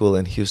equivalent school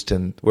in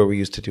Houston where we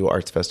used to do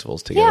arts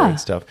festivals together and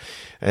stuff.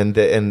 And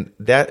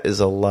that is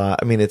a lot.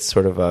 I mean, it's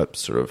sort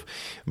of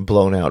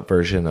blown out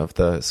version of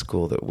the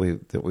school that we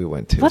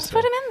went to. Let's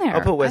put him in there.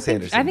 I'll put Wes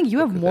Anderson. I think you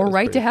have more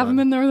right to have him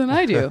in there than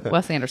I do.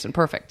 Wes Anderson,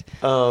 perfect.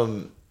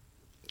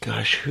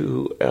 Gosh,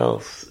 who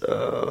else?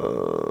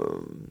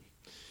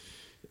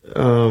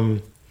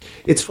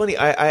 It's funny.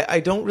 I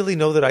don't really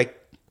know that I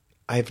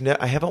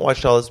haven't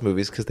watched all his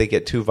movies because they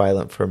get too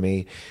violent for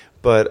me,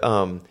 but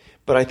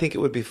I think it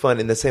would be fun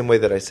in the same way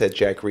that I said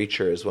Jack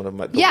Reacher is one of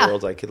the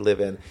worlds I could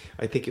live in.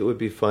 I think it would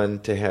be fun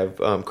to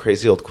have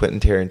crazy old Quentin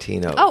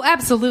Tarantino. Oh,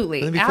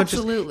 absolutely,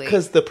 absolutely.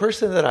 Because the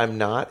person that I'm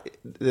not,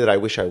 that I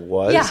wish I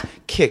was,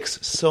 kicks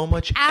so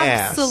much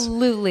ass.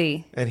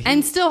 Absolutely,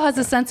 and still has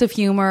a sense of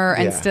humor,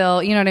 and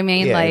still, you know what I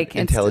mean? Like,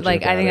 intelligent.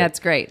 Like, I think that's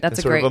great. That's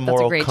a great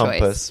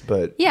compass, choice.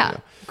 But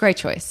great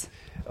choice.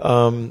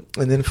 And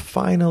then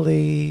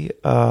finally,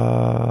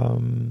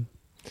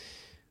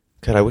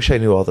 God, I wish I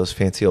knew all those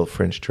fancy old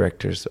French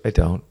directors. I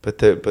don't, but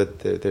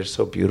they're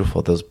so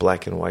beautiful. Those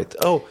black and white.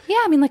 Oh,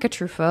 yeah. I mean, like a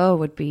Truffaut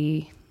would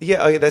be.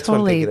 Yeah, that's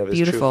totally what I'm thinking of. Is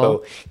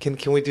beautiful. Truffaut.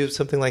 Can we do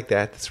something like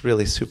that? That's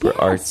really super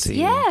artsy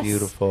and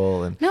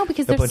beautiful, and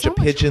because a bunch of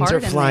pigeons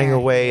are flying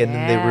away, and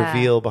then they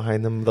reveal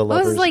behind them the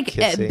lovers. It was like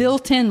kissing.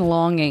 Built-in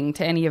longing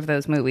to any of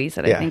those movies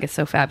that I think is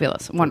so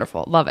fabulous,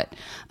 wonderful, love it.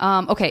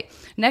 Okay,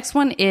 next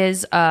one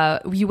is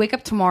you wake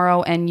up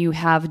tomorrow and you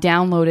have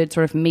downloaded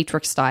sort of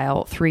Matrix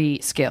style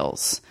 3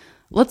 skills.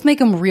 Let's make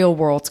them real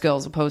world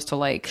skills opposed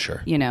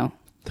to you know,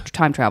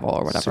 time travel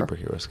or whatever.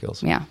 Superhero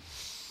skills. Yeah.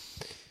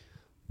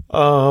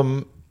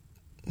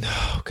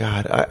 Oh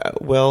God.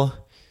 Well,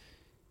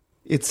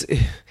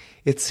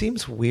 it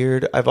seems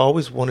weird. I've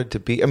always wanted to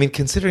be, I mean,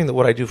 considering that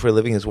what I do for a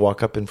living is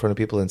walk up in front of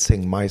people and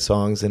sing my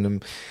songs,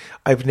 and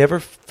I've never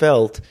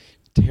felt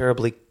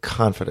terribly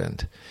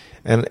confident.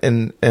 And I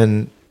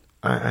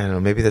don't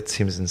know, maybe that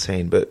seems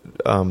insane, but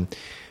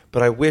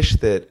I wish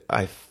that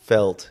I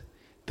felt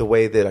the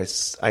way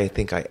that I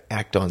think I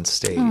act on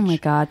stage. Oh my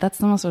God, that's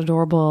the most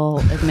adorable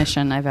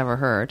admission I've ever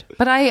heard.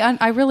 But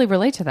I really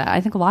relate to that.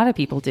 I think a lot of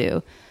people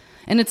do.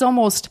 And it's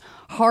almost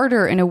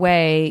harder in a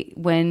way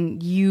when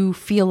you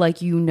feel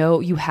like you know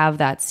you have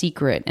that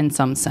secret in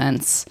some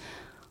sense.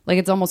 Like,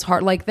 it's almost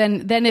hard. Like,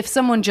 then if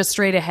someone just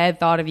straight ahead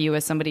thought of you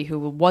as somebody who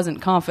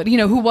wasn't confident, you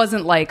know, who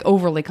wasn't like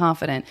overly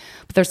confident,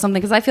 but there's something,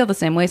 because I feel the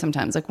same way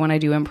sometimes. Like, when I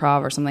do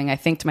improv or something, I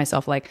think to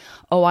myself like,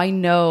 oh, I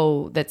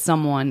know that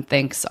someone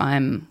thinks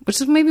which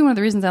is maybe one of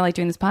the reasons I like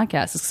doing this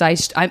podcast, is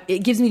because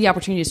it gives me the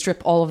opportunity to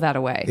strip all of that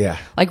away. Yeah.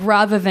 Like,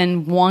 rather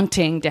than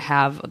wanting to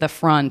have the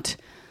front,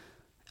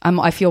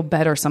 I feel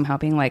better somehow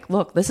being like,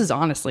 look, this is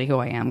honestly who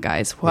I am,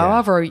 guys.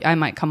 However I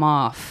might come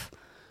off,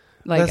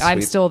 like,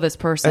 I'm still this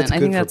person. I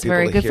think that's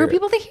very good for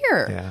people to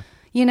hear. Yeah.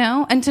 You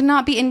know, and to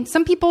not be. And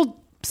some people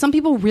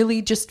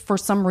really just for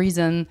some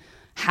reason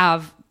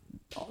have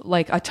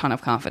like a ton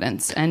of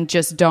confidence and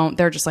just don't.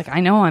 They're just like, I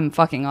know I'm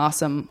fucking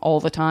awesome all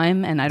the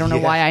time, and I don't know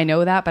why I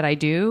know that, but I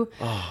do.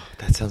 Oh,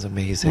 that sounds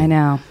amazing. I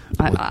know.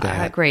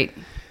 Great.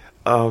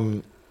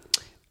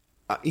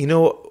 You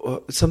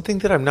know, something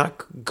that I'm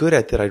not good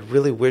at that I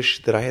really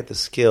wish that I had the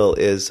skill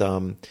is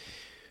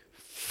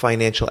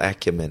financial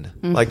acumen.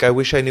 Mm-hmm. Like, I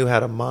wish I knew how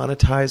to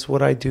monetize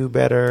what I do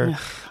better.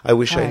 I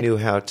wish I knew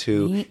how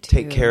to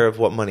take care of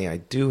what money I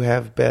do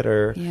have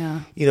better.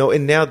 Yeah. You know,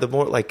 and now the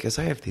more, like, because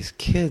I have these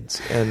kids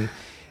and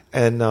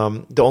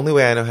the only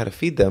way I know how to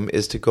feed them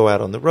is to go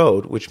out on the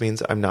road, which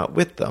means I'm not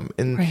with them.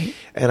 And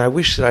I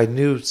wish that I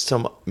knew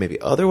some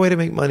maybe other way to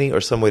make money or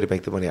some way to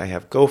make the money I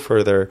have go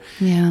further.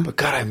 Yeah. But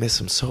God, I miss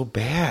them so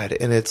bad.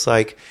 And it's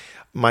like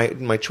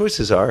my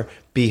choices are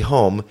be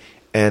home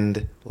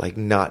and like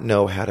not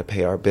know how to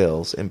pay our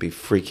bills and be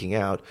freaking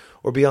out,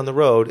 or be on the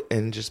road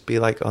and just be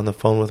like on the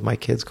phone with my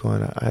kids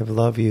going, I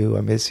love you,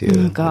 I miss you.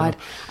 Oh God.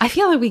 I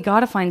feel like we got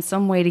to find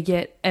some way to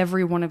get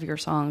every one of your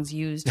songs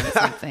used in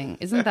something.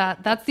 Isn't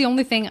that's the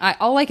only thing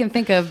all I can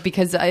think of,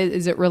 because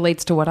as it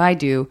relates to what I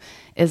do,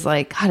 is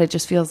like, God, it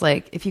just feels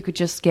like if you could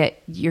just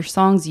get your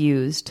songs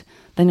used,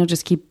 then you'll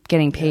just keep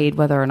getting paid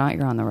whether or not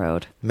you're on the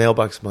road.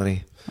 Mailbox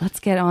money. Let's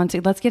get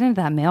into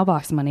that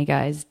mailbox money,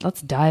 guys.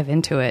 Let's dive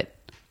into it.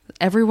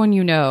 Everyone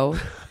you know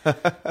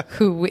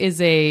who is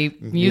a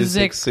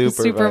music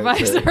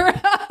supervisor.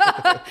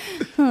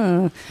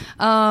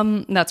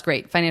 That's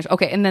great. Financial.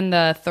 Okay, and then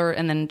the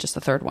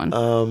third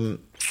one.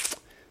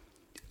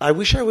 I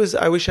wish I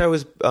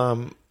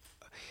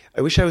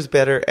was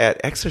better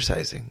at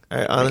exercising.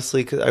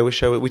 Honestly, because I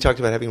wish we talked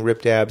about having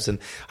ripped abs, and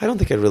I don't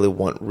think I really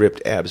want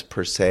ripped abs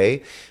per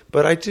se,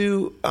 but I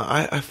do.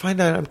 I find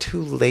that I'm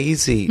too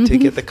lazy to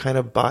get the kind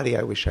of body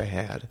I wish I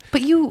had.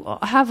 But you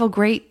have a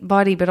great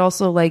body, but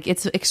also like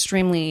it's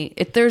extremely.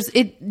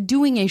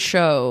 Doing a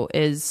show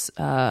is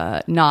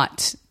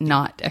not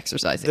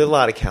exercising. There's a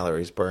lot of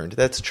calories burned.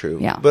 That's true.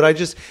 Yeah. But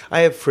I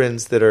have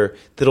friends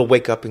that'll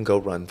wake up and go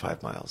run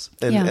 5 miles,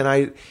 and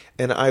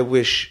I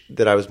wish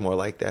that I was more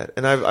like that.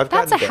 And I've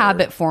that's a better.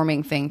 habit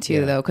forming thing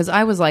too, though, because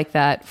I was like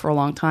that for a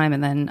long time,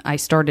 and then I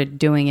started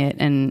doing it,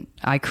 and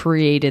I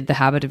created the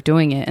habit of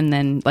doing it. And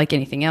then, like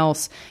anything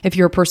else, if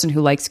you're a person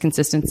who likes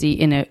consistency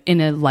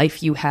in a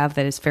life you have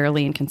that is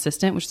fairly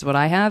inconsistent, which is what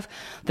I have,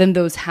 then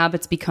those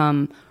habits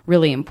become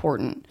really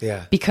important.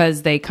 Yeah.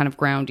 Because they kind of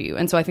ground you.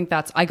 And so I think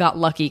I got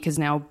lucky, because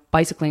now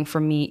bicycling for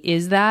me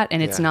is that,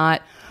 and it's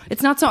not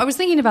so. I was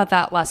thinking about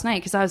that last night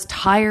because I was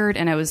tired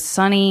and it was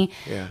sunny,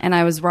 and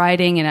I was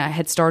riding, and I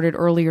had started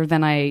earlier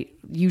than I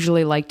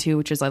usually like to,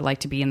 which is I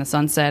like to be in the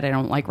sunset. I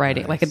don't like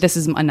riding. Nice. Like, this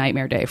is a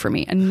nightmare day for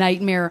me. A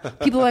nightmare.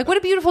 People are like, what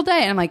a beautiful day.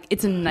 And I'm like,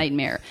 it's a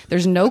nightmare.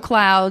 There's no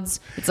clouds.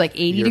 It's like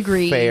 80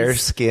 degrees. Fair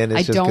skin is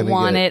I just don't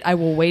want it. I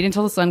will wait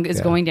until the sun is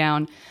going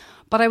down.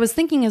 But I was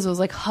thinking, as I was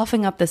like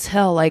huffing up this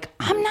hill, like,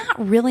 I'm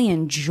not really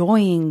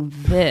enjoying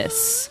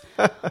this,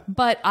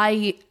 but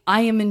I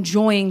am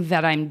enjoying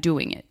that I'm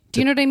doing it. Do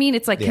you know what I mean?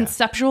 It's like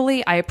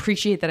conceptually, I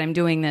appreciate that I'm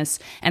doing this,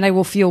 and I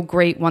will feel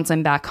great once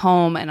I'm back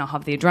home, and I'll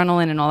have the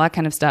adrenaline and all that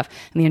kind of stuff,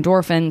 and the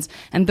endorphins.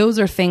 And those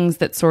are things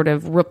that sort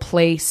of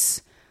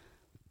replace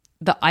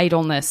the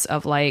idleness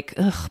of like,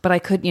 but I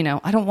could,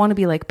 I don't want to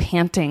be like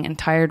panting and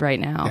tired right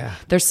now. Yeah.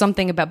 There's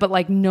something about, but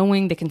like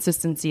knowing the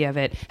consistency of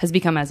it has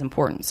become as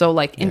important. So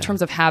like in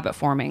terms of habit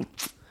forming,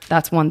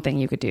 that's one thing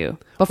you could do.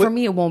 But for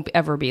me, it won't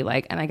ever be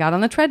like, and I got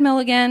on the treadmill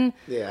again.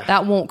 Yeah.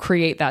 That won't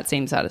create that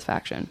same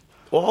satisfaction.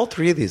 Well, all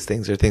three of these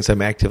things are things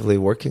I'm actively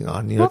working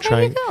on.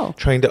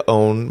 Trying to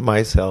own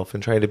myself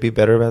and trying to be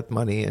better about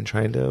money and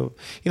trying to,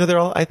 they're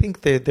all. I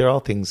think they're all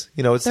things.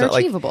 It's they're not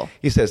achievable. Like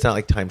you said. It's not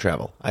like time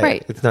travel.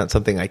 Right. It's not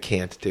something I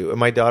can't do. And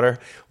my daughter,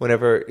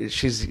 whenever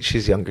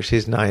she's younger,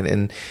 she's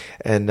 9,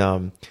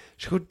 and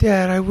she go,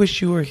 Dad, I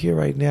wish you were here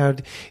right now.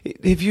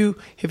 Have you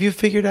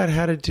figured out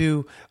how to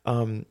do?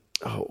 What's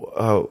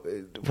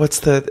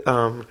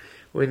the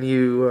when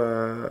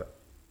you.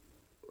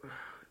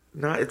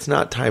 It's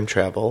not time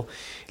travel.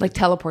 Like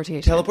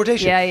teleportation.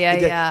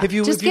 Yeah.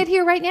 Get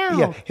here right now.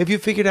 Yeah. Have you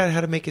figured out how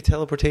to make a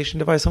teleportation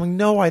device? I'm like,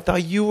 no, I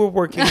thought you were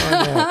working on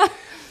that.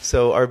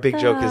 So our big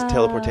joke is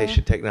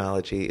teleportation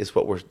technology is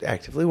what we're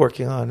actively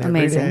working on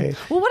every day.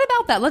 Well, what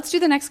about that? Let's do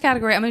the next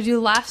category. I'm going to do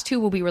the last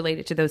two will be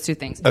related to those two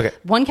things. Okay.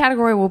 One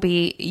category will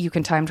be you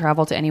can time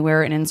travel to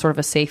anywhere, and in sort of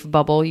a safe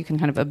bubble, you can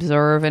kind of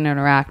observe and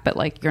interact, but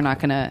like you're not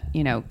going to,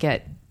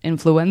 get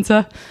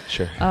influenza,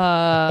 sure.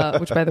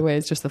 Which by the way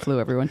is just the flu,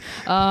 everyone.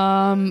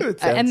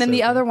 And then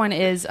the other one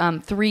is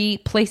 3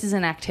 places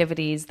and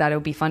activities that it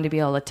would be fun to be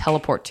able to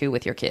teleport to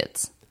with your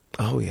kids.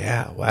 Oh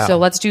yeah, wow. So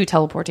let's do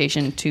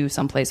teleportation to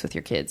someplace with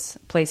your kids.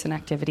 Place and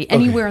activity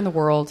anywhere in the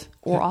world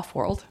or off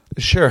world.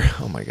 Sure.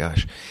 Oh my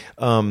gosh.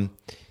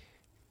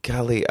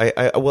 Golly,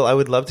 I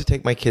would love to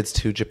take my kids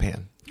to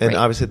Japan. And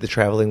obviously the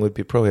traveling would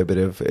be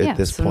prohibitive at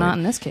this point. Not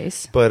in this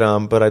case. But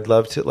I'd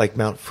love to, like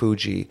Mount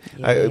Fuji.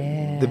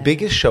 Yeah. The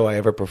biggest show I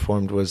ever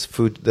performed was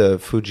the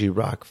Fuji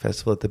Rock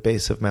Festival at the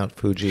base of Mount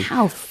Fuji.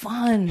 How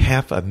fun.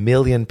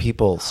 500,000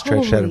 people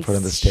stretched out in front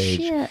of the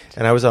stage. Shit.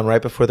 And I was on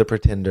right before the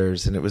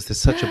Pretenders, and it was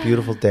such a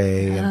beautiful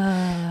day. And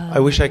I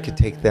wish I could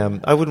take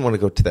them. I wouldn't want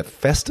to go to that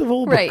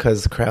festival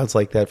because crowds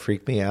like that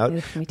freak me out.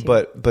 Me too.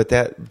 But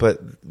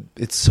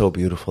it's so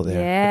beautiful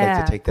there. Yeah. I'd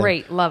like to take them.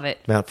 Great. Love it.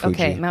 Mount Fuji.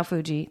 Okay, Mount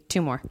Fuji.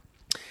 2 more.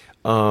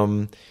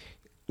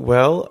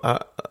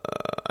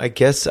 I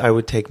guess I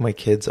would take my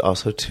kids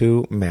also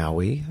to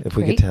Maui if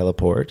we could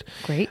teleport.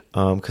 Great.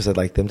 Because I'd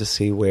like them to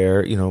see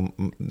where,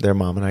 their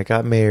mom and I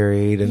got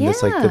married, and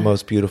it's like the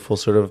most beautiful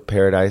sort of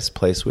paradise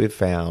place we've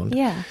found.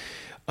 Yeah.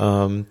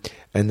 And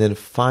then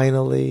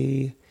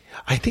finally,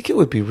 I think it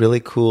would be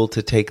really cool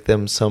to take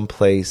them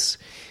someplace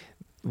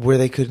where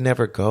they could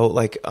never go.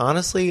 Like,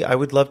 honestly, I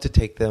would love to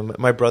take them.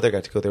 My brother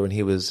got to go there when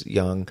he was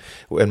young,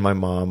 and my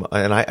mom,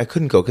 and I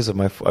couldn't go because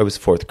I was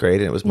 4th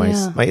grade, and it was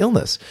my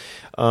illness.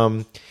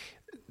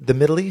 The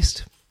Middle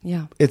East.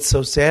 Yeah. It's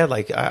so sad.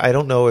 Like, I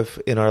don't know if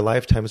in our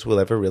lifetimes we'll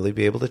ever really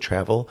be able to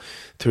travel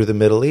through the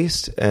Middle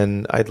East,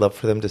 and I'd love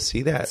for them to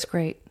see that. That's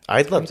great.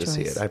 I'd love to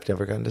see it. I've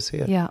never gotten to see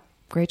it. Yeah,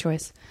 great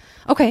choice.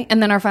 Okay,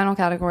 and then our final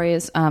category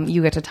is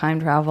you get to time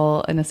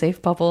travel in a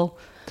safe bubble.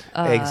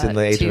 Eggs in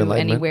the Age of to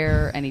Enlightenment.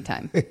 Anywhere,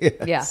 anytime.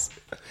 Yes.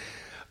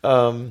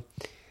 Yeah.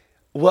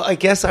 Well, I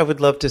guess I would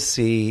love to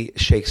see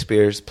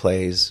Shakespeare's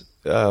plays.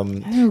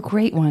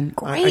 Great one.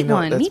 Great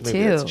one. Me too.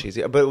 Maybe that's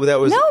cheesy, but that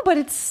was but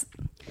it's.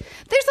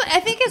 I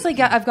think it's like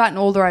I've gotten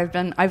older.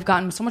 I've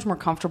gotten so much more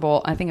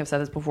comfortable. I think I've said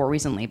this before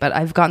recently, but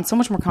I've gotten so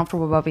much more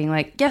comfortable about being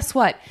like, guess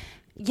what?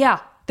 Yeah,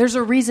 there's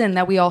a reason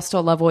that we all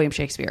still love William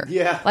Shakespeare.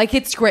 Yeah, like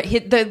it's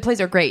great. The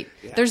plays are great.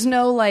 Yeah. There's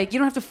no like you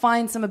don't have to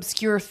find some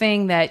obscure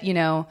thing that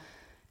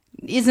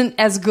isn't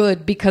as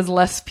good because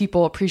less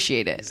people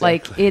appreciate it.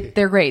 Exactly. Like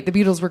they're great. The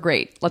Beatles were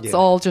great. Let's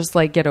all just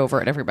like get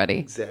over it, everybody.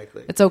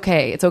 Exactly. It's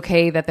okay. It's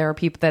okay that there are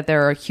people that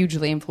there are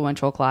hugely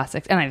influential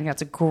classics, and I think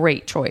that's a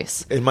great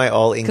choice. In my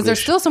all English, because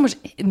there's still so much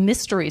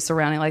mystery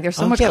surrounding. Like there's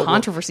so much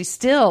controversy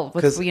still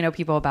with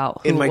people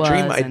about who in my it was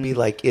dream I'd be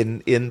like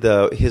in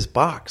his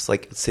box,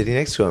 like sitting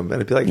next to him,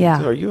 and I'd be like,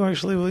 "Are you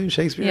actually William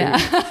Shakespeare?"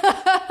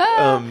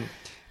 Yeah.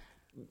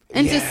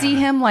 And to see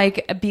him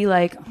like be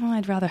like, oh,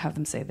 I'd rather have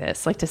them say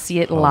this, like to see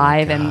it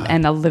live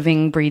and a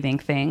living, breathing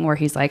thing where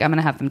he's like, I'm going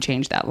to have them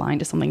change that line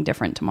to something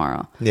different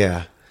tomorrow.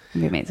 Yeah.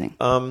 It'd be amazing.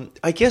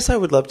 I guess I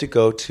would love to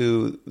go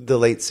to the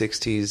late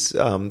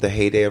 60s, the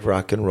heyday of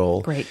rock and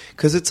roll. Great.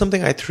 Because it's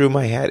something I threw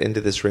my hat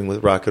into this ring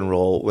with rock and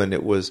roll when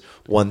it was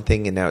one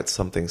thing and now it's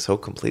something so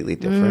completely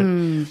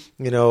different.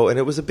 And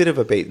it was a bit of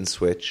a bait and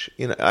switch.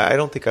 I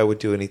don't think I would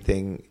do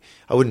anything.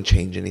 I wouldn't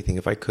change anything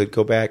if I could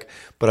go back,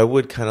 but I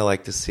would kind of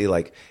like to see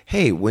like,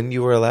 hey, when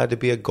you were allowed to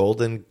be a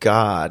golden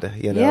god,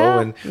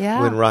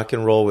 when rock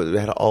and roll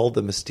had all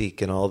the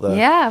mystique and all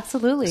the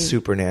absolutely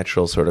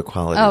supernatural sort of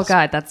qualities. Oh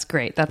God, that's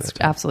great. That's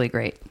absolutely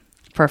great.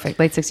 Perfect.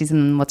 Late 60s, and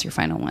then what's your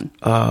final one?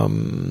 I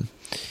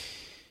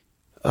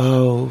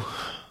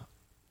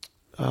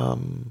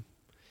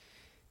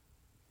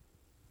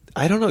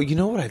don't know. You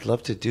know what I'd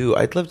love to do?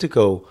 I'd love to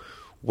go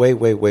way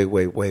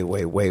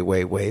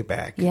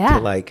back. Yeah. To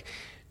like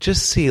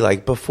just see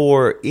like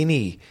before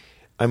any,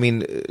 I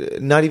mean,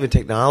 not even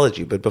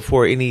technology, but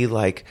before any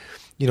like,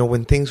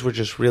 when things were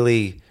just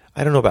really,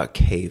 I don't know about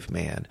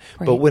caveman,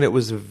 but when it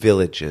was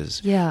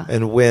villages. Yeah.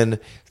 And when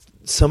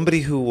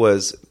somebody who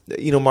was,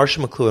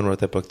 Marshall McLuhan wrote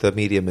that book, The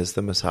Medium is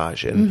the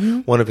Massage.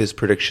 And one of his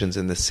predictions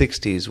in the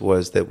 60s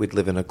was that we'd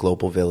live in a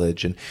global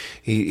village. And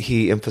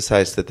he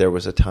emphasized that there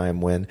was a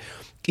time when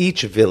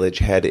each village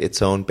had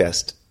its own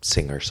best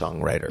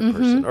singer-songwriter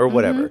person or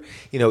whatever.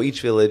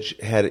 Each village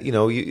had,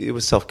 it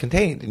was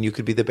self-contained and you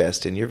could be the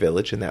best in your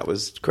village and that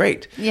was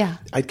great. Yeah.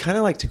 I'd kind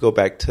of like to go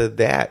back to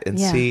that and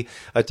see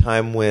a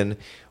time when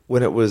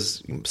it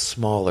was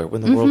smaller,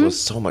 when the world was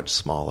so much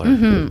smaller.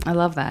 I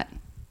love that.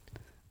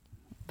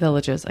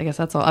 Villages. I guess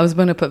that's all. I was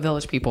going to put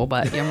village people,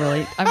 but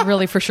I'm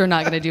really for sure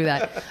not going to do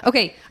that.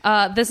 Okay.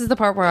 This is the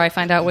part where I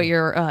find out what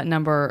your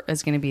number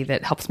is going to be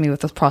that helps me with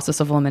this process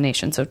of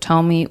elimination. So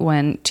tell me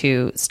when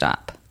to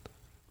stop.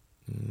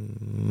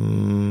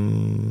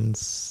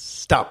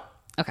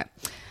 Stop. Okay.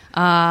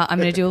 I'm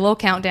going to do a little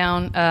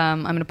countdown.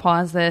 I'm going to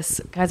pause this.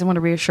 Guys, I want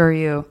to reassure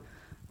you,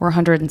 we're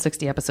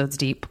 160 episodes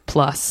deep.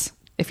 Plus,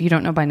 if you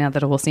don't know by now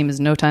that it will seem as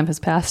no time has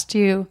passed to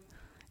you,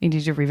 you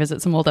need to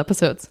revisit some old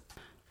episodes.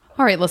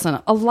 All right, listen,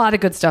 a lot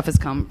of good stuff has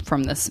come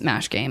from this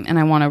MASH game, and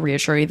I want to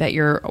reassure you that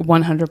your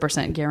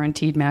 100%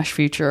 guaranteed MASH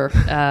future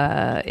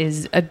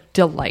is a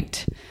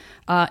delight.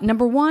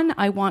 Number one,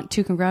 I want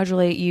to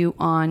congratulate you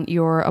on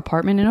your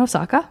apartment in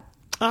Osaka.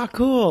 Ah,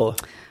 cool.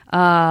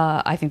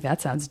 I think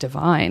that sounds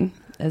divine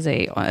as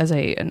a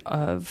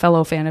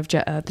fellow fan of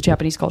the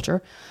Japanese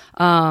culture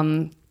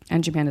and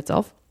Japan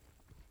itself.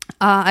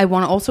 I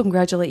want to also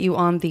congratulate you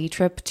on the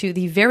trip to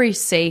the very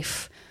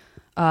safe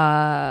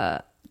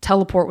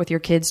teleport with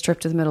your kids trip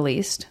to the Middle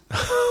East,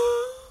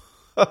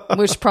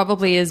 which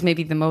probably is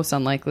maybe the most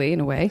unlikely in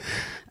a way.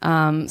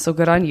 So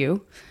good on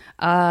you.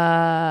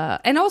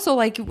 And also,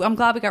 like, I'm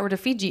glad we got rid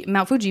of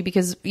Mount Fuji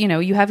because,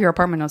 you have your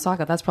apartment in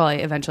Osaka. That's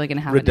probably eventually going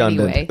to happen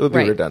anyway. It would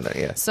be redundant,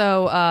 yeah.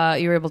 So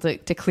you're able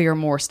to clear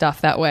more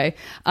stuff that way.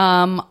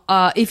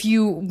 If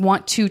you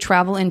want to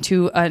travel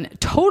into a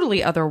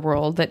totally other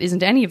world that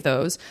isn't any of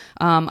those,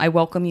 I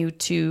welcome you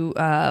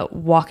to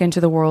walk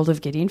into the world of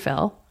Gideon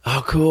Fell.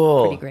 Oh,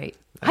 cool. Pretty great.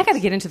 I got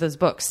to get into those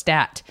books,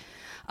 stat.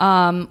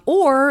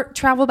 Or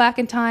travel back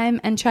in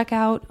time and check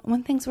out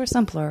when things were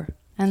simpler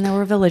and there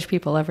were village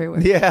people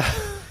everywhere. Yeah.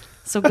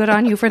 So good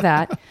on you for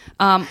that.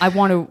 I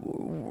want to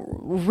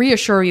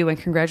reassure you and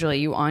congratulate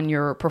you on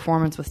your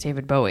performance with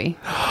David Bowie.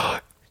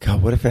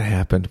 God, what if it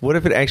happened? What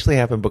if it actually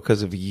happened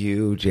because of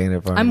you,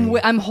 Janet Varney?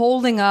 I'm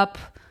holding up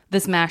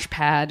this MASH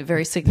pad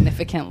very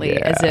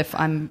significantly as if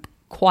I'm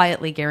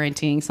quietly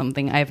guaranteeing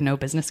something I have no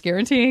business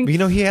guaranteeing.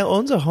 He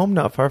owns a home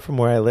not far from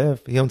where I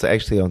live. He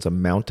actually owns a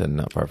mountain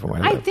not far from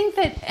where I live. I think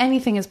that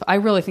anything is... I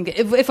really think that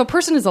if a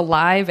person is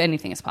alive,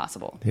 anything is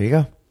possible. There you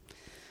go.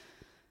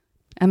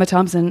 Emma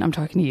Thompson, I'm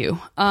talking to you.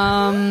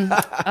 And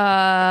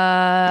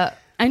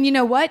And you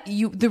know what?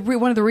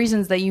 One of the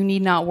reasons that you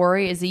need not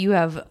worry is that you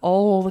have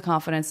all the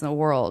confidence in the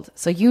world.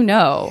 So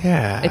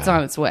it's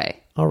on its way.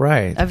 All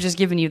right. I've just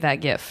given you that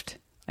gift.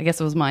 I guess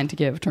it was mine to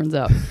give, turns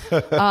out.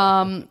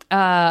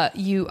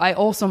 I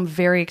also am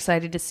very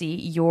excited to see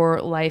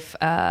your life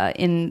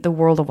in the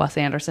world of Wes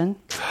Anderson.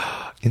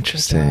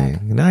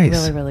 Interesting. Nice.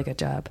 Really, really good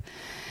job.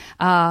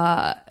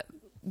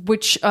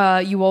 Which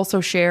you also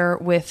share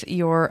with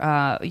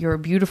your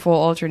beautiful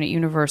alternate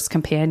universe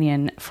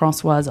companion,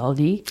 Françoise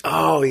Hardy.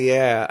 Oh,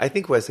 yeah. I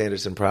think Wes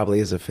Anderson probably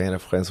is a fan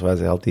of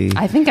Françoise Hardy.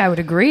 I think I would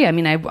agree. I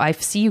mean, I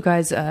see you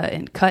guys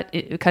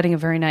cutting a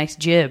very nice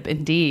jib,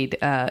 indeed,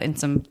 in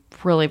some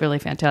really, really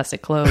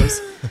fantastic clothes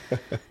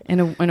in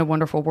a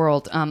wonderful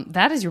world.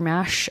 That is your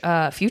MASH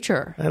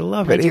future. I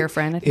love my it. dear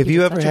friend. Have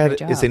you ever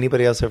has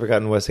anybody else ever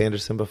gotten Wes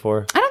Anderson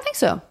before? I don't think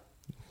so.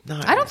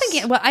 Nice. I don't think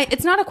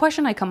it's not a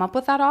question I come up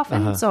with that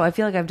often. So I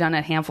feel like I've done it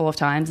a handful of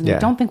times, and I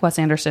don't think Wes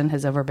Anderson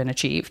has ever been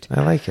achieved.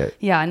 I like it.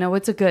 Yeah, no,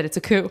 it's a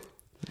coup.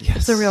 Yes.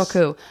 It's a real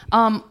coup.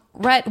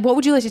 Rhett, what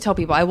would you like to tell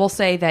people? I will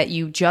say that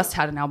you just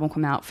had an album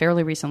come out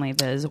fairly recently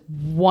that is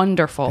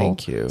wonderful.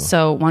 Thank you.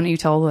 So why don't you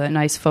tell the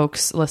nice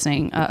folks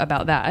listening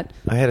about that?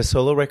 I had a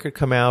solo record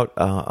come out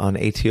on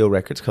ATO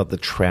Records called The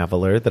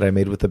Traveler that I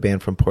made with a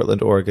band from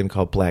Portland, Oregon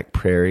called Black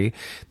Prairie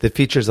that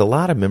features a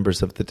lot of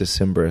members of the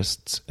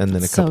Decemberists and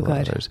then a couple of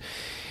others.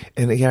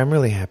 And yeah, I'm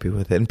really happy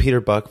with it. And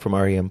Peter Buck from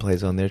REM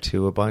plays on there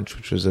too a bunch,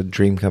 which was a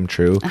dream come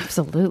true.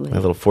 Absolutely. My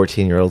little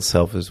 14-year-old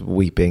self is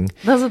weeping.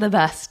 Those are the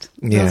best.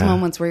 Yeah. Those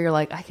moments where you're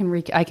like, I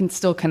can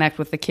still connect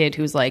with the kid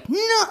who's like,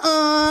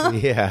 nuh-uh.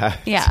 Yeah.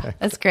 Yeah, exactly.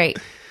 that's great.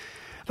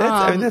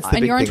 That's the and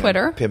big you're on thing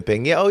Twitter. I'm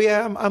pimping. Yeah. Oh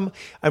yeah.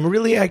 I'm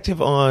really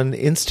active on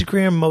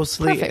Instagram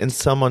mostly. Perfect. And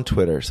some on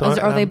Twitter. So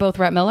Are they both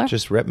Rhett Miller?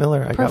 Just Rhett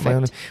Miller. I got my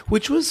own,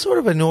 which was sort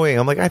of annoying.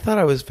 I'm like, I thought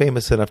I was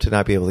famous enough to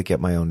not be able to get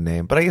my own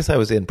name, but I guess I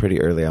was in pretty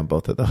early on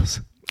both of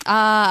those.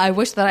 I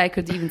wish that I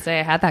could even say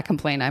I had that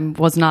complaint. I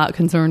was not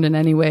concerned in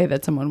any way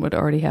that someone would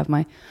already have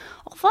my.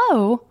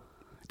 Although,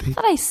 now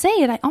that I say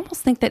it, I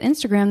almost think that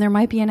Instagram there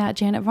might be an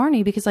 @Janet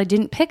Varney because I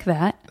didn't pick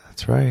that.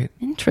 That's right.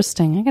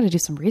 Interesting. I got to do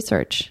some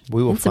research.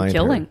 We will find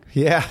killing. Her.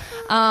 Yeah.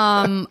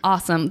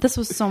 Awesome. This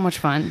was so much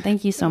fun.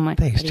 Thank you so much.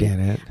 Thanks, buddy.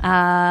 Janet.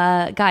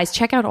 Guys,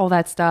 check out all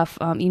that stuff.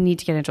 You need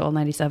to get into all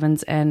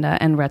 97s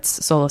and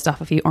Rhett's solo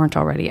stuff if you aren't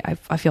already.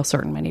 I feel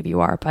certain many of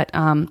you are. But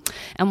and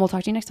we'll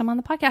talk to you next time on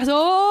the podcast.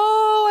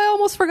 Oh, I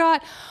almost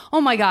forgot.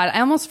 Oh my God, I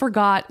almost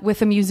forgot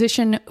with a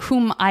musician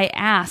whom I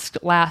asked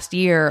last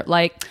year,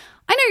 like.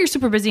 I know you're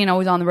super busy and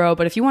always on the road,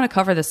 but if you want to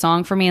cover this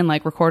song for me and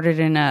like record it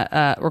in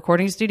a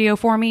recording studio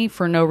for me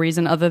for no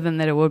reason other than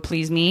that it would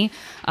please me,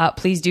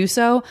 please do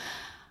so.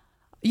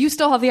 You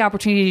still have the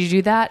opportunity to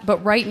do that,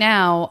 but right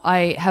now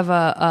I have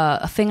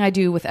a thing I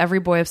do with every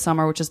Boy of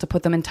Summer, which is to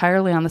put them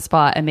entirely on the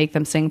spot and make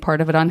them sing part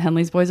of it on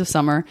Henley's Boys of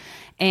Summer.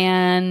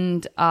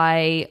 And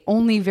I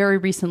only very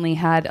recently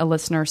had a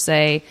listener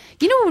say,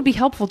 you know what would be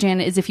helpful,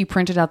 Janet, is if you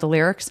printed out the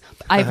lyrics.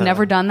 I've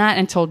never done that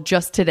until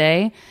just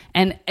today.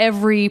 And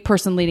every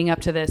person leading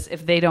up to this,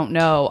 if they don't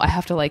know, I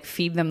have to like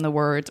feed them the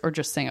words or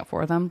just sing it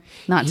for them.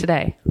 Not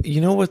today.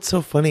 You know what's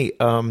so funny?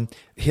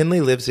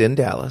 Henley lives in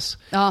Dallas.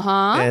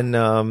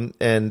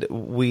 And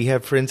we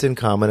have friends in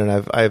common, and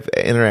I've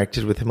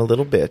interacted with him a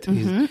little bit. So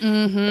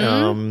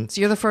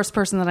you're the first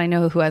person that I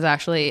know who has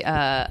actually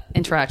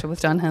interacted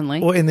with Don Henley.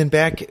 Well, and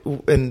then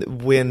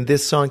when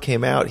this song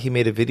came out, he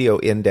made a video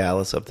in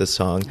Dallas of the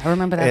song. I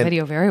remember that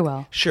video very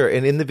well. Sure,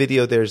 and in the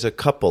video, there's a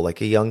couple, like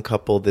a young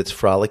couple that's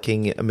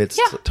frolicking amidst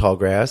tall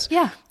grass.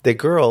 Yeah. The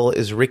girl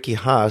is Ricky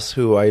Haas,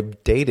 who I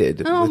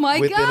dated. Oh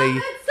my God,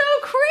 that's so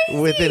crazy.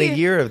 Within a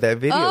year of that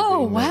video.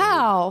 Oh,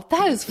 wow.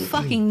 That is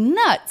fucking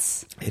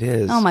nuts. It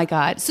is. Oh my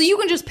God. So you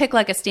can just pick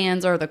like a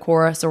stanza or the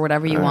chorus or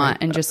whatever you want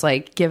and just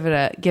like give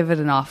it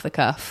an off the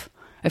cuff,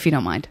 if you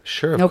don't mind.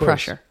 Sure, no of course.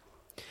 pressure.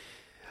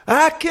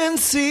 I can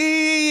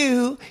see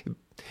you.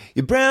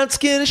 Your brown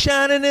skin is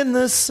shining in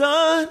the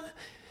sun.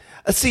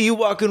 I see you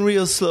walking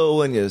real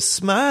slow and you're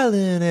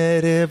smiling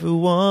at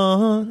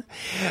everyone.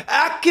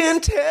 I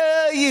can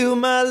tell you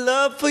my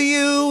love for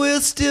you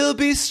will still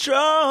be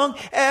strong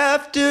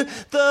after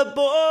the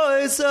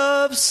boys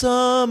of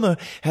summer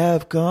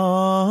have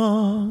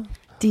gone.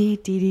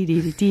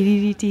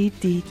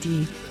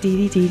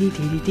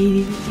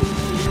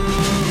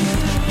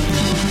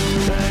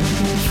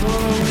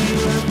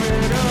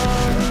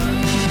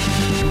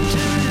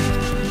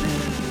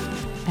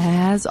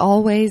 As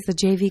always, the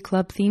JV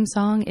Club theme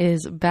song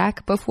is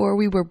Back Before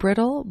We Were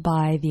Brittle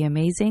by the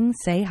amazing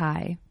Say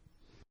Hi.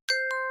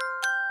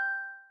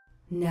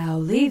 Now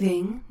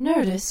leaving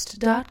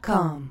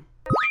Nerdist.com.